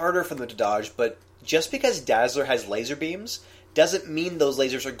it harder for them to dodge, but just because Dazzler has laser beams doesn't mean those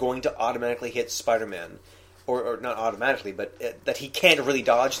lasers are going to automatically hit Spider-Man. Or not automatically, but that he can't really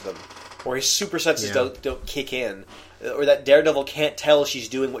dodge them. Or his super senses don't kick in. Or that Daredevil can't tell she's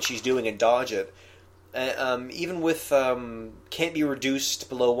doing what she's doing and dodge it. Even with can't be reduced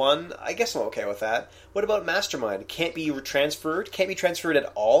below 1, I guess I'm okay with that. What about Mastermind? Can't be transferred? Can't be transferred at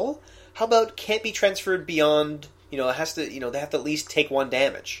all? How about can't be transferred beyond, it has to, they have to at least take 1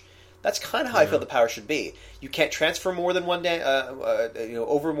 damage. That's kind of how I feel the power should be. You can't transfer more than 1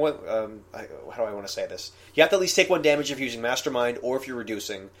 over more. How do I want to say this? You have to at least take 1 damage if you're using Mastermind or if you're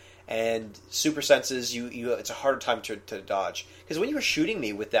reducing. And Super Senses, it's a harder time to dodge. Because when you were shooting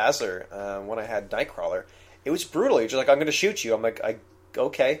me with Dazzler, when I had Nightcrawler, it was brutal. You're just like, I'm going to shoot you. I'm like,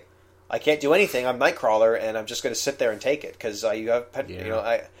 okay. I can't do anything. I'm Nightcrawler, and I'm just going to sit there and take it. Because I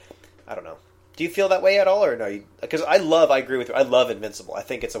don't know. Do you feel that way at all, or no? Because I agree with you. I love Invincible. I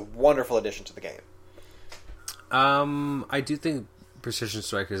think it's a wonderful addition to the game. I do think Precision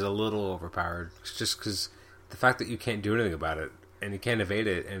Strike is a little overpowered. It's just because the fact that you can't do anything about it, and you can't evade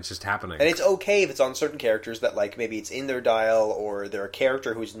it, and it's just happening. And it's okay if it's on certain characters that, like, maybe it's in their dial, or they're a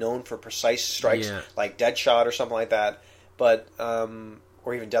character who's known for precise strikes, like Deadshot or something like that. But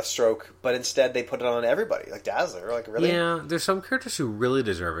or even Deathstroke, but instead they put it on everybody, like Dazzler. Like, really? Yeah, there's some characters who really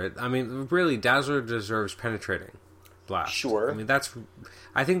deserve it. I mean, really, Dazzler deserves Penetrating Blast. Sure. I mean,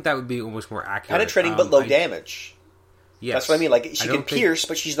 I think that would be almost more accurate. Penetrating, but low damage. Yes. That's what I mean. Like, she can pierce,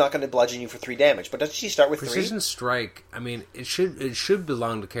 but she's not going to bludgeon you for 3 damage. But doesn't she start with 3? Precision Strike, I mean, it should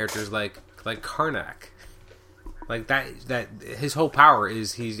belong to characters like Karnak. Like, that his whole power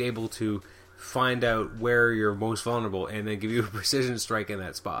is he's able to find out where you're most vulnerable and then give you a precision strike in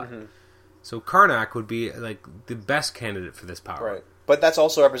that spot. So Karnak would be like the best candidate for this power. Right. But that's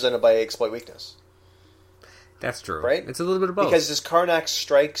also represented by exploit weakness. That's true. Right? It's a little bit of both. Because does Karnak's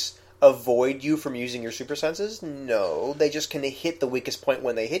strikes avoid you from using your super senses? No. They just can hit the weakest point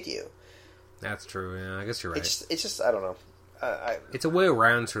when they hit you. That's true. Yeah, I guess you're right. It's just I don't know. It's a way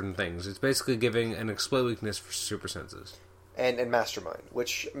around certain things. It's basically giving an exploit weakness for super senses. And Mastermind,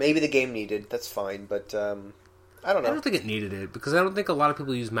 which maybe the game needed. That's fine, but I don't know. I don't think it needed it, because I don't think a lot of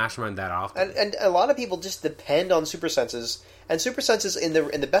people use Mastermind that often. And a lot of people just depend on super senses, and super senses in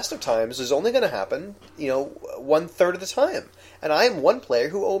the best of times is only going to happen, 1/3 of the time. And I am one player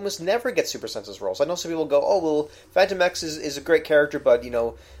who almost never gets super senses rolls. I know some people go, "Oh well, Phantom X is a great character, but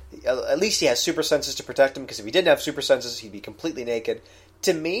at least he has super senses to protect him, because if he didn't have super senses, he'd be completely naked."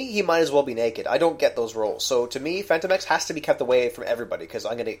 To me, he might as well be naked. I don't get those rolls. So to me, Phantom X has to be kept away from everybody, because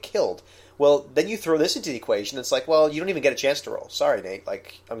I'm going to get killed. Well, then you throw this into the equation, it's like, well, you don't even get a chance to roll. Sorry, Nate.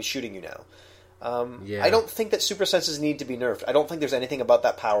 I'm shooting you now. Yeah. I don't think that super senses need to be nerfed. I don't think there's anything about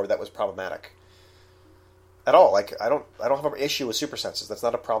that power that was problematic. At all. I don't have an issue with super senses. That's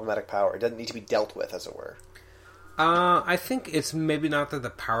not a problematic power. It doesn't need to be dealt with, as it were. I think it's maybe not that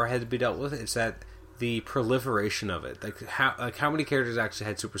the power had to be dealt with, it's that the proliferation of it, how many characters actually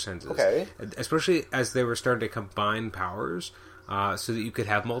had super senses, okay, especially as they were starting to combine powers, so that you could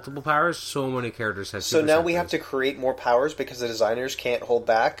have multiple powers. So many characters had. So now we have to create more powers because the designers can't hold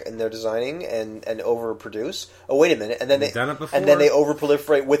back in their designing and overproduce. Oh, wait a minute, and then they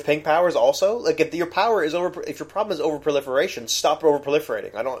overproliferate with pink powers also. Like if your power is if your problem is overproliferation, stop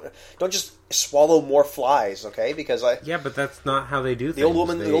overproliferating. Don't just swallow more flies, okay? Because but that's not how they do things. The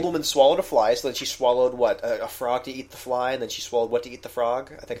old woman swallowed a fly, so then she swallowed a frog to eat the fly, and then she swallowed what to eat the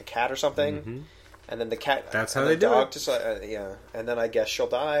frog? I think a cat or something. Mm-hmm. And then the cat. That's how they do it. And then I guess she'll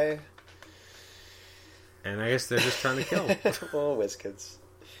die. And I guess they're just trying to kill. Oh, WizKids.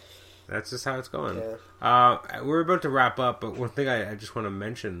 That's just how it's going. Yeah. We're about to wrap up, but one thing I just want to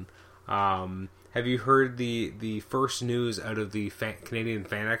mention. Have you heard the first news out of the Canadian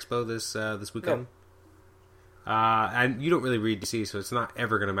Fan Expo this weekend? No. And you don't really read DC, so it's not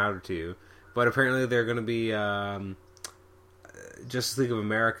ever going to matter to you. But apparently they're going to be Justice League of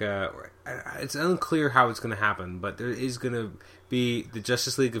America. It's unclear how it's going to happen, but there is going to be the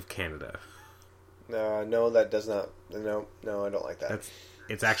Justice League of Canada. No, that does not. No, I don't like that.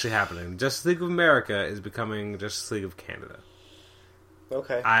 It's actually happening. Justice League of America is becoming Justice League of Canada.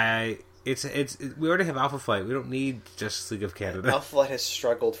 Okay. We already have Alpha Flight. We don't need Justice League of Canada. Alpha Flight has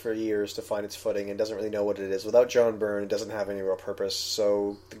struggled for years to find its footing and doesn't really know what it is. Without John Byrne, it doesn't have any real purpose.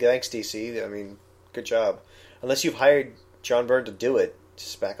 So, thanks, DC. I mean, good job. Unless you've hired John Byrne to do it,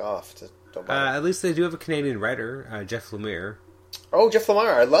 just back off. Don't bother. At least they do have a Canadian writer, Jeff Lemire. Oh, Jeff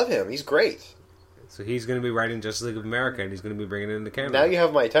Lemire. I love him. He's great. So he's going to be writing Justice League of America, and he's going to be bringing it into Canada. Now you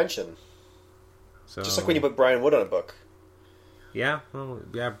have my attention. So, just like when you put Brian Wood on a book. Yeah,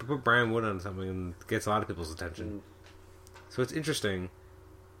 put Brian Wood on something and it gets a lot of people's attention. So it's interesting.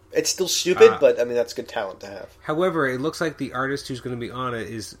 It's still stupid, but I mean that's good talent to have. However, it looks like the artist who's going to be on it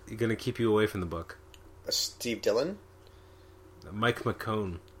is going to keep you away from the book. Steve Dillon? Mike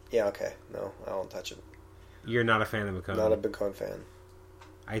McKone. Yeah, okay. No, I won't touch it. You're not a fan of McKone? Not a McKone fan.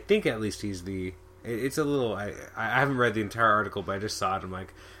 I think at least he's the... It's a little... I haven't read the entire article, but I just saw it. I'm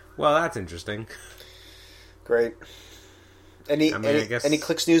like, well, that's interesting. Great. Any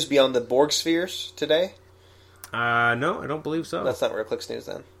Clicks news beyond the Borg spheres today? No, I don't believe so. That's not real Clicks news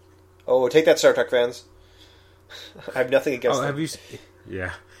then. Oh, take that, Star Trek fans. I have nothing against them.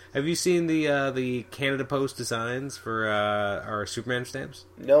 Have you seen the Canada Post designs for our Superman stamps?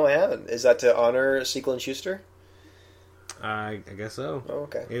 No, I haven't. Is that to honor Siegel and Schuster? I guess so. Oh,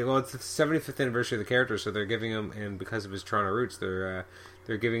 okay. Well, it's the 75th anniversary of the character, so they're giving him, and because of his Toronto roots, they're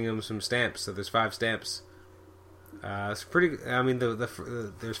giving him some stamps. So there's 5 stamps. It's pretty. I mean,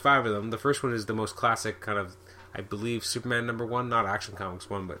 there's 5 of them. The first one is the most classic kind of, I believe, Superman #1, not Action Comics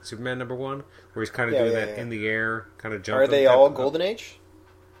 1, but Superman #1, where he's kind of doing that in the air kind of jump. Are they all Golden Age?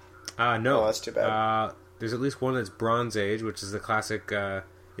 No. Oh, that's too bad. There's at least one that's Bronze Age, which is the classic.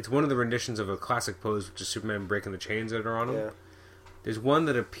 It's one of the renditions of a classic pose, which is Superman breaking the chains that are on him. Yeah. There's one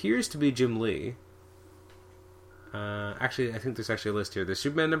that appears to be Jim Lee. Actually, I think there's actually a list here. There's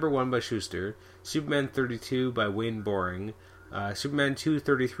Superman #1 by Schuster, Superman 32 by Wayne Boring, Superman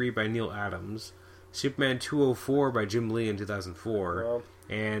 233 by Neil Adams, Superman 204 by Jim Lee in 2004, wow.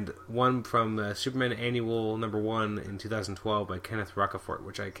 And one from Superman Annual #1 in 2012 by Kenneth Rocafort,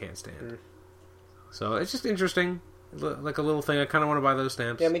 which I can't stand. So it's just interesting, like a little thing. I kind of want to buy those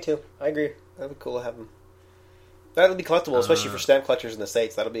stamps. Yeah, me too. I agree. That'd be cool to have them. That'll be collectible, especially for stamp collectors in the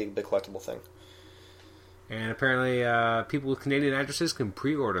States. That'll be a big collectible thing. And apparently, people with Canadian addresses can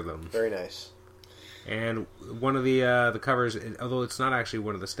pre-order them. Very nice. And one of the covers, although it's not actually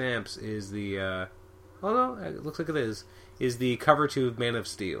one of the stamps, is the... oh no, it looks like it is the cover to Man of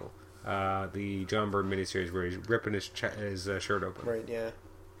Steel. The John Byrne miniseries where he's ripping his shirt open. Right, yeah.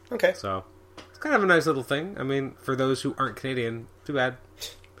 Okay. So, it's kind of a nice little thing. I mean, for those who aren't Canadian, too bad.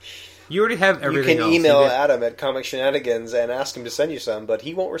 You already have everything else. You can email Adam at Comic Shenanigans and ask him to send you some, but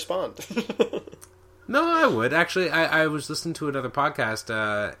he won't respond. No, I would. Actually, I was listening to another podcast,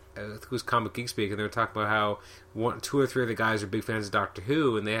 I think it was Comic Geek Speak, and they were talking about how 2 or 3 of the guys are big fans of Doctor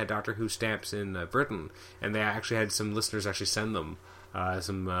Who, and they had Doctor Who stamps in Britain, and they actually had some listeners actually send them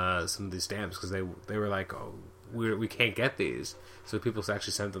some of these stamps, because they were like, oh, we can't get these, so people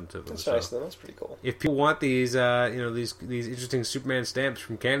actually sent them to them. That's nice, though. That's pretty cool. If people want these, these interesting Superman stamps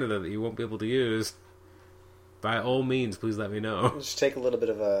from Canada that you won't be able to use, by all means, please let me know. Just take a little bit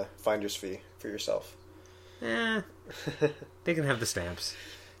of a finder's fee for yourself. They can have the stamps.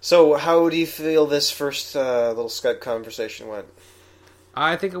 So, how do you feel this first little Skype conversation went?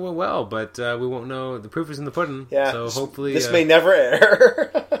 I think it went well, but we won't know. The proof is in the pudding. Yeah, so hopefully this may never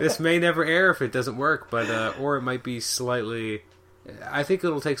air. This may never air if it doesn't work, but or it might be slightly. I think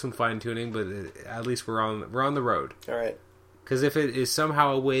it'll take some fine tuning, but at least we're on the road. All right. Because if it is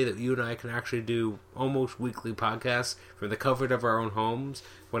somehow a way that you and I can actually do almost weekly podcasts from the comfort of our own homes,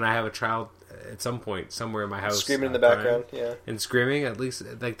 when I have a child at some point somewhere in my house screaming in the background, yeah, and screaming, at least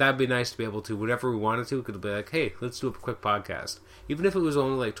like that'd be nice to be able to, whenever we wanted to, could be like, hey, let's do a quick podcast, even if it was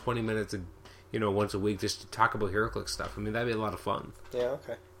only like 20 minutes, once a week, just to talk about HeroClix stuff. I mean, that'd be a lot of fun. Yeah,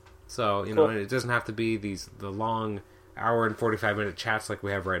 okay. So Cool. and it doesn't have to be the long hour and 45-minute chats like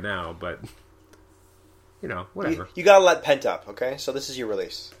we have right now, but. Whatever. You gotta let pent up, okay? So this is your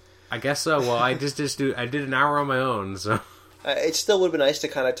release. I guess so. Well, I did an hour on my own, so. It still would have been nice to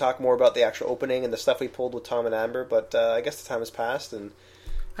kind of talk more about the actual opening and the stuff we pulled with Tom and Amber, but I guess the time has passed, and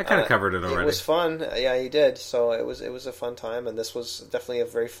I kind of covered it already. It was fun. Yeah, you did. So it was a fun time, and this was definitely a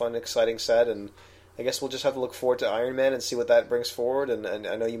very fun, exciting set, and I guess we'll just have to look forward to Iron Man and see what that brings forward, and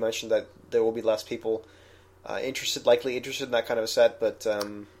I know you mentioned that there will be less people likely interested in that kind of a set, but...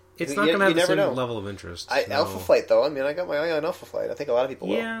 It's not going to have the same level of interest. Alpha Flight, though. I mean, I got my eye on Alpha Flight. I think a lot of people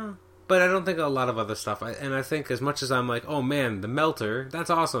will. Yeah, but I don't think a lot of other stuff. And I think as much as I'm like, oh man, the Melter,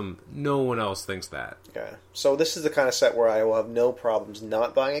 that's awesome, no one else thinks that. Okay. So this is the kind of set where I will have no problems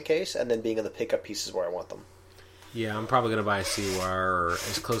not buying a case and then being in the pickup pieces where I want them. Yeah, I'm probably going to buy a Siwa or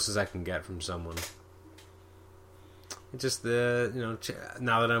as close as I can get from someone. It's just now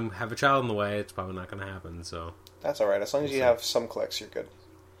that I have a child in the way, it's probably not going to happen, so... That's alright. As long as you have some clicks, you're good.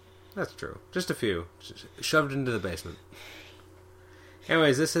 That's true. Just a few. Just shoved into the basement.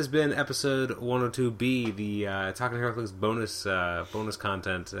 Anyways, this has been episode 102B, the Talking HeroClix bonus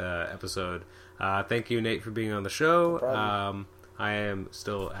content episode. Thank you, Nate, for being on the show. No problem. I am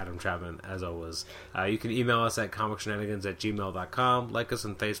still Adam Chapman, as always. You can email us at comicshenanigans@gmail.com. Like us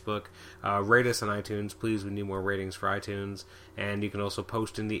on Facebook. Rate us on iTunes. Please, we need more ratings for iTunes. And you can also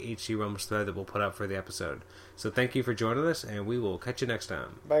post in the HC Realms thread that we'll put up for the episode. So thank you for joining us, and we will catch you next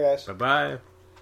time. Bye, guys. Bye-bye.